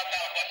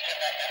 bus.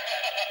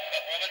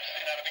 Well, let's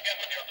see. Now, to begin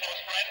with, your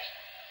close friends?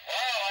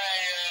 Well, I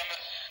am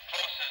as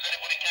close as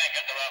anybody can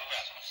get to Ralph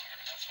Brandon.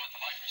 That's what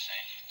the lifers say.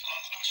 It's a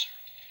lot looser.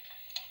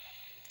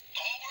 The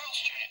whole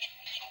world's changing,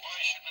 so why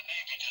shouldn't the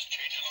Navy just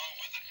change along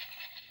with it?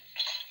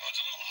 Oh,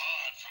 it's a little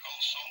hard for an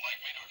old soul like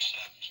me to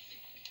accept.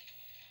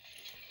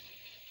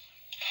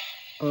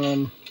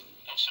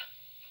 No, sir.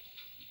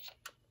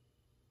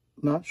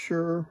 Not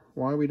sure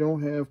why we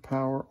don't have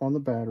power on the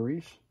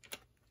batteries,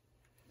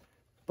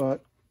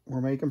 but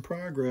we're making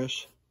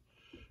progress.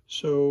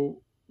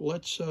 So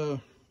let's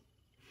kind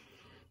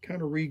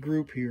of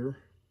regroup here.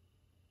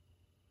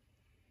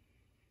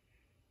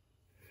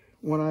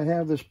 When I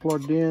have this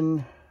plugged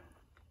in,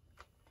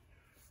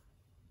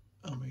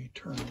 let me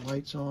turn the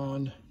lights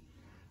on.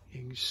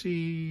 You can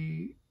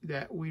see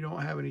that we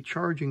don't have any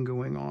charging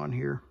going on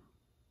here.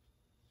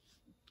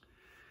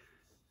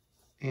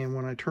 And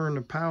when I turn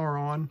the power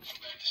on,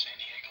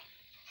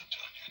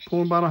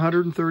 pulling about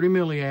 130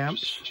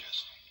 milliamps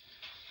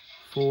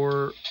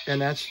for, and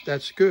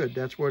that's good.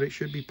 That's what it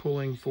should be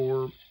pulling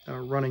for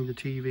running the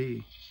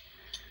TV.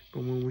 But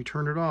when we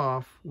turn it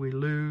off, we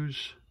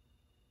lose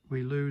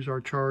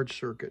our charge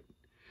circuit,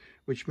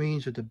 which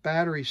means that the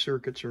battery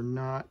circuits are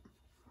not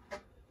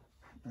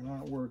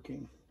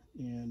working.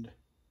 And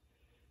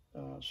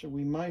so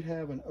we might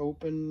have an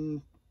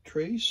open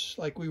trace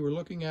like we were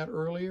looking at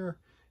earlier.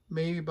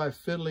 Maybe by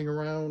fiddling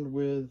around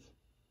with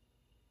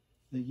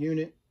the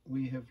unit,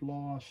 we have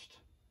lost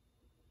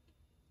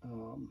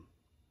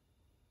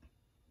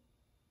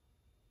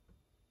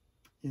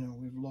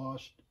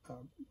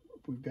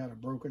we've got a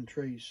broken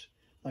trace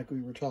like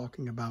we were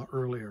talking about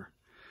earlier.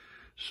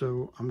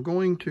 So I'm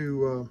going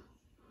to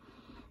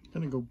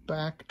go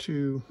back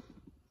to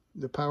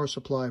the power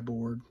supply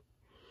board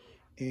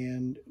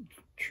and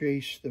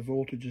trace the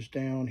voltages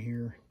down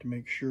here to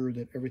make sure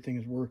that everything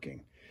is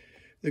working.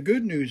 The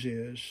good news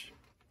is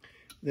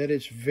that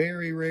it's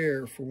very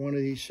rare for one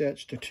of these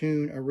sets to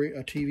tune a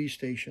TV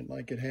station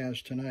like it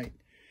has tonight.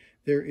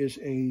 There is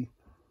a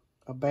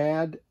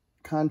bad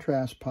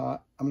contrast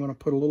pot. I'm going to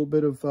put a little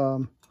bit of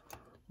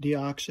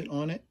deoxit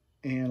on it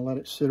and let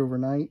it sit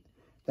overnight.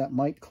 That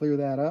might clear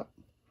that up.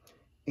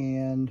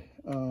 And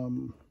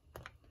in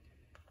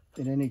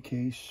any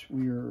case,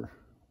 we're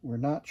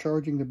not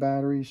charging the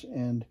batteries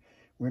and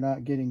we're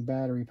not getting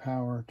battery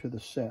power to the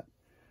set.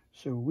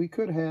 So we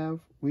could have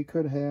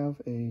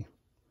a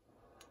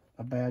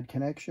bad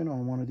connection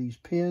on one of these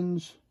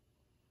pins.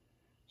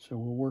 So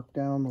we'll work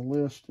down the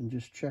list and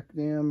just check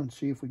them and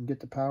see if we can get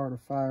the power to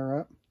fire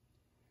up.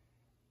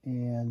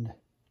 And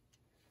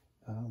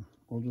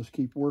we'll just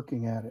keep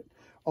working at it.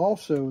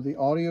 Also, the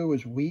audio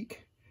is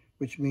weak,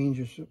 which means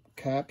your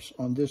caps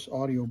on this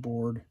audio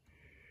board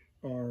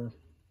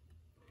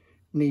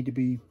need to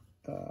be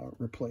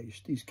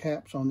replaced. These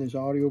caps on these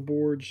audio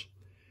boards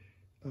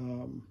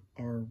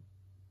are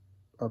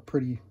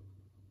pretty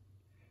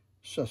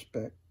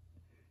suspect,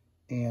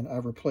 and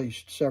I've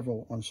replaced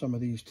several on some of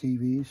these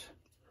TVs,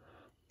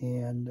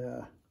 and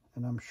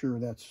I'm sure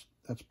that's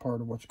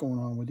part of what's going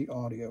on with the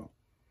audio.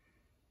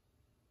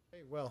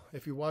 Hey, well,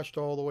 if you watched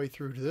all the way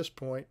through to this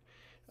point,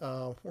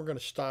 we're going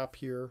to stop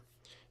here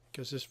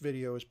because this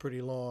video is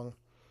pretty long,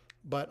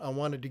 but I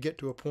wanted to get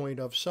to a point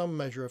of some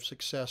measure of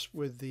success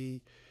with the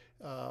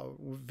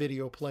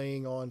video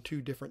playing on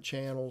 2 different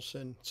channels,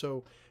 and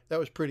so that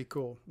was pretty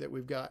cool that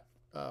we've got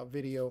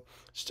video.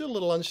 Still a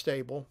little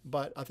unstable,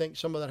 but I think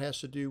some of that has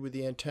to do with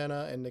the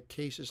antenna and the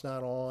case is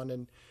not on,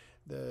 and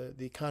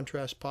the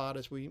contrast pot,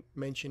 as we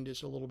mentioned,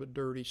 is a little bit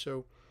dirty,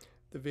 so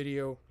the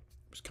video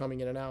is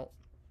coming in and out.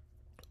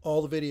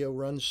 All the video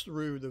runs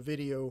through, the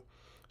video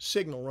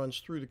signal runs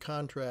through the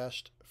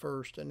contrast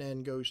first and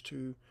then goes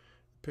to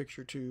the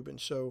picture tube,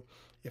 and so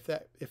if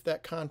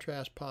that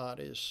contrast pot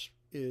is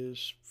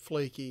is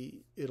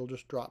flaky, it'll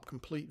just drop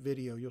complete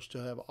video. You'll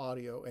still have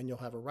audio, and you'll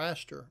have a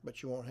raster,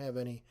 but you won't have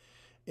any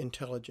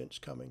intelligence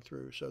coming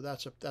through. So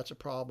that's a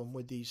problem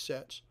with these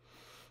sets.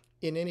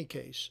 In any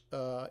case,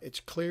 it's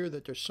clear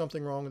that there's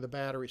something wrong with the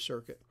battery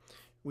circuit.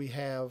 We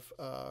have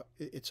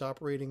it's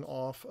operating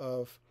off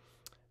of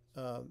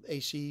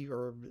AC,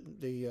 or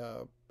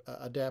the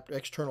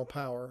external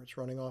power. It's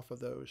running off of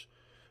those.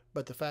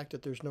 But the fact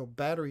that there's no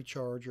battery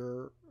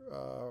charger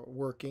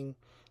working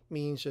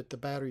means that the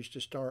batteries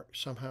just aren't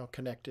somehow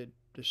connected.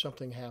 There's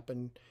something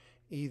happened,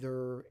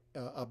 either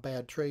a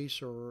bad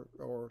trace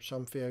or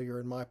some failure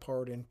in my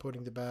part in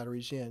putting the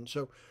batteries in.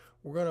 So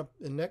we're going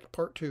to, in next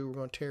part 2, we're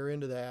going to tear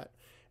into that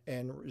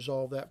and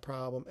resolve that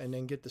problem, and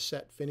then get the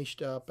set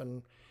finished up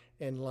and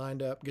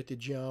lined up, get the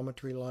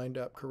geometry lined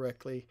up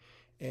correctly,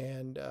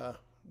 and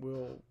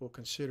we'll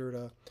consider it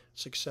a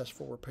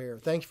successful repair.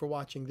 Thanks for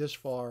watching this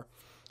far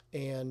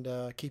and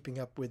keeping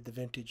up with the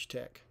vintage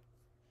tech.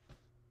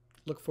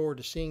 Look forward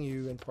to seeing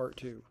you in part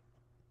 2.